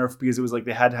little bit nerfed because it was like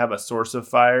they had to have a source of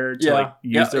fire to like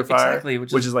use their fire, exactly,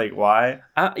 which is like why.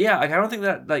 Like, I don't think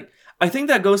that like, I think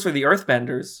that goes for the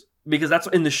earthbenders. Because that's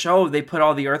in the show, they put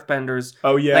all the earthbenders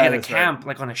like in a camp,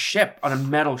 like on a ship, on a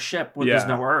metal ship where there's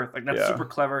no earth. Like, that's super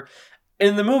clever.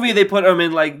 In the movie, they put them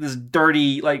in like this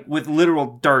dirty, like with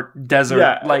literal dirt desert.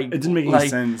 Yeah, like, it didn't make any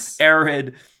sense.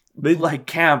 Arid, like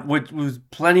camp, which was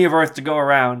plenty of earth to go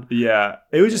around. Yeah,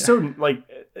 it was just so like,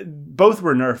 both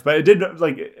were nerfed, but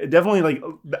it definitely like,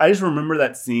 I just remember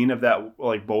that scene of that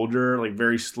like boulder like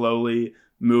very slowly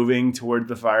moving toward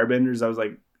the firebenders. I was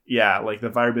like, yeah, like the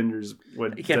firebenders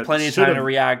would. He had plenty of time to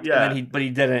react, and then but he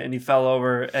didn't, and he fell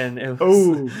over, and it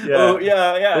was.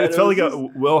 Yeah. It felt like a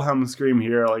Wilhelm scream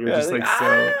here, like it was just like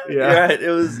so. Yeah, right. It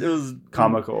was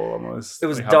comical almost. It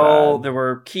was like dull. There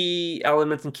were key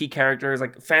elements and key characters,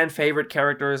 like fan favorite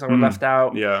characters that were left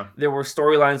out. Yeah, there were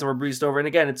storylines that were breezed over, and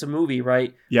again, it's a movie,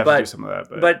 right? You have to do some of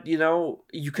that, but you know,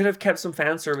 you could have kept some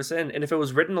fan service in, and if it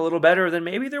was written a little better, then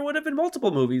maybe there would have been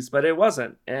multiple movies, but it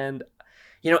wasn't, and.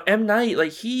 You know, M. Night,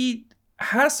 like, he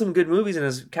has some good movies in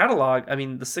his catalog. I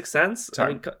mean, The Sixth Sense.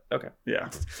 Okay.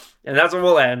 Yeah. And that's where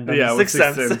we'll end. Yeah, Sixth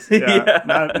Sense. Yeah.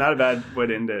 Not a bad way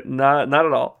to end it. Not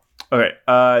at all. Okay.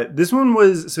 This one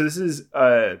was, so this is,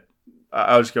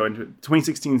 I'll just go into it.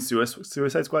 2016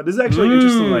 Suicide Squad. This is actually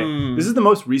interesting. Like, this is the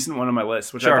most recent one on my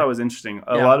list, which I thought was interesting.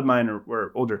 A lot of mine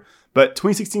were older. But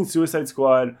 2016 Suicide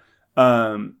Squad,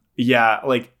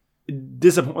 like,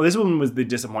 This one was the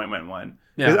disappointment one.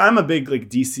 Because I'm a big like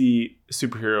DC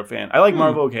superhero fan. I like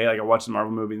Marvel, okay. Like I watch the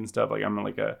Marvel movies and stuff. Like I'm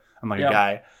a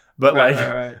guy. But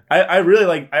right. I really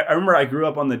like. I remember I grew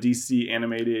up on the DC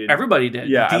animated. Everybody did.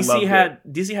 Yeah,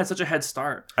 DC had such a head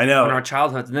start. I know in our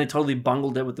childhoods, and they totally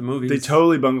bungled it with the movies. They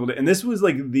totally bungled it, and this was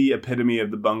like the epitome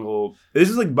of the bungle. This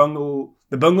was like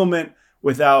the bunglement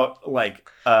without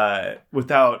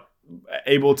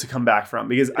able to come back from,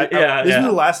 because this was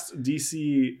the last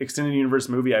DC extended universe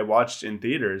movie I watched in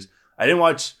theaters. I didn't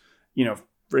watch,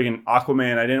 friggin'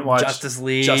 Aquaman. I didn't watch Justice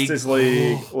League.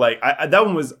 Like that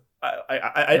one was.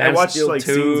 I watched Steel like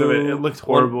 2, scenes of it. It looked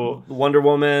horrible. Wonder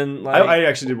Woman. Like, I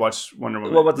actually did watch Wonder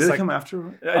Woman. What about did it come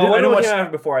after? Wonder Woman came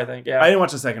after before, I think. Yeah, I didn't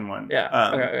watch the second one.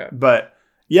 Yeah. Okay. But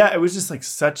yeah, it was just like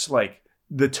such like.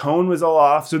 The tone was all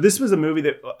off. So this was a movie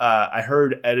that I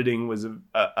heard editing was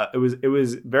it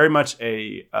was very much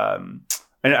a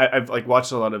and I've like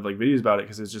watched a lot of like videos about it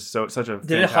because it's just such a.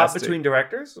 Did it hop between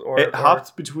directors or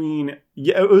hopped between?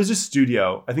 Yeah, it was just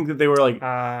studio. I think that they were like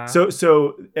reshoots.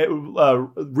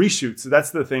 So that's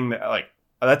the thing that like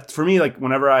that's for me. Like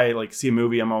whenever I like see a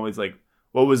movie, I'm always like,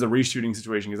 what was the reshooting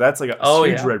situation? Because that's like a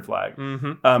huge red flag.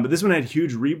 Mm-hmm. But this one had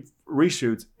huge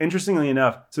reshoots. Interestingly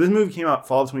enough, so this movie came out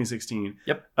fall of 2016.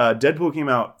 Yep. Deadpool came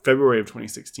out February of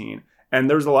 2016. And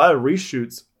there was a lot of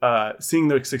reshoots, seeing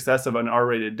the success of an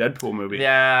R-rated Deadpool movie.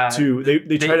 Yeah.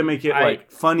 They try to make it like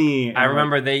funny. I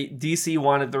remember DC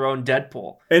wanted their own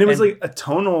Deadpool. And it was like a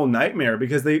tonal nightmare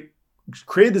because they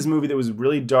created this movie that was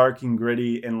really dark and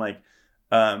gritty and like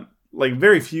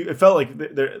very few. It felt like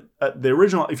the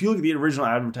original. If you look at the original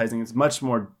advertising, it's much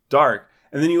more dark.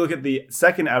 And then you look at the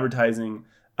second advertising,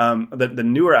 the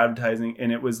newer advertising,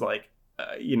 and it was like.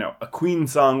 A Queen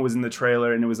song was in the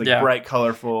trailer, and it was like bright,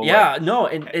 colorful. Yeah, no,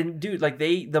 and dude, like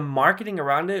the marketing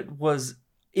around it was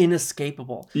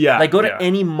inescapable. Yeah, like go to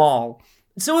any mall.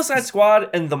 Suicide Squad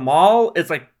and the mall, it's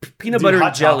like peanut butter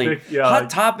and jelly. Hot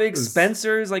Topic,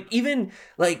 Spencer's, like even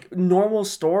like normal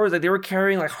stores, like they were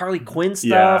carrying like Harley Quinn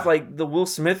stuff, like the Will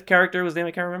Smith character, his name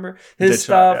I can't remember, his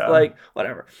stuff, like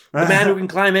whatever. The man who can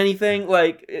climb anything,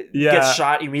 like gets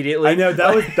shot immediately. I know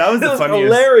that was the funniest.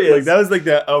 Hilarious. Like that was like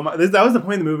that was the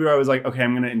point of the movie where I was like, okay,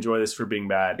 I'm gonna enjoy this for being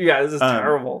bad. Yeah, this is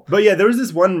terrible. But yeah, there was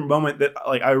this one moment that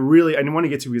like I didn't want to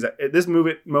get to because this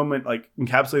moment like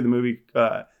encapsulated the movie.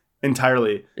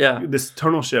 Entirely. Yeah. This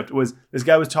tonal shift was this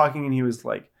guy was talking and he was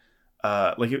like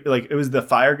it was the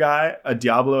fire guy,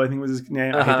 Diablo, I think was his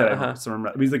name. I hate that I still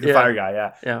remember. He's like the fire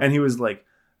guy, yeah. And he was like,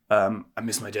 I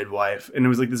miss my dead wife. And it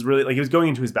was like this really like he was going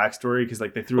into his backstory because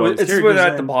like they threw all these characters. It's where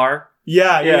they're at the bar.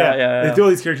 Yeah. They threw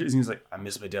all these characters and he's like, I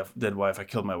miss my dead wife. I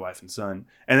killed my wife and son.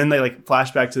 And then they like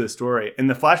flash back to the story. And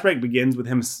the flashback begins with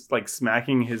him like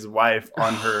smacking his wife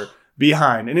on her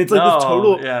behind, and it's like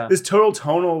this total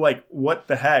tonal like what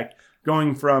the heck,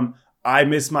 going from I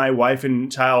miss my wife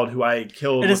and child who I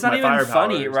killed, and it's not even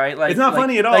funny, right? Like it's not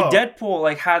funny at all. Like Deadpool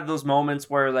like had those moments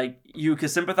where like you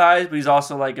could sympathize, but he's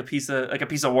also like a piece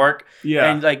of work.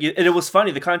 Yeah, and like it was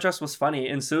funny. The contrast was funny.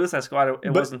 In Suicide Squad,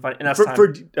 it wasn't funny. And that's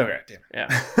okay, damn. Yeah.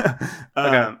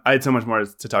 Okay. I had so much more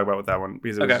to talk about with that one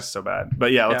because it was just so bad.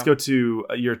 But yeah, let's go to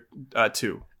your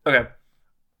 2. Okay.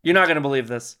 You're not going to believe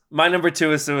this. My number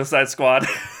 2 is Suicide Squad.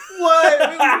 What?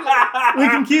 We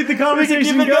can keep the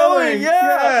conversation going.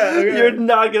 Yeah. Okay. You're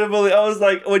not going to believe. I was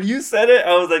like, when you said it,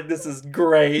 I was like, this is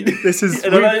great. This is, we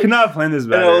could not plan this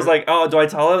better. And I was like, oh, do I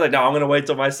tell her? Like, no, I'm going to wait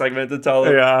till my segment to tell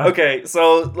her. Yeah. Okay,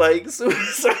 so like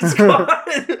Suicide Squad.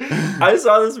 I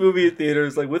saw this movie in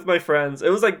theaters, like with my friends. It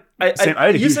was like, I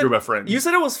had a huge group of friends. You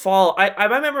said it was fall.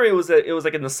 My memory it was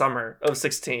like in the summer of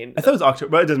 16. I thought it was October,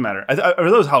 but it doesn't matter. I thought it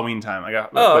was Halloween time.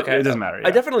 Okay. It doesn't matter. Yeah.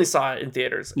 I definitely saw it in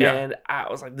theaters, and I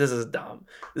was like, "This is dumb.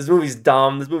 This movie's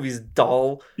dumb. This movie's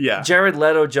dull." Yeah. Jared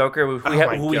Leto Joker,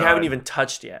 who we haven't even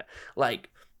touched yet. Like,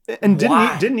 and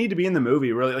didn't need to be in the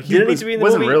movie really. Like,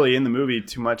 wasn't really in the movie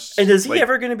too much. And is he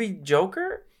ever going to be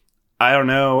Joker? I don't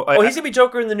know. He's gonna be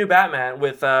Joker in the new Batman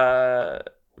with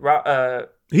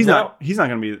He's not going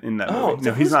to be in that movie.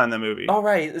 No, he's not in that movie. Oh,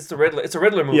 right. It's the Riddler. It's a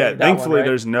Riddler movie. Yeah, thankfully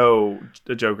there's no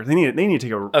Joker. They need to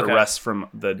take a rest from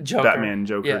the Batman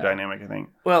Joker dynamic, I think.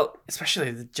 Well,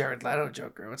 especially the Jared Leto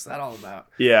Joker. What's that all about?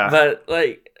 Yeah. But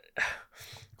like,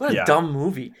 what a dumb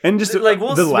movie. And just like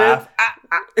Will the Smith, laugh.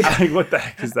 Like, what the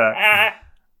heck is that?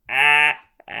 That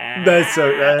is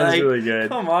really good.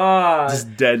 Come on.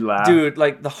 Just dead laugh. Dude,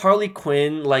 like the Harley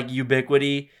Quinn like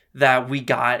ubiquity that we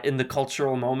got in the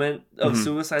cultural moment of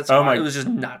Suicide Squad, it was just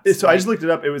nuts. So I just looked it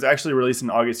up. It was actually released in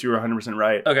August. You were 100%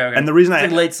 right. Okay. And the reason it's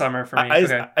like late summer for me.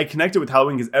 I connected with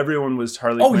Halloween because everyone was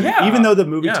Harley Quinn. Yeah. Even though the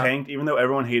movie tanked, even though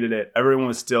everyone hated it, everyone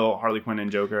was still Harley Quinn and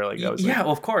Joker. Like that was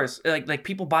well, of course. Like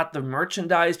people bought the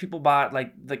merchandise. People bought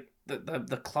like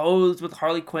the clothes with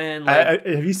Harley Quinn. Like,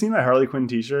 have you seen my Harley Quinn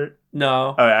T-shirt?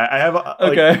 No. Oh, I have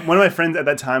one of my friends at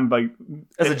that time, like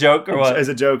as a joke or what? As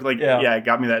a joke, like it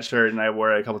got me that shirt and I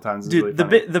wore it a couple times. Dude,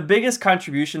 really the biggest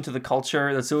contribution to the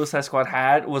culture that Suicide Squad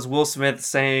had was Will Smith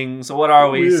saying, "So what are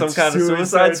we? Some kind of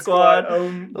Suicide Squad?"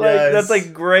 That's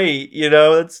like great, you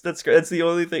know. That's great. That's the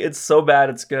only thing. It's so bad,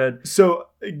 it's good. So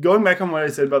going back on what I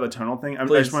said about the tonal thing, I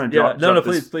just want to drop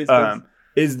this, please.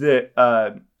 Is that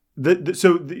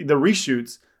the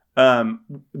reshoots.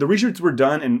 The reshoots were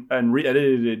done and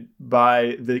re-edited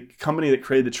by the company that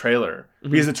created the trailer,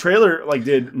 because the trailer like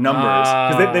did numbers,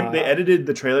 because they edited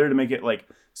the trailer to make it like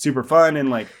super fun and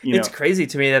like, you know. It's crazy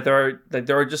to me that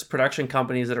there are just production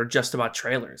companies that are just about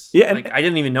trailers. Yeah, like I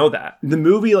didn't even know that. The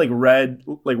movie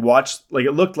watched like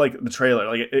it looked like the trailer.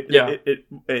 Like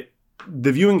it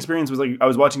the viewing experience was like I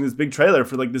was watching this big trailer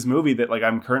for like this movie that like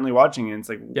I'm currently watching, and it's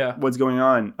like what's going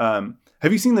on?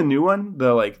 Have you seen the new one?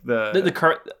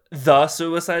 The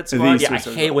Suicide Squad? I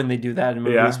hate when they do that in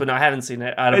movies, but no, I haven't seen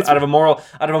it. Out of a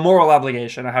moral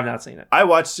obligation, I have not seen it. I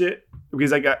watched it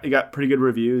because it got pretty good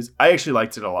reviews. I actually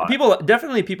liked it a lot. People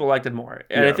liked it more.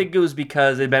 And I think it was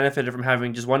because they benefited from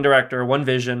having just one director, one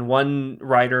vision, one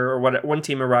writer, or one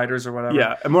team of writers or whatever.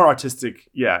 Yeah, and more artistic.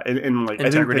 Yeah, and like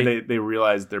integrity. I think they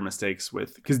realized their mistakes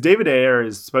because David Ayer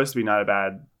is supposed to be not a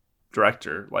bad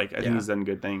director. Like I think he's done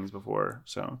good things before.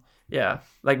 So yeah,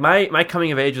 like my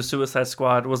coming of age with Suicide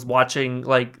Squad was watching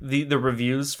like the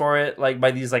reviews for it, like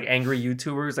by these like angry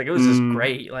YouTubers. Like it was just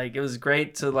great. Like it was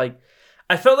great to like.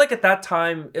 I felt like at that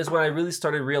time is when I really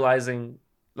started realizing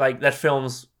like that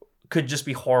films could just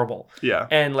be horrible. Yeah,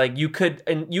 and like you could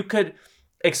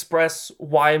express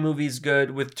why a movie's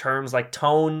good with terms like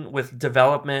tone, with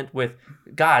development, with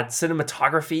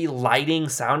cinematography, lighting,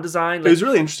 sound design. Like, it was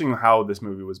really interesting how this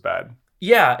movie was bad.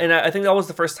 Yeah, and I think that was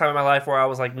the first time in my life where I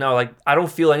was like, no, like I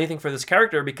don't feel anything for this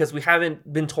character because we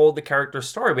haven't been told the character's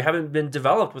story. We haven't been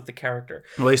developed with the character.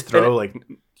 Well, they throw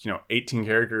 18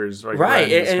 characters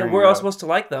right, and we're all supposed to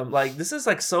like them. Like this is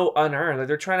like so unearned. Like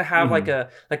they're trying to have like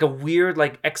a weird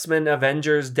like X-Men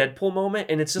Avengers Deadpool moment,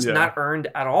 and it's just not earned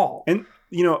at all. And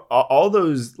you know, all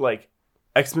those like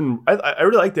X-Men, I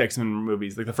really like the X-Men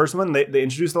movies. Like the first one, they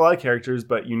introduced a lot of characters,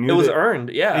 but you knew it was earned,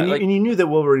 and you knew that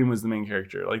Wolverine was the main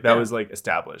character. Like that was like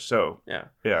established. So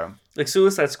yeah. Like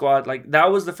Suicide Squad, like that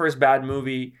was the first bad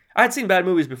movie. I had seen bad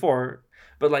movies before,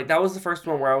 but like that was the first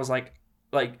one where I was like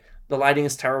the lighting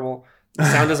is terrible. The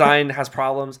sound design has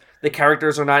problems. The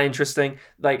characters are not interesting.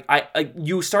 Like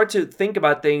you start to think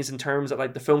about things in terms that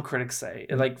like the film critics say,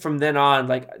 and like from then on,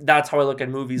 like that's how I look at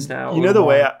movies now. You know the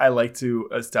way I like to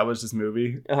establish this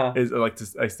movie is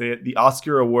I say it the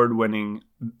Oscar award-winning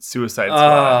Suicide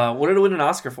Squad. What did it win an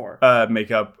Oscar for?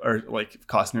 Makeup or like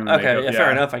costume. Okay, makeup. Yeah,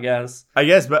 fair enough, I guess.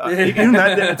 But even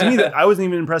that, to me, I wasn't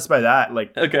even impressed by that.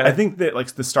 Like, I think that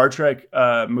like the Star Trek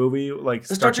movie, like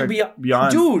Star Trek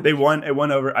Beyond, dude, it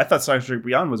won over. I thought Star Trek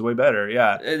Beyond was way better.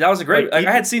 Yeah, that was a great. Like,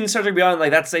 I had seen Star Trek Beyond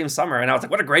like that same summer, and I was like,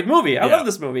 what a great movie! I love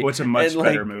this movie. What's a much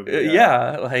better movie?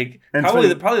 Like probably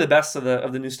the best of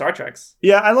the new Star Treks.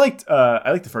 Yeah, I liked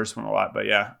the first one a lot, but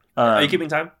yeah. Are you keeping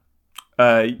time?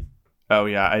 Oh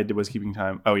yeah, I was keeping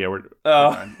time. Oh yeah, we're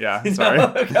yeah. Sorry, I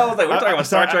was like, we're talking about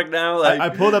Star Trek now. Like, I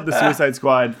pulled up the Suicide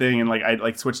Squad thing and like I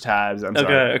like switched tabs. I'm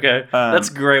sorry. Okay. That's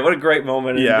great. What a great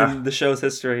moment in the show's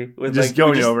history. With just like,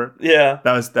 going over. Yeah,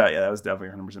 that was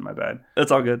definitely 100% my bad.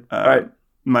 That's all good. All right,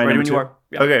 ready when you are.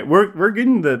 Yeah. Okay, we're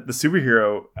getting the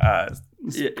superhero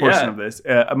portion of this.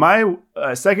 My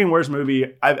second worst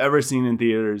movie I've ever seen in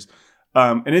theaters,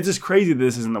 and it's just crazy that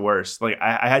this isn't the worst. Like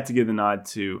I had to give the nod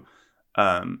to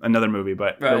another movie,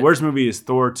 but the worst movie is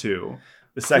Thor 2,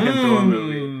 the second Thor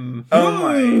movie. Oh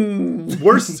my,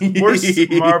 worst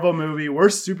Marvel movie,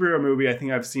 worst superhero movie I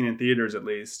think I've seen in theaters at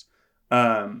least.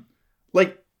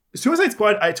 Like Suicide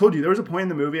Squad, I told you there was a point in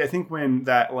the movie I think when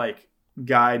that like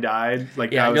guy died.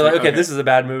 Like you're like, okay, this is a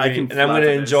bad movie, and I'm going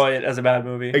to enjoy it as a bad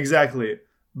movie. Exactly,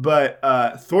 but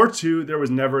Thor 2, there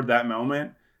was never that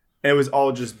moment. It was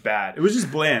all just bad. It was just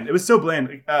bland. It was so bland.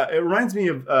 It reminds me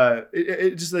of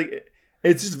it just like.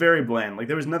 It's just very bland. Like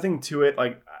there was nothing to it.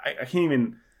 Like I can't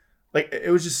even. Like it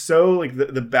was just so like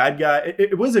the bad guy.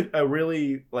 It was a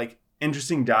really like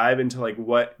interesting dive into like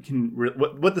what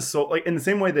the soul like in the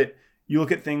same way that you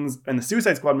look at things in the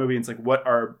Suicide Squad movie. And it's like what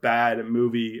are bad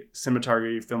movie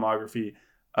cinematography, filmography,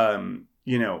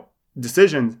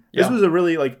 decisions. Yeah. This was a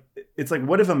really like it's like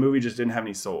what if a movie just didn't have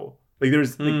any soul? Like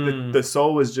there's like the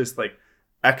soul was just like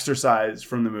exorcised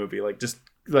from the movie. Like just.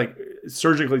 Like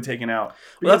surgically taken out.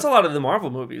 Well, that's a lot of the Marvel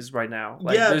movies right now.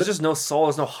 Like, there's just no soul,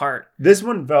 there's no heart. This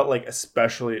one felt like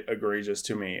especially egregious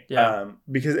to me.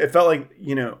 Because it felt like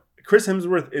Chris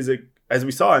Hemsworth is as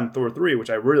we saw in Thor 3, which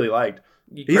I really liked,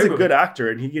 he's a good actor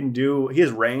and he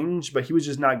has range, but he was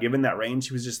just not given that range.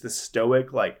 He was just this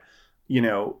stoic, like,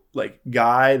 like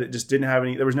guy that just didn't have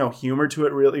there was no humor to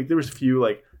it really. There was a few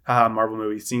like Marvel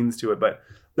movie scenes to it, but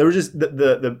there was just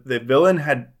the villain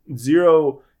had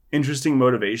zero interesting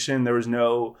motivation. There was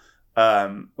no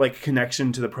like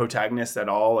connection to the protagonist at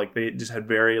all. Like they just had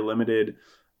very limited.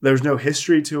 There was no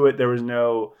history to it. There was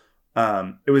no.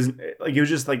 It was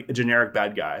just like a generic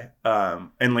bad guy.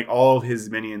 And like all of his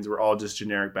minions were all just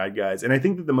generic bad guys. And I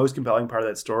think that the most compelling part of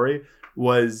that story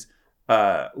was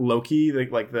Loki,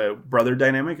 like the brother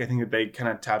dynamic. I think that they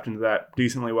kind of tapped into that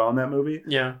decently well in that movie.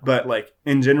 Yeah. But like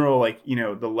in general, like,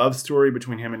 the love story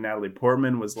between him and Natalie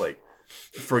Portman was like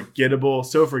forgettable,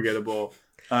 so forgettable.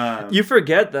 You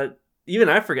forget that. Even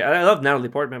I forget. I love Natalie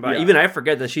Portman, but even I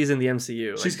forget that she's in the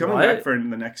MCU. She's coming back for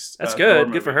the next. That's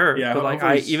good. Good for her. Yeah, but like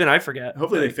I forget.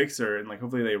 Hopefully they fix her and like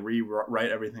hopefully they rewrite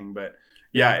everything. But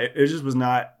yeah, it just was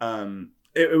not.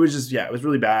 It was just it was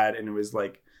really bad, and it was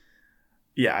like,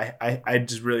 I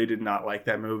just really did not like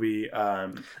that movie.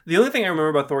 The only thing I remember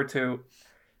about Thor 2.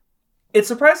 It's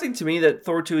surprising to me that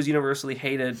Thor 2 is universally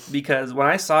hated because when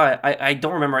I saw it, I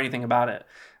don't remember anything about it.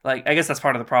 Like, I guess that's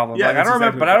part of the problem. Yeah, like, I don't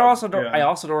remember, but I also don't. Yeah. I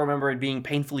also don't remember it being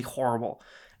painfully horrible.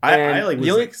 I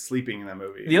was sleeping in that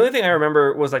movie. The only thing I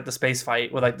remember was like the space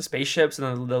fight with like the spaceships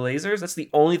and the lasers. That's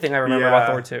the only thing I remember about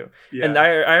Thor 2. Yeah. And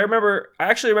I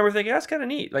actually remember thinking that's kind of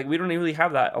neat. Like we don't really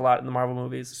have that a lot in the Marvel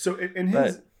movies. So in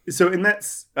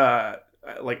that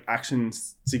like action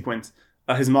sequence,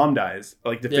 his mom dies,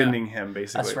 like defending him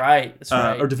basically. That's right.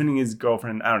 Or defending his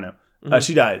girlfriend. I don't know. Mm-hmm.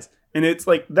 She dies, and it's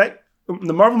like that.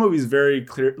 The Marvel movies very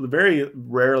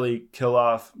rarely kill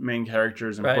off main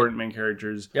characters, important main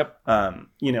characters. Yep.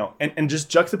 And just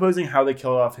juxtaposing how they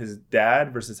killed off his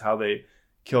dad versus how they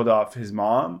killed off his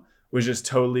mom was just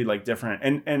totally like different.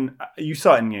 And you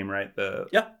saw Endgame, right?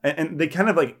 And they kind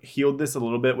of like healed this a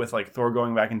little bit with like Thor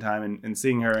going back in time and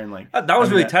seeing her and like that was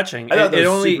really touching. I thought that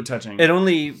was super touching. It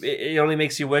only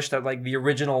makes you wish that like the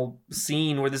original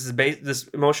scene where this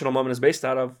emotional moment is based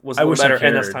out of was a little better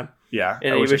in this time. Yeah,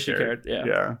 and you wish you cared.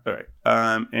 Yeah. All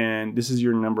right. And this is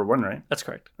your number one, right? That's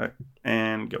correct. All right.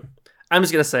 And go. I'm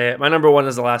just gonna say it. My number one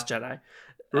is The Last Jedi.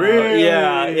 Really?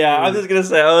 Yeah. I'm just gonna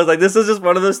say. I was like, this is just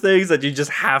one of those things that you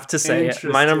just have to say it.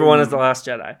 My number one is The Last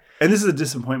Jedi. And this is a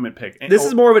disappointment pick. This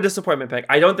is more of a disappointment pick.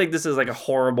 I don't think this is like a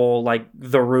horrible like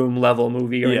The Room level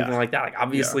movie or anything like that. Like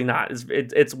obviously not.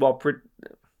 It's well.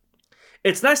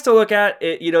 It's nice to look at.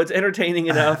 It's entertaining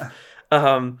enough.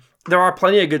 There are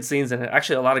plenty of good scenes in it.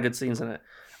 Actually, a lot of good scenes in it.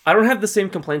 I don't have the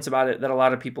same complaints about it that a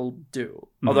lot of people do.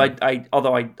 Mm-hmm.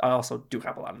 Although I also do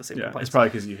have a lot of the same complaints. It's probably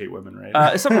because you hate women,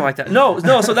 right? Something like that. No.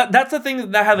 So that's the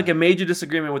thing that I have like a major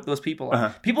disagreement with those people.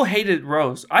 People hated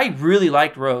Rose. I really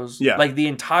liked Rose. Yeah. Like the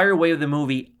entire way of the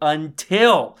movie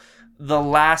until the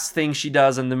last thing she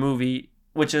does in the movie,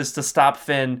 which is to stop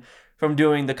Finn from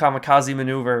doing the kamikaze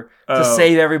maneuver to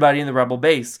save everybody in the rebel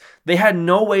base. They had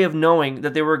no way of knowing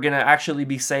that they were going to actually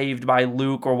be saved by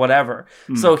Luke or whatever.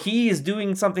 So he is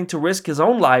doing something to risk his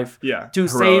own life to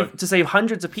save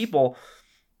hundreds of people.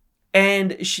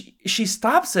 And she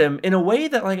stops him in a way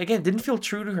that, like, again, didn't feel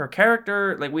true to her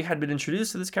character. Like, we had been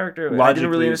introduced to this character. Logically, I didn't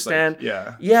really understand.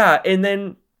 Like, yeah. And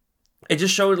then it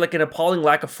just showed like an appalling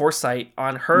lack of foresight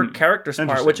on her character's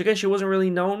part, which again, she wasn't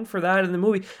really known for that in the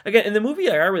movie. Again, in the movie,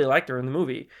 I really liked her in the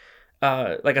movie.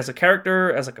 Like as a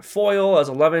character, as like a foil, as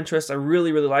a love interest, I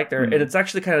really, really liked her. And it's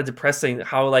actually kind of depressing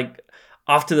how like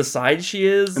off to the side she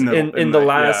is in the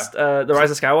last The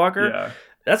Rise of Skywalker. Yeah.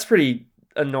 That's pretty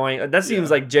annoying. That seems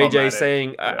like JJ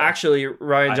saying actually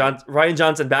Ryan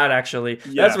Johnson bad actually.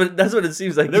 That's what it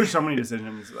seems like. There's so many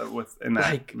decisions within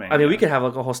that. Like, I mean, we could have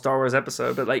like a whole Star Wars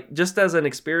episode, but like just as an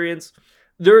experience,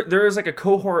 there is like a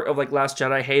cohort of like Last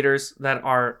Jedi haters that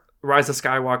are Rise of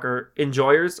Skywalker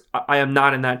enjoyers. I am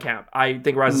not in that camp. I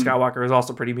think Rise of Skywalker is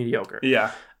also pretty mediocre.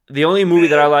 Yeah. The only movie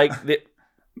that I like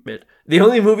the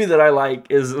only movie that I like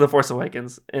is The Force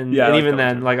Awakens, and even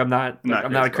then, like I'm not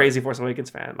a crazy Force Awakens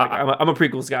fan. Like I'm a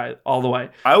prequels guy all the way.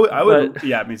 I would,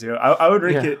 me too. I would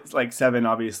rank it like 7,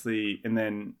 obviously, and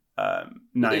then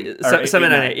 9,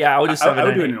 7 and 8. Yeah, I would do 7. I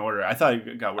would do it in order. I thought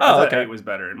it got worse. I thought 8 was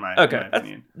better in my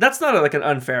opinion. That's not like an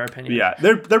unfair opinion. Yeah,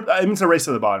 I mean, it's a race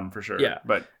to the bottom for sure. Yeah,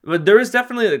 but there is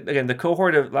definitely again the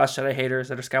cohort of Last Jedi haters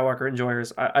that are Skywalker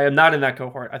enjoyers. I am not in that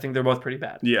cohort. I think they're both pretty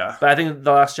bad. Yeah, but I think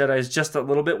The Last Jedi is just a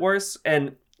little bit worse,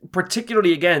 and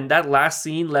particularly again that last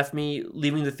scene left me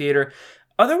leaving the theater.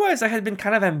 Otherwise, I had been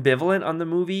kind of ambivalent on the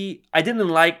movie. I didn't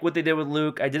like what they did with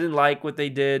Luke. I didn't like what they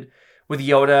did with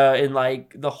Yoda and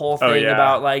like the whole thing yeah.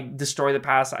 about like destroy the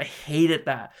past. I hated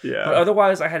that. Yeah. But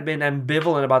otherwise, I had been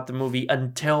ambivalent about the movie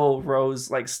until Rose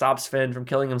like stops Finn from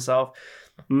killing himself,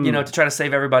 to try to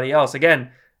save everybody else.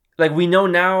 Again, like we know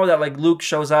now that like Luke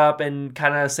shows up and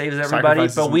kind of saves everybody,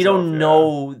 but we don't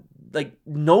know. Like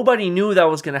nobody knew that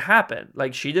was gonna happen.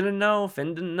 Like she didn't know,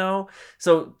 Finn didn't know.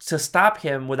 So to stop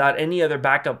him without any other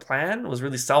backup plan was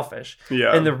really selfish.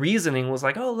 Yeah. And the reasoning was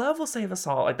like, "Oh, love will save us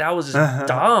all." Like that was just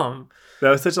dumb. That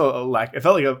was such a lack. It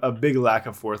felt like a big lack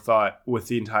of forethought with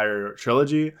the entire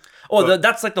trilogy. Oh,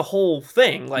 that's like the whole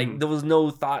thing. Like there was no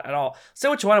thought at all. Say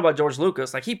what you want about George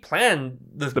Lucas, like he planned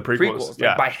the prequels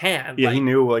like, by hand. Yeah, like, he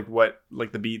knew like what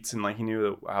like the beats and like he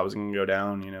knew how it was gonna go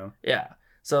down. Yeah.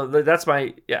 So that's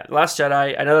my Last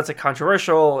Jedi. I know that's like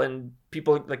controversial and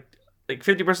people like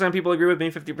 50% of people agree with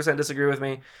me, 50% disagree with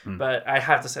me. But I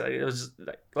have to say like it was just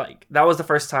like that was the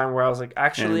first time where I was like,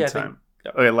 actually, I think.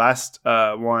 Yep. Okay, last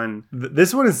one.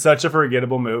 This one is such a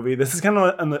forgettable movie. This is kind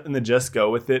of in the just go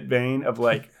with it vein of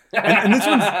like, and this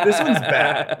one's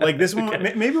bad. Like this one,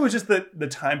 okay. Maybe it was just the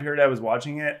time period I was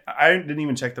watching it. I didn't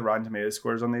even check the Rotten Tomatoes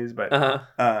scores on these, but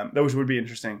those would be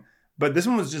interesting. But this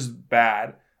one was just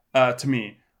bad to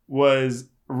me. Was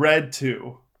Red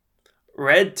 2.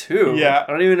 Red 2? Yeah.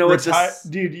 I don't even know what this...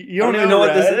 Dude, you don't even know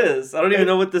what this is. I don't even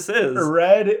know what this is.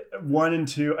 Red 1 and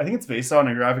 2, I think it's based on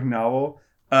a graphic novel.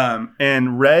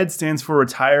 And Red stands for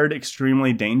Retired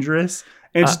Extremely Dangerous.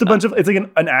 And it's just a bunch of, it's like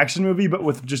an action movie, but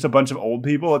with just a bunch of old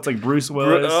people. It's like Bruce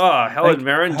Willis. Helen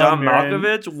Mirren, John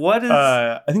Malkovich. What is...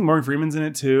 I think Morgan Freeman's in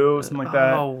it too, something like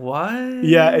that. Oh, what?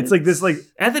 Yeah, it's like this like...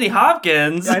 Anthony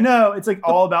Hopkins. I know. It's like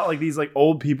all about like these like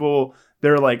old people.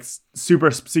 They're like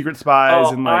super secret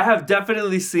spies. And like, I have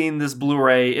definitely seen this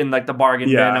Blu-ray in like the bargain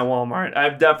bin at Walmart.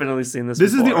 I've definitely seen this.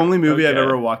 This before. is the only movie I've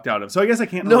ever walked out of. So I guess I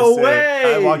can't. No really way!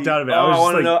 Say I walked out of it. I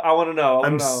want to know. I want to know.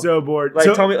 I'm so bored.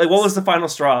 Like, tell me, like, what was the final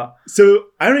straw? So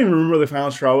I don't even remember what the final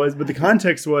straw was, but the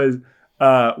context was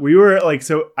we were like,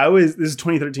 so this is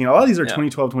 2013. A lot of these are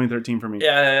 2012, 2013 for me.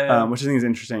 Yeah. Which I think is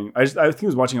interesting. I think I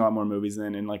was watching a lot more movies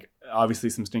then, and like obviously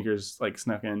some stinkers like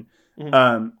snuck in.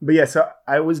 Mm-hmm. But yeah, so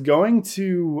I was going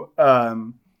with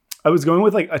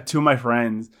like two of my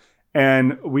friends,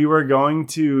 and we were going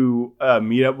to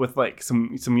meet up with like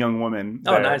some young women.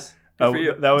 Oh, nice. Good for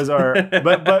you. That was our,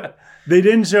 but they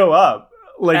didn't show up.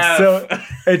 Like, so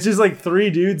it's just like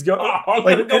three dudes go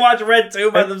watch Red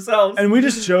 2 by themselves. And we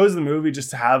just chose the movie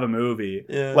just to have a movie.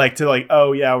 Yeah. Like to like,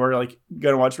 oh yeah, we're like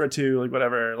gonna watch Red 2, like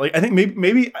whatever. Like I think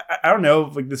maybe I don't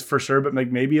know like this for sure, but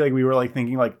like maybe like we were like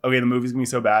thinking like, okay, the movie's gonna be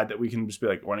so bad that we can just be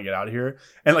like, want to get out of here.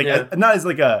 And like not as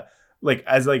we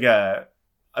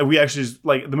actually just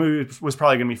like the movie was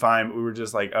probably gonna be fine, but we were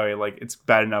just like, okay, like it's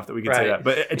bad enough that we could say that.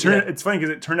 But it's funny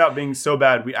because it turned out being so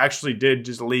bad we actually did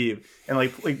just leave, and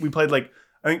like we played like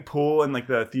I think pool in like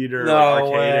the theater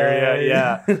arcade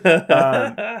area.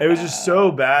 Yeah. It was just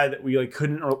so bad that we like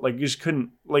couldn't like just couldn't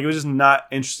like it was just not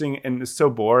interesting and it's so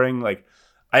boring. Like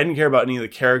I didn't care about any of the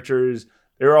characters.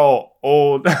 They were all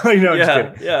old. Just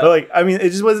kidding. Yeah. But like I mean, it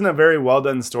just wasn't a very well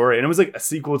done story, and it was like a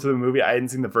sequel to the movie. I hadn't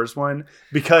seen the first one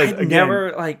because I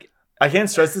can't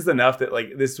stress this enough that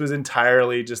like this was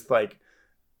entirely just like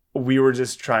we were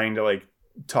just trying to like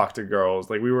talk to girls.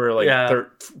 Like we were like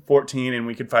 14 and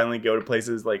we could finally go to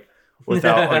places like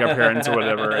without like our parents or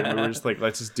whatever, and we were just like,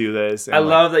 let's just do this. And, I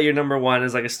love that your number one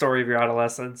is like a story of your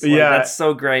adolescence. Like, that's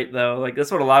so great though. Like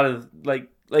that's what a lot of like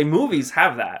movies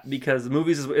have, that because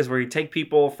movies is where you take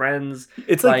people, friends,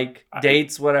 it's like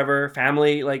dates, whatever,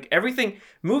 family, like everything.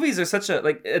 Movies are such a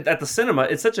like at the cinema,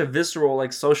 it's such a visceral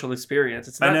like social experience.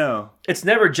 It's not, I know. It's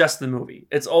never just the movie.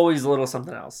 It's always a little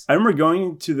something else. I remember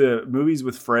going to the movies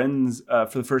with friends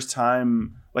for the first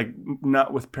time, like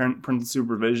not with parental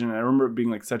supervision. I remember it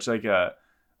being like such like a,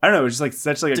 I don't know, it was just like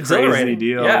such like a crazy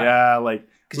deal. Yeah, like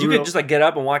because you could just like get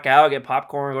up and walk out, get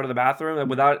popcorn, go to the bathroom like,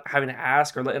 without having to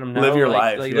ask or letting them know. Live your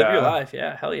life. Live your life.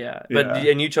 Yeah, hell yeah. But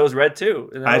and you chose Red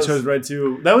 2. I chose Red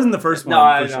 2. That wasn't the first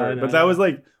one for sure. But that was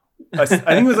like, I think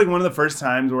it was like one of the first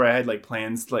times where I had like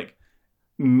plans to like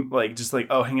just like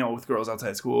hang out with girls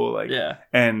outside school, like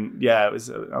and it was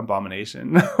an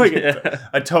abomination. Like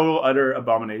a total utter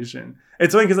abomination.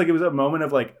 It's funny because like it was a moment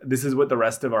of like this is what the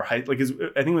rest of our I think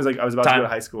it was like I was about to go to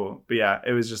high school, but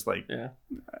it was just like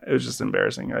it was just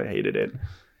embarrassing. I hated it.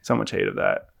 So much hate of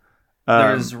that.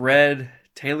 There's Red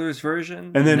Taylor's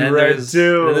version, and then Red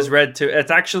 2. There's Red 2.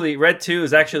 It's actually Red 2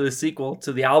 is actually the sequel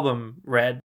to the album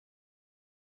Red.